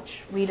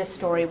couch, read a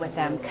story with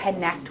them,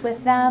 connect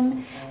with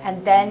them,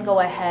 and then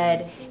go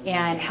ahead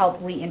and help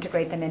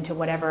reintegrate them into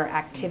whatever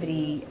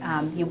activity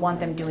you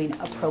want them doing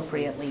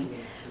appropriately.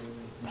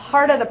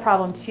 Part of the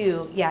problem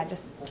too,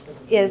 just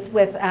is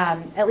with,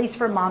 at least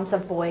for moms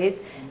of boys,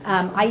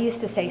 I used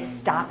to say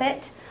stop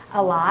it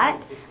a lot,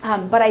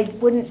 but I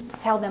wouldn't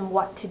tell them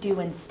what to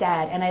do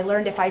instead. And I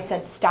learned if I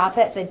said stop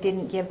it but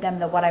didn't give them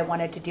what I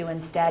wanted to do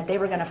instead, they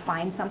were going to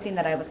find something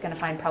that I was going to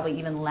find probably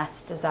even less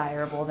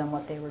desirable than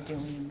what they were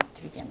doing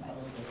to begin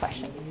with.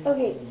 Question.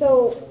 Okay,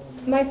 so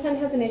my son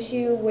has an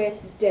issue with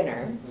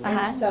dinner,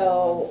 and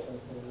so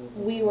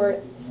we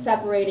were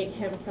separating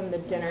him from the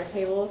dinner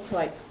table to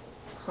like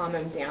calm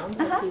him down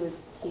because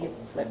he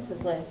flips his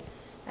lid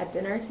at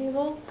dinner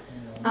table.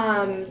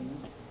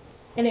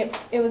 And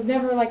it was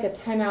never like a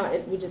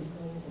timeout. We just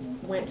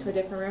went to a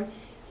different room.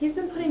 He's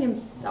been putting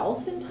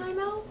himself in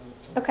timeouts.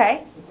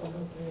 Okay.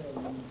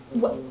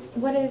 What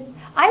is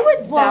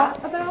that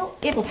about?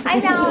 If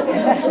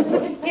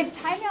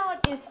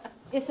timeout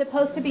is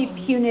supposed to be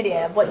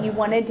punitive, what you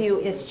want to do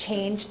is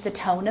change the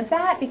tone of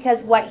that,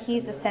 because what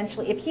he's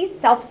essentially, if he's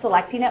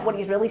self-selecting it, what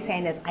he's really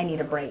saying is, I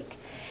need a break.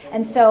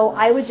 And so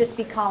I would just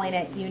be calling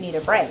it, you need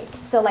a break.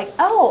 So like,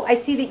 oh,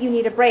 I see that you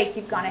need a break.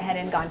 You've gone ahead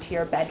and gone to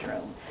your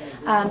bedroom.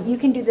 You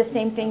can do the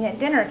same thing at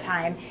dinner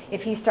time.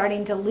 If he's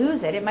starting to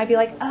lose it, it might be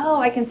like,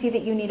 oh, I can see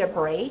that you need a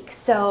break.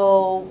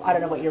 So I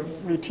don't know what your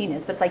routine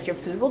is, but it's like your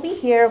food will be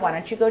here. Why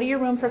don't you go to your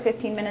room for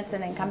 15 minutes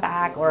and then come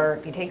back? Or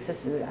if he takes his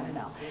food, I don't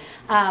know.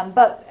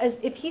 But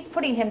if he's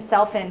putting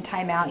himself in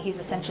timeout, he's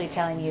essentially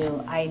telling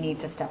you, I need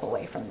to step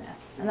away from this.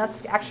 And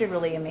that's actually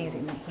really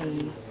amazing that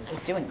he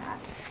is doing that.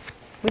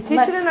 We teach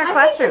it in our classroom.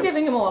 I think you're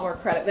giving him a lot more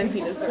credit than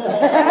he deserves.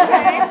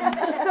 Okay.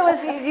 So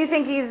do you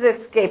think he's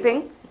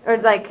escaping? Or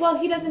like? Well,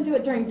 he doesn't do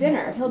it during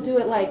dinner. He'll do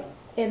it like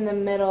in the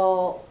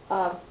middle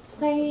of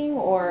playing,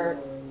 or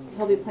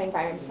he'll be playing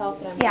by himself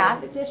and I'm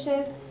doing the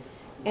dishes.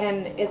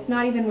 And it's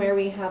not even where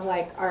we have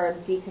like our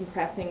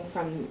decompressing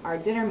from our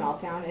dinner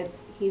meltdown.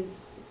 He's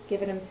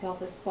given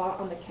himself a spot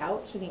on the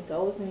couch and he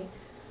goes and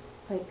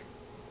he like.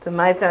 So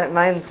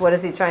mine's what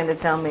is he trying to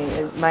tell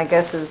me? My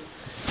guess is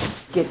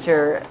get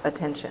your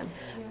attention.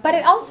 But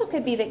it also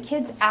could be that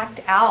kids act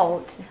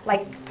out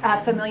like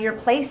familiar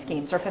play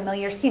schemes or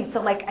familiar schemes.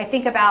 So like I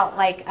think about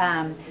like,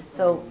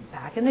 so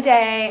back in the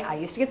day, I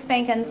used to get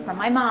spankings from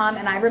my mom,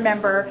 and I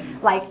remember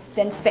like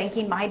then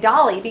spanking my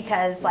dolly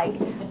because like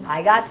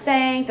I got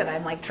spanked and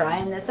I'm like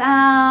trying this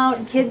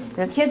out.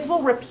 Kids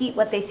will repeat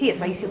what they see.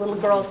 It's why you see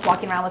little girls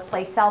walking around with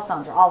play cell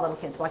phones, or all little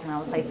kids walking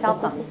around with play cell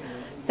phones.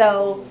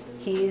 So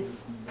he's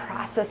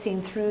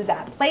processing through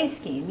that play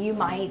scheme. You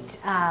might,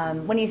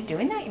 when he's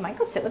doing that, you might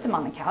go sit with him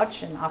on the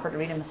couch and offer to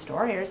read him a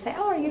story, or say,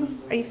 oh, are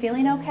you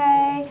feeling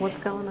okay? What's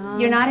going on?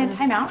 You're not in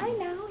timeout right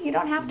now. You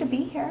don't have to be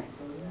here.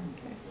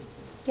 Okay.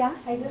 Yeah?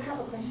 I just have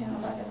a question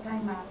about the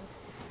timeout.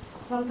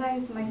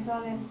 Sometimes my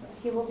son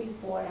he will be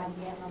 4 at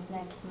the end of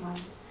next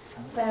month.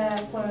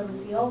 But for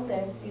the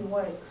oldest, it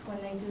works. When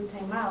I do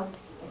timeout,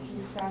 if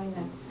he's having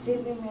a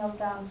silly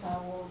meltdown, so I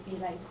will be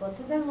like, go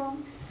to the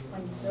room.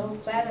 When you feel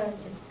better,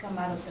 just come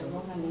out of the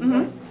room, and it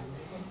works.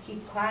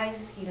 He cries,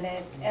 he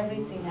lets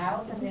everything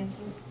out, and then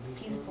he's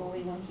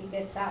peacefully when he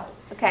gets out.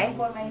 Okay. And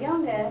for my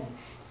youngest,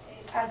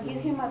 I'll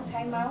give him a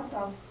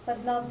timeout,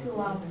 but not too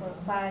long, for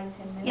 5-10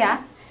 minutes.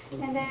 Yeah.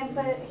 And then,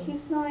 but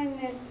he's knowing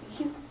that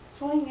he's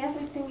doing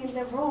everything in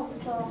the room,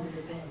 so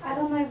I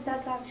don't know if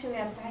that's actually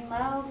a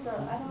timeout, or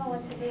I don't know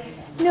what to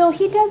do. No,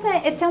 he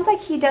doesn't. It sounds like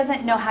he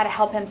doesn't know how to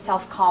help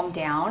himself calm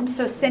down.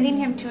 So sending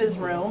him to his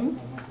room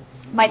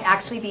might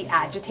actually be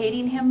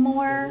agitating him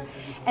more.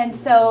 And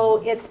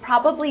so it's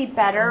probably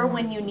better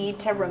when you need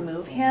to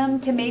remove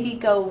him to maybe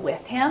go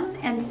with him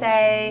and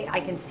say, I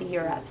can see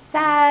you're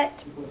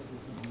upset.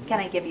 Can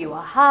I give you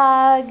a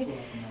hug?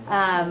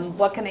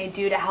 What can I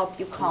do to help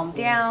you calm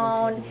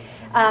down?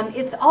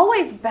 It's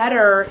always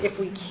better, if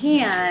we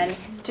can,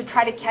 to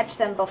try to catch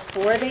them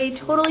before they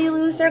totally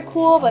lose their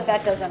cool, but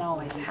that doesn't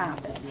always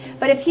happen.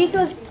 But if he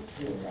goes,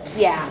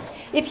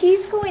 if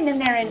he's going in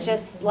there and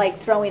just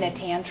like throwing a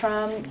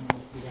tantrum,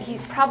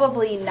 he's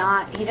probably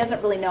not, he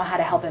doesn't really know how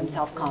to help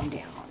himself calm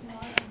down.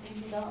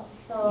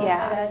 So but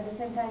at the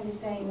same time,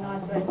 you're saying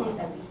not addressing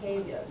the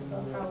behavior.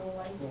 So how will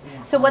I do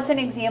that? So what's an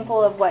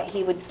example of what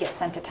he would get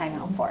sent to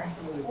timeout for?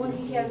 When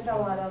he hears a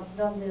lot of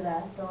don't do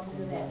that,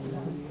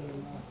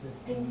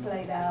 things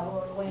like that,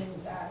 or when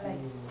like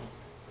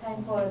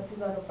time for to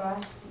go to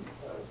brush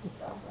teeth or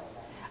stuff like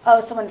that.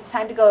 Oh, so when it's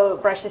time to go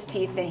brush his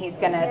teeth, then he's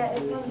gonna. Yeah,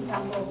 it's not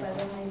example, but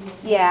then maybe.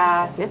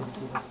 Yeah.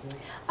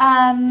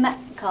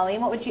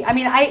 Colleen, what would you? I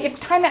mean, if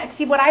timeout.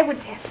 See, what I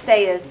would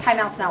say is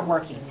timeout's not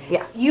working.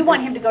 Yeah. You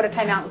want him to go to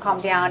timeout and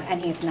calm down,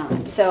 and he's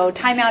not. So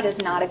timeout is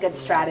not a good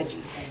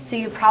strategy. So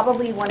you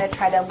probably want to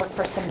try to look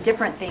for some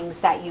different things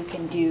that you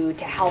can do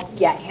to help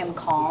get him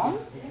calm.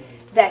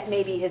 That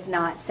maybe is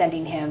not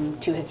sending him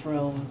to his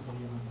room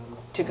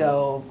to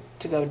go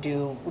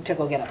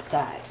get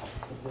upset.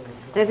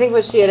 I think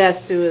what she had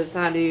asked too is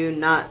how do you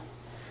not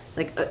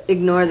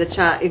ignore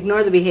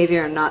the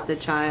behavior and not the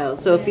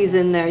child. So if he's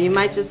in there, you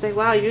might just say,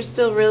 "Wow, you're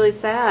still really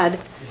sad.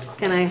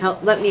 Can I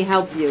help? Let me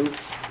help you."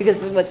 Because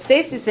what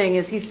Stacy's saying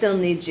is he still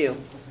needs you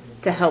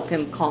to help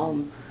him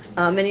calm.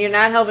 And you're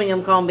not helping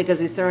him calm because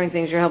he's throwing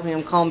things. You're helping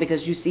him calm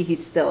because you see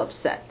he's still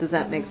upset. Does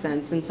that make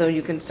sense? And so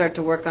you can start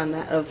to work on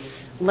that of,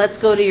 let's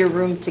go to your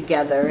room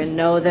together and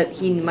know that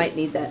he might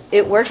need that.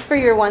 It worked for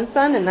your one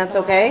son, and that's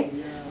okay.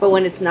 But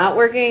when it's not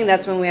working,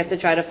 that's when we have to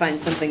try to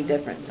find something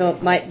different. So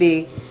it might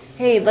be,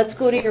 hey, let's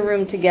go to your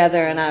room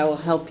together and I will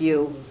help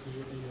you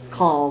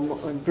calm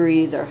or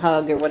breathe or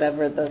hug or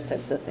whatever those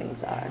types of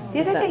things are.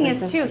 The other thing is,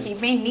 too, he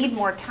may need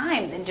more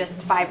time than just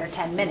 5 or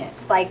 10 minutes.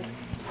 Like,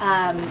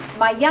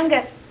 my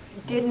youngest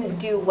didn't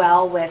do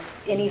well with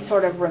any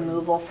sort of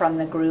removal from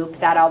the group.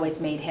 That always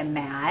made him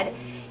mad.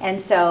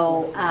 And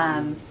so,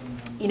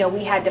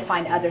 we had to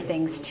find other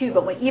things, too.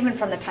 But even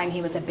from the time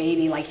he was a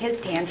baby, like, his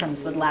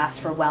tantrums would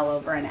last for well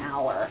over an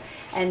hour.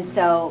 And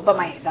so, but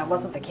that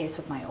wasn't the case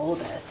with my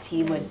oldest.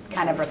 He would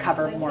kind of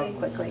recover more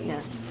quickly.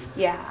 Yes.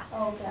 Yeah.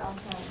 Okay,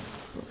 okay.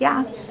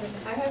 Yeah.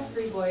 I have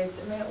 3 boys,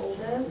 and my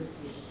oldest,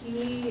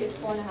 he is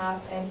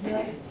 4.5, and he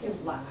likes to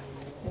laugh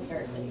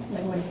hysterically.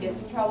 Like when he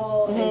gets in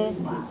trouble, it's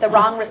laugh. The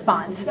wrong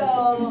response.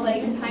 So,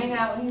 like, time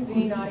out when he's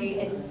being naughty,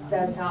 it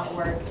does not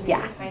work.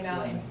 Yeah. Time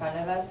out in front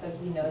of us so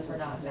he knows we're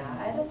not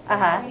mad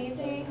or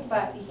anything.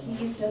 But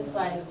he's just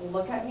like,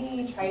 look at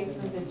me, he tries to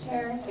move his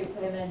chair, so we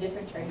put him in a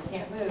different chair, he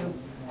can't move,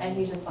 and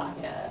he's just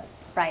laughing at us.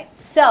 Right.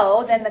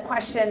 So then the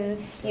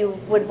question you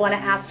would want to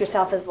ask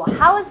yourself is, well,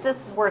 how is this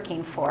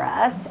working for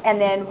us? And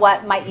then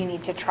what might you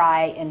need to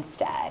try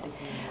instead?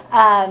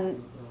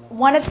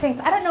 One of the things,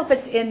 I don't know if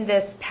it's in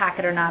this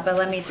packet or not, but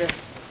let me just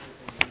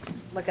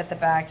look at the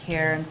back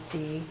here and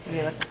see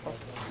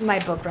my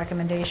book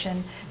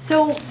recommendation.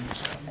 So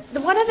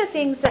one of the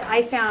things that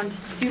I found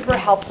super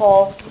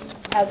helpful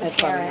as a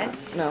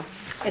parent. No.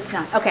 It's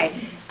not. Okay.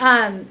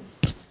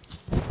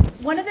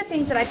 One of the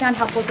things that I found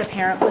helpful as a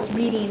parent was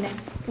reading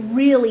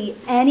really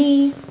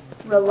any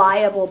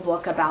reliable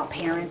book about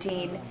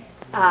parenting,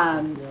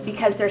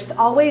 because there's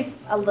always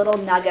a little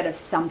nugget of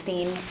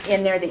something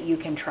in there that you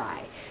can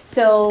try.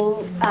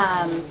 So,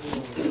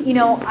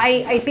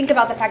 I think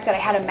about the fact that I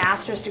had a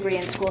master's degree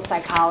in school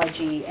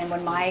psychology, and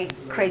when my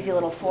crazy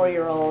little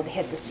 4-year-old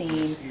hit the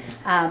scene,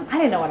 I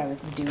didn't know what I was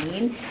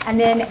doing. And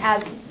then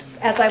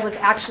as I was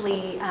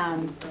actually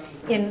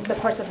in the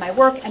course of my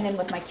work and then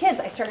with my kids,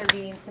 I started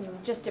reading some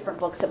just different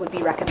books that would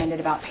be recommended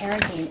about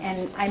parenting.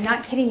 And I'm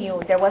not kidding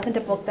you, there wasn't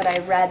a book that I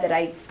read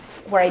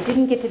where I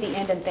didn't get to the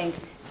end and think,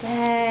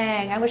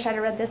 dang, I wish I'd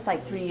have read this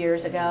like 3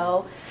 years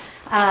ago.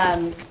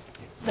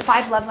 The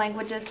 5 Love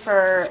Languages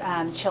for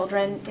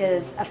Children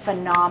is a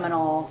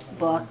phenomenal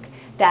book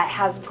that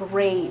has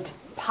great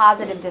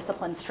positive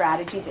discipline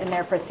strategies in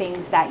there for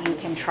things that you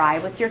can try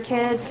with your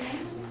kids.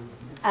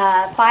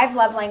 5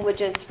 Love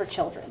Languages for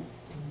Children.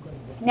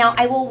 Now,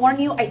 I will warn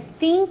you, I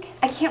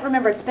can't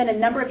remember, it's been a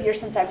number of years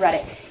since I've read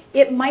it.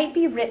 It might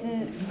be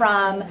written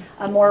from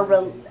a more,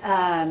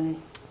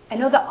 I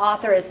know the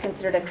author is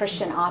considered a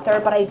Christian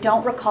author, but I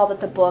don't recall that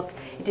the book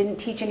didn't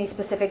teach any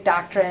specific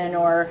doctrine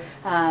or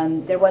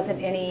there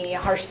wasn't any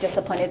harsh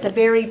discipline. It's a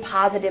very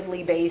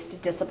positively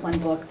based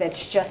discipline book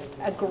that's just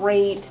a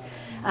great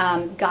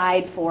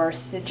guide for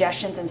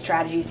suggestions and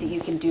strategies that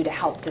you can do to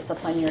help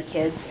discipline your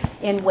kids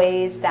in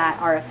ways that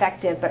are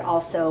effective but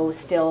also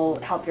still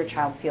help your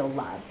child feel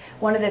loved.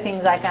 One of the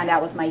things I found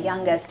out with my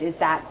youngest is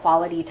that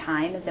quality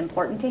time is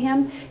important to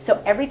him.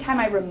 So every time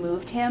I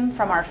removed him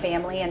from our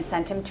family and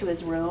sent him to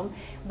his room,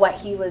 what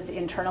he was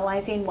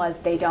internalizing was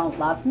they don't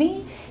love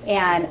me,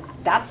 and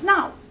that's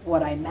not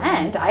what I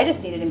meant. I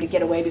just needed him to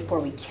get away before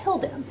we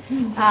killed him.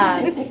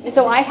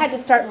 So I had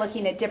to start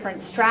looking at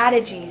different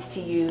strategies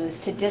to use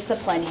to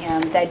discipline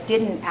him that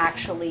didn't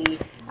actually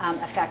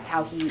affect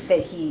how I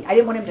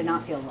didn't want him to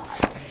not feel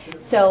loved.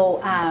 So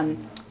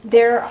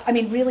I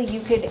mean, really,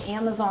 you could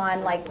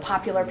Amazon like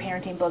popular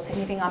parenting books,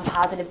 anything on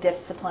positive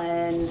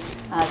discipline.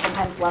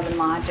 Sometimes Love and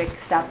Logic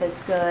stuff is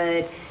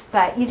good.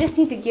 But you just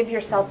need to give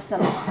yourself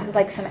some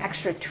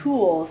extra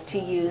tools to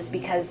use,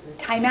 because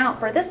timeout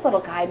for this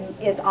little guy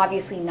is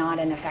obviously not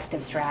an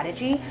effective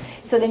strategy.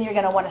 So then you're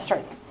going to want to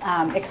start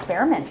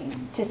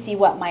experimenting to see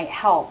what might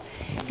help.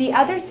 The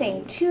other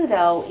thing too,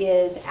 though,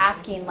 is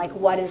asking like,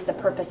 what is the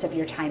purpose of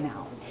your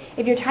timeout?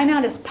 If your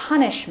timeout is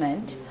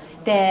punishment,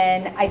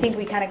 then I think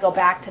we kind of go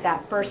back to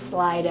that first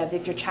slide of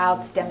if your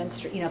child's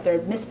if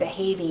they're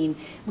misbehaving,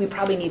 we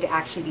probably need to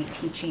actually be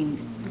teaching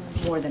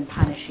more than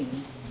punishing.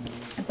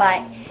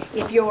 But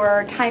if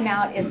your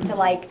timeout is to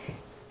like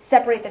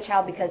separate the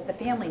child because the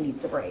family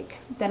needs a break,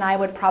 then I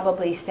would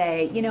probably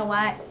say, you know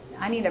what,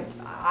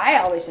 I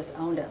always just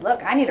owned it.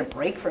 Look, I need a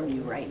break from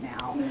you right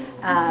now.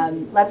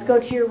 Let's go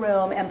to your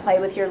room and play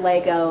with your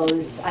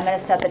Legos. I'm going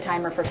to set the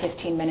timer for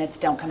 15 minutes.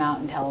 Don't come out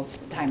until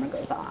the timer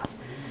goes off.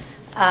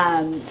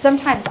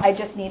 Sometimes I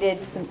just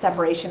needed some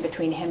separation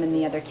between him and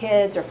the other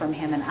kids, or from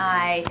him and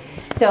I.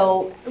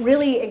 So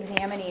really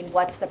examining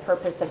what's the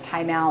purpose of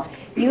timeout.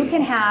 You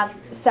can have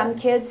some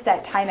kids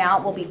that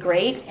timeout will be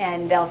great,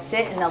 and they'll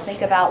sit and they'll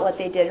think about what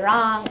they did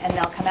wrong, and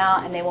they'll come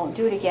out and they won't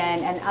do it again.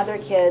 And other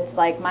kids,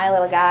 like my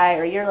little guy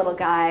or your little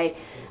guy,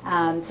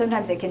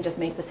 sometimes it can just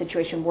make the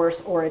situation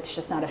worse, or it's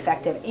just not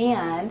effective.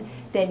 And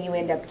then you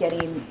end up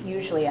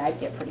usually I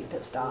get pretty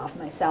pissed off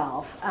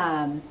myself.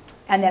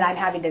 And then I'm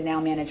having to now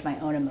manage my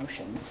own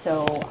emotions.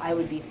 So I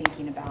would be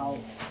thinking about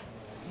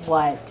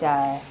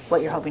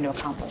what you're hoping to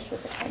accomplish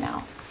with the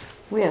timeout.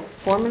 We have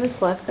 4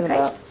 minutes left and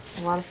about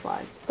a lot of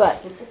slides.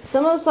 But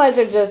some of the slides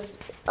are just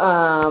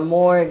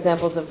more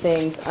examples of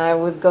things. I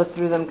would go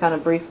through them kind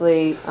of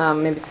briefly,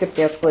 maybe skip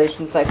the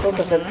escalation cycle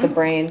because that's the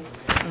brain.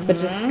 But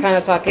just kind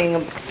of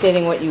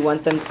stating what you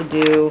want them to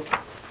do.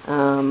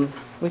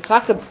 We've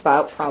talked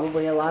about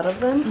probably a lot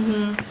of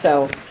them.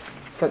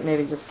 But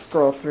maybe just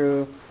scroll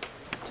through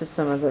to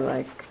some of the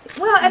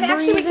Well, and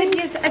actually we could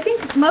use, I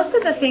think most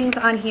of the things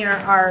on here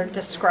are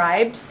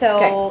described,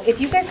 so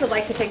if you guys would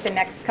like to take the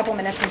next couple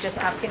minutes and just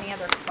ask any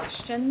other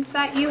questions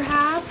that you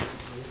have.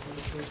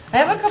 I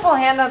have a couple of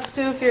handouts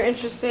too if you're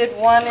interested.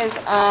 One is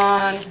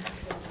on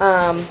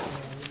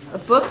a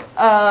book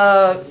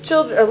of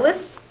a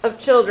list of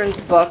children's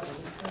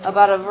books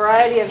about a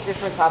variety of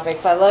different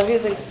topics. I love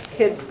using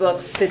kids'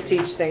 books to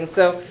teach things.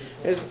 So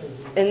there's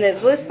in the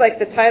list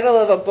the title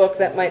of a book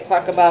that might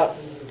talk about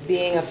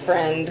being a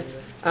friend.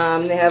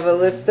 They have a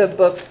list of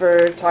books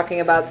for talking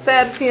about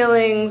sad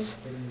feelings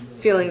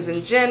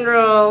in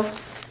general,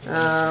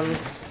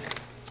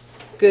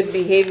 good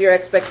behavior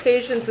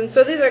expectations, and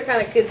so these are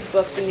kind of kids'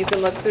 books, and you can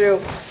look through.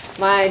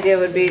 My idea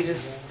would be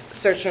just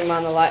search them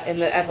on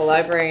at the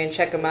library and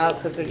check them out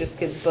because they're just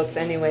kids' books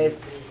anyways.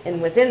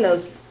 And within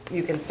those,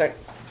 you can start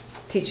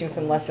teaching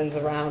some lessons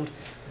around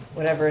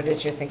whatever it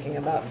is you're thinking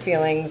about,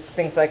 feelings,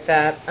 things like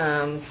that.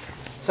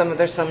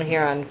 There's some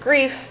here on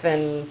grief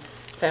and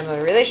family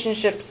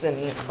relationships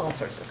and all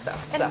sorts of stuff.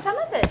 And some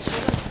of the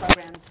children's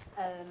programs,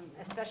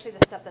 especially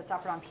the stuff that's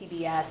offered on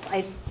PBS,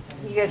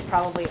 you guys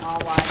probably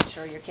all watch,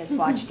 or your kids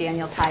watch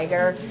Daniel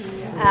Tiger.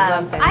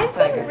 I've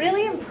been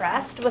really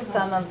impressed with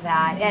some of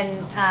that.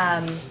 And,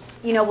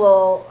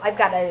 I've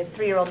got a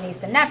 3-year-old niece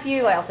and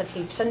nephew. I also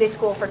teach Sunday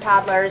school for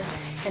toddlers.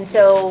 And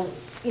so,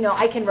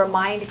 I can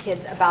remind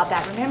kids about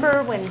that.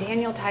 Remember when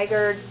Daniel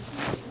Tiger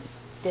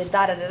did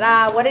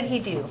da-da-da-da, what did he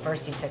do?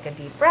 First he took a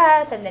deep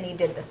breath, and then he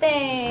did the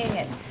thing.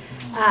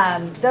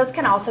 And those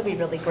can also be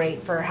really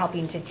great for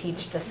helping to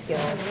teach the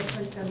skills.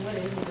 And what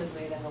is a good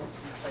way to help,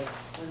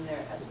 when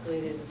they're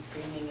escalated and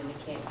screaming and they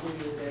can't hear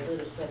you, they're a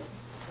little bit...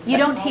 You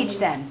don't teach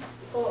then.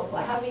 Oh,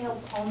 well, how do you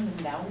help calm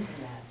them down from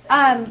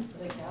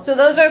that? So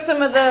those are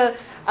some of the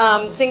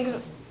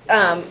things...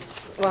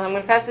 well, I'm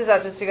going to pass these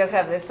out just so you guys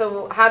have this.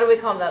 So how do we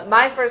calm them?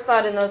 My first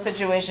thought in those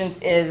situations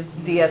is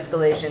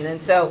de-escalation.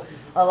 And so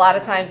a lot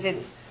of times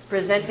it's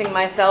presenting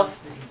myself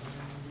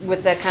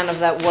with that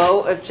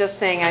whoa of just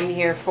saying I'm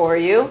here for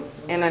you,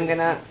 and I'm going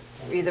to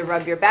either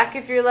rub your back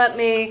if you let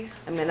me,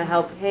 I'm going to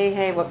help,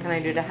 hey, what can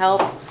I do to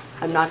help?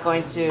 I'm not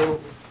going to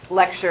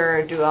lecture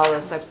or do all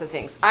those types of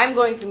things. I'm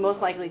going to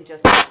most likely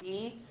just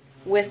be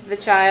with the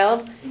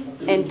child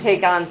and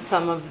take on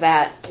some of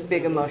that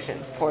big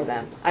emotion for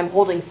them. I'm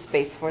holding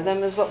space for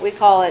them is what we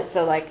call it.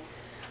 So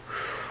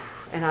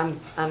and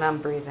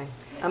I'm breathing.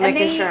 I'm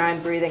making sure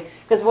I'm breathing.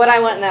 Because what I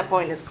want in that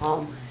point is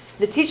calm.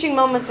 The teaching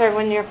moments are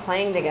when you're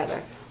playing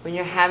together, when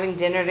you're having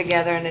dinner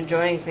together and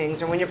enjoying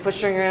things, or when you're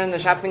pushing around the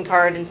shopping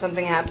cart and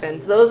something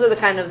happens. Those are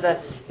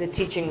the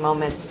teaching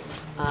moments.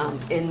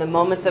 In the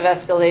moments of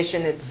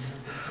escalation, it's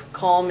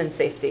calm and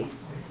safety.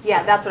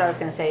 Yeah, that's what I was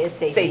going to say, is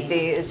safety.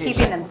 Safety is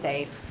keeping them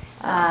safe.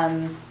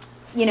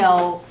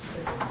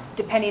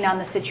 Depending on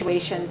the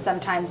situation,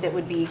 sometimes it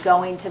would be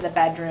going to the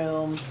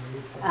bedroom,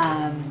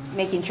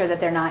 making sure that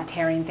they're not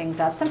tearing things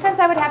up. Sometimes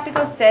I would have to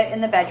go sit in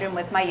the bedroom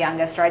with my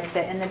youngest, or I'd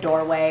sit in the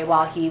doorway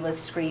while he was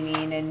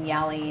screaming and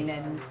yelling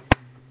and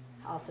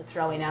also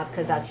throwing up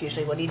because that's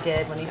usually what he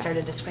did when he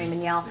started to scream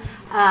and yell.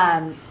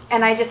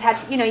 And I just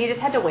had, you just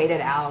had to wait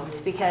it out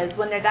because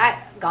when they're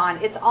that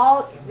gone, this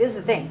is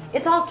the thing,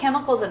 it's all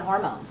chemicals and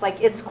hormones. Like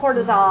it's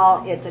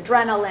cortisol, it's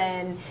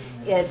adrenaline,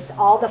 it's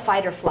all the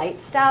fight or flight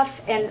stuff.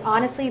 And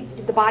honestly,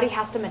 the body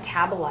has to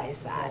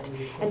metabolize that.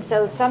 And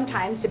so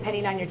sometimes,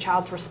 depending on your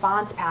child's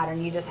response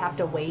pattern, you just have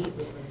to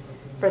wait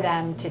for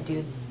them to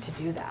do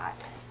that.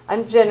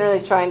 I'm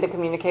generally trying to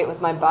communicate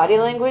with my body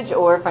language,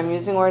 or if I'm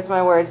using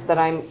my words, that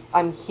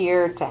I'm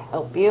here to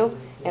help you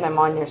and I'm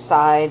on your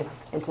side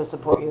and to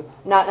support you.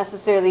 Not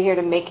necessarily here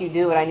to make you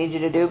do what I need you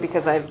to do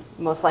because I've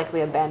most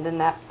likely abandoned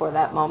that for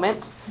that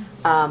moment.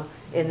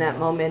 In that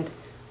moment,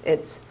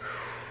 and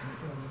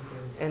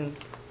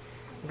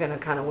I'm going to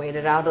kind of wait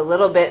it out a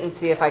little bit and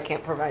see if I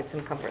can't provide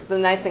some comfort. The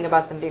nice thing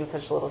about them being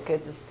such little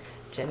kids is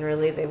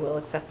generally they will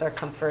accept our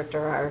comfort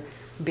or our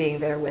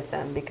being there with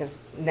them because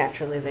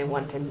naturally they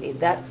want and need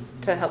that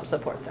to help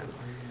support them.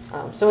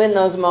 So in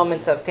those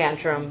moments of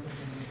tantrum,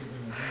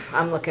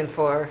 I'm looking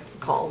for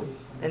calm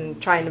and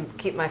trying to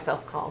keep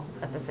myself calm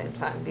at the same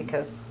time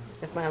because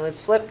if my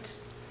lid's flipped,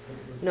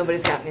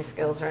 nobody's got any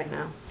skills right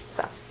now.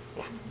 So,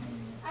 yeah.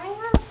 I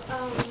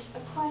have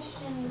a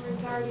question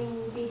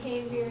regarding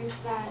behaviors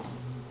that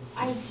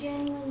I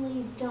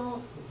genuinely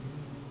don't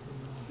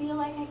feel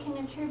like I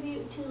can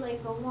attribute to like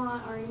a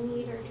want or a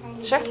need or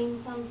trying to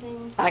gain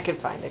something. I can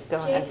find it. Go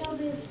ahead. Jacob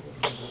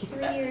is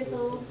 3 years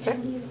old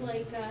and he's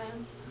like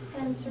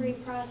sensory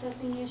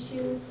processing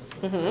issues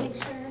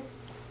picture.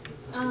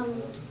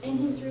 And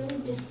he's really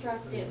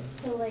destructive.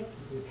 So like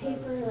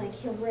paper, like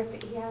he'll rip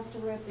it. He has to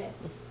rip it.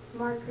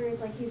 Markers,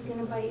 like he's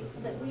gonna bite.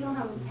 We don't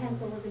have a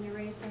pencil with an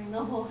eraser in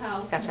the whole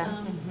house.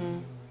 Gotcha.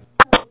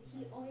 So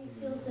he always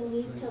feels the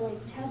need to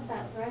like test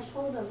that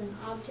threshold of an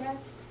object.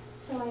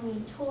 So I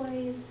mean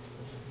toys,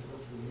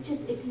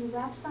 just if you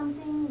left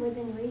something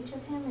within reach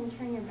of him and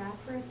turn your back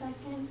for a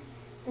second,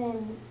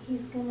 then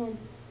he's going to be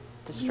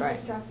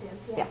destructive.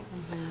 Yeah.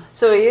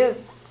 So he is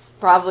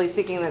probably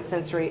seeking that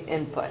sensory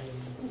input.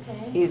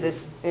 Okay.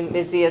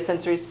 Is he a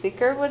sensory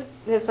seeker?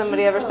 Has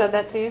somebody ever said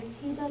that to you?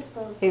 He does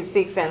both. He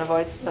seeks and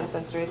avoids some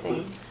sensory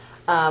things.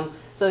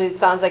 So it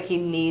sounds like he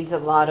needs a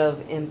lot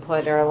of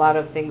input or a lot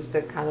of things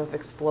to kind of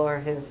explore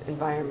his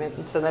environment.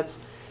 And so that's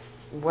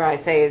where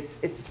I say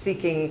it's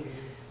seeking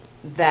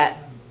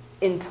that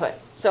input.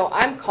 So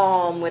I'm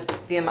calm with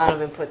the amount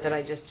of input that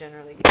I just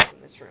generally get from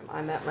this room.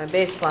 I'm at my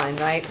baseline,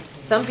 right?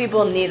 Some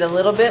people need a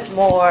little bit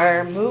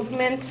more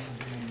movement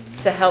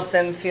to help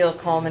them feel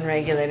calm and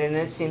regulated, and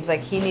it seems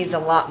like he needs a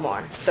lot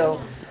more. So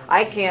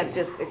I can't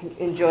just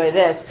enjoy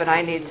this, but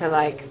I need to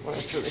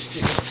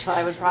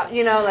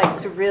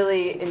to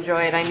really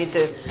enjoy it. I need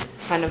to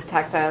kind of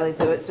tactilely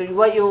do it. So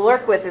what you'll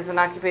work with is an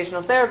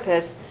occupational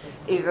therapist,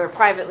 either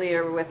privately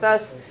or with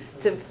us,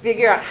 to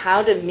figure out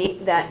how to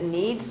meet that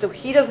need so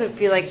he doesn't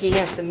feel like he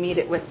has to meet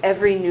it with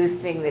every new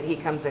thing that he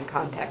comes in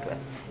contact with.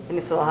 And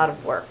it's a lot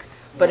of work.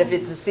 But if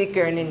it's a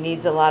seeker and he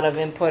needs a lot of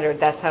input, or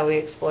that's how he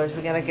explores,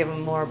 we got to give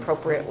him more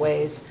appropriate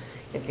ways.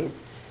 If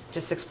he's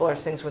just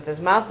explores things with his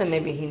mouth, then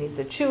maybe he needs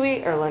a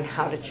chewy or learn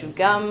how to chew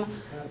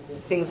gum,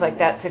 things like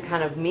that to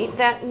kind of meet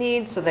that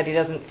need so that he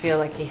doesn't feel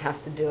like he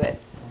has to do it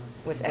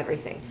with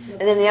everything.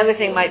 And then the other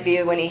thing might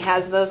be when he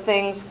has those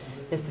things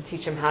is to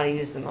teach him how to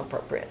use them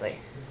appropriately.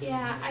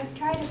 Yeah, I've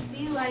tried a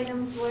few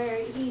items where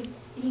he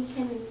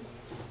can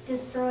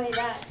destroy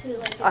that too.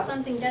 Like if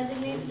something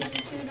designated to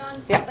be chewed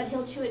on, but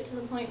he'll chew it to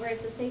the point where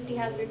it's a safety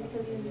hazard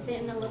because he's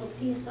bitten a little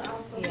piece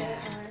off of it.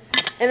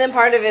 And then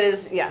part of it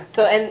is,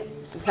 so, and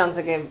it sounds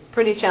like a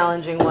pretty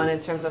challenging one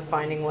in terms of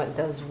finding what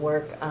does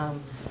work.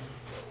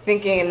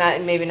 Thinking,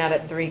 and maybe not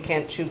at 3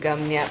 can't chew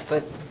gum yet,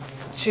 but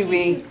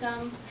chewy.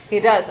 He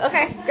does.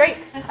 Okay, great.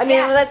 I mean,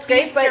 well, that's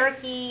great, but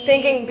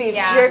thinking beef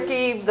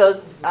jerky,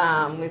 those,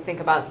 we think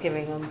about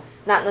giving them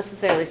not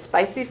necessarily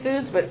spicy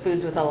foods, but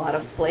foods with a lot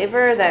of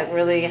flavor that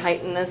really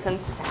heighten the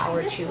sense.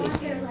 Sour, chewy. I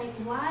just wonder, like,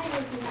 why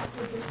does he have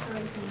to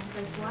destroy things?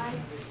 Like,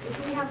 why,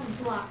 if we have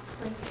blocks,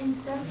 like,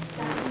 instead of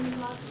stacking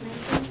blocks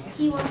nicely,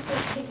 he wants to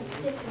take a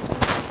stick and see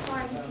how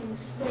far he can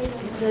spray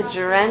them. It's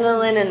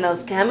adrenaline and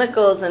those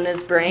chemicals, and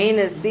his brain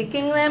is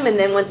seeking them, and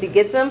then once he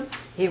gets them,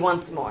 he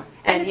wants more,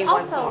 and he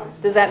wants more.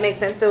 Does that make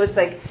sense? So it's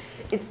like,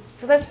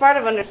 so that's part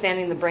of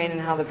understanding the brain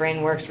and how the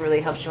brain works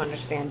really helps you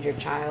understand your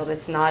child.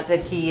 It's not that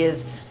he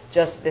is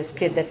just this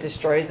kid that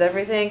destroys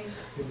everything,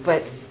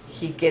 but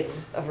he gets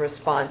a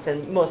response,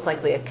 and most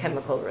likely a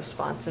chemical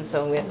response. And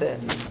so we have to,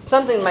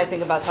 something you might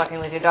think about talking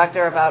with your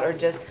doctor about, or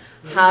just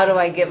how do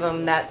I give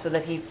him that so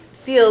that he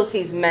feels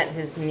he's met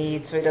his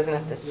needs so he doesn't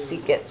have to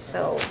seek it.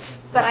 So,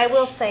 but I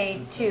will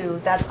say,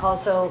 too, that's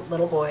also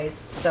little boys.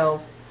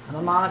 So I'm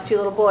a mom of 2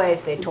 little boys.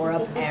 They tore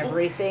up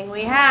everything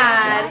we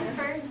had.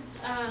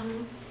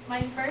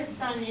 My first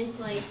son is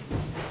like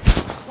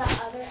the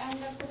other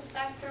end of the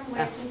spectrum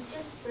where he's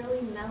just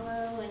really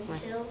mellow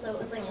and chill, so it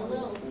was like a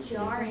little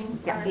jarring.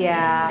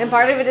 And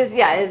part of it is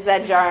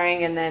that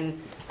jarring, and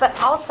then but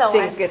also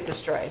things get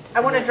destroyed.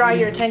 I want to draw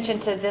your attention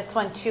to this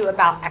one too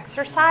about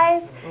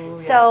exercise.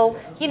 So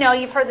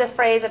you've heard this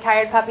phrase, a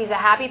tired puppy's a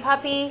happy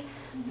puppy.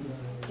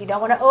 You don't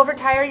want to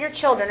overtire your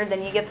children, or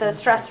then you get the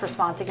stress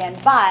response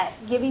again. But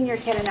giving your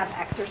kid enough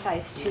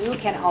exercise too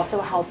can also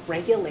help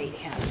regulate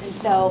him.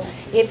 And so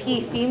if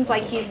he seems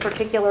like he's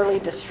particularly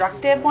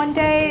destructive one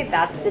day,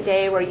 that's the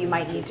day where you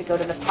might need to go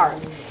to the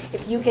park.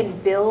 If you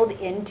can build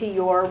into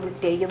your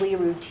daily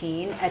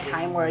routine a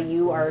time where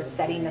you are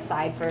setting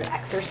aside for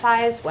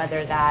exercise,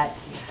 whether that's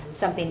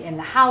something in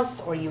the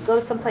house or you go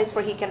someplace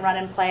where he can run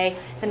and play,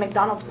 the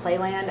McDonald's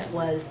Playland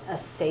was a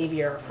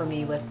savior for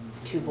me with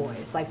 2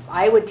 boys. Like,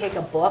 I would take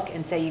a book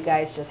and say, you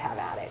guys just have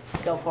at it.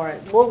 Go for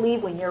it. We'll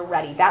leave when you're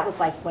ready. That was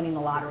like winning the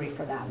lottery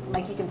for them.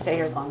 Like, you can stay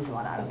here as long as you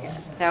want. I don't care.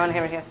 I want to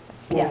hear what he has to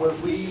say. Well,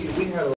 we had a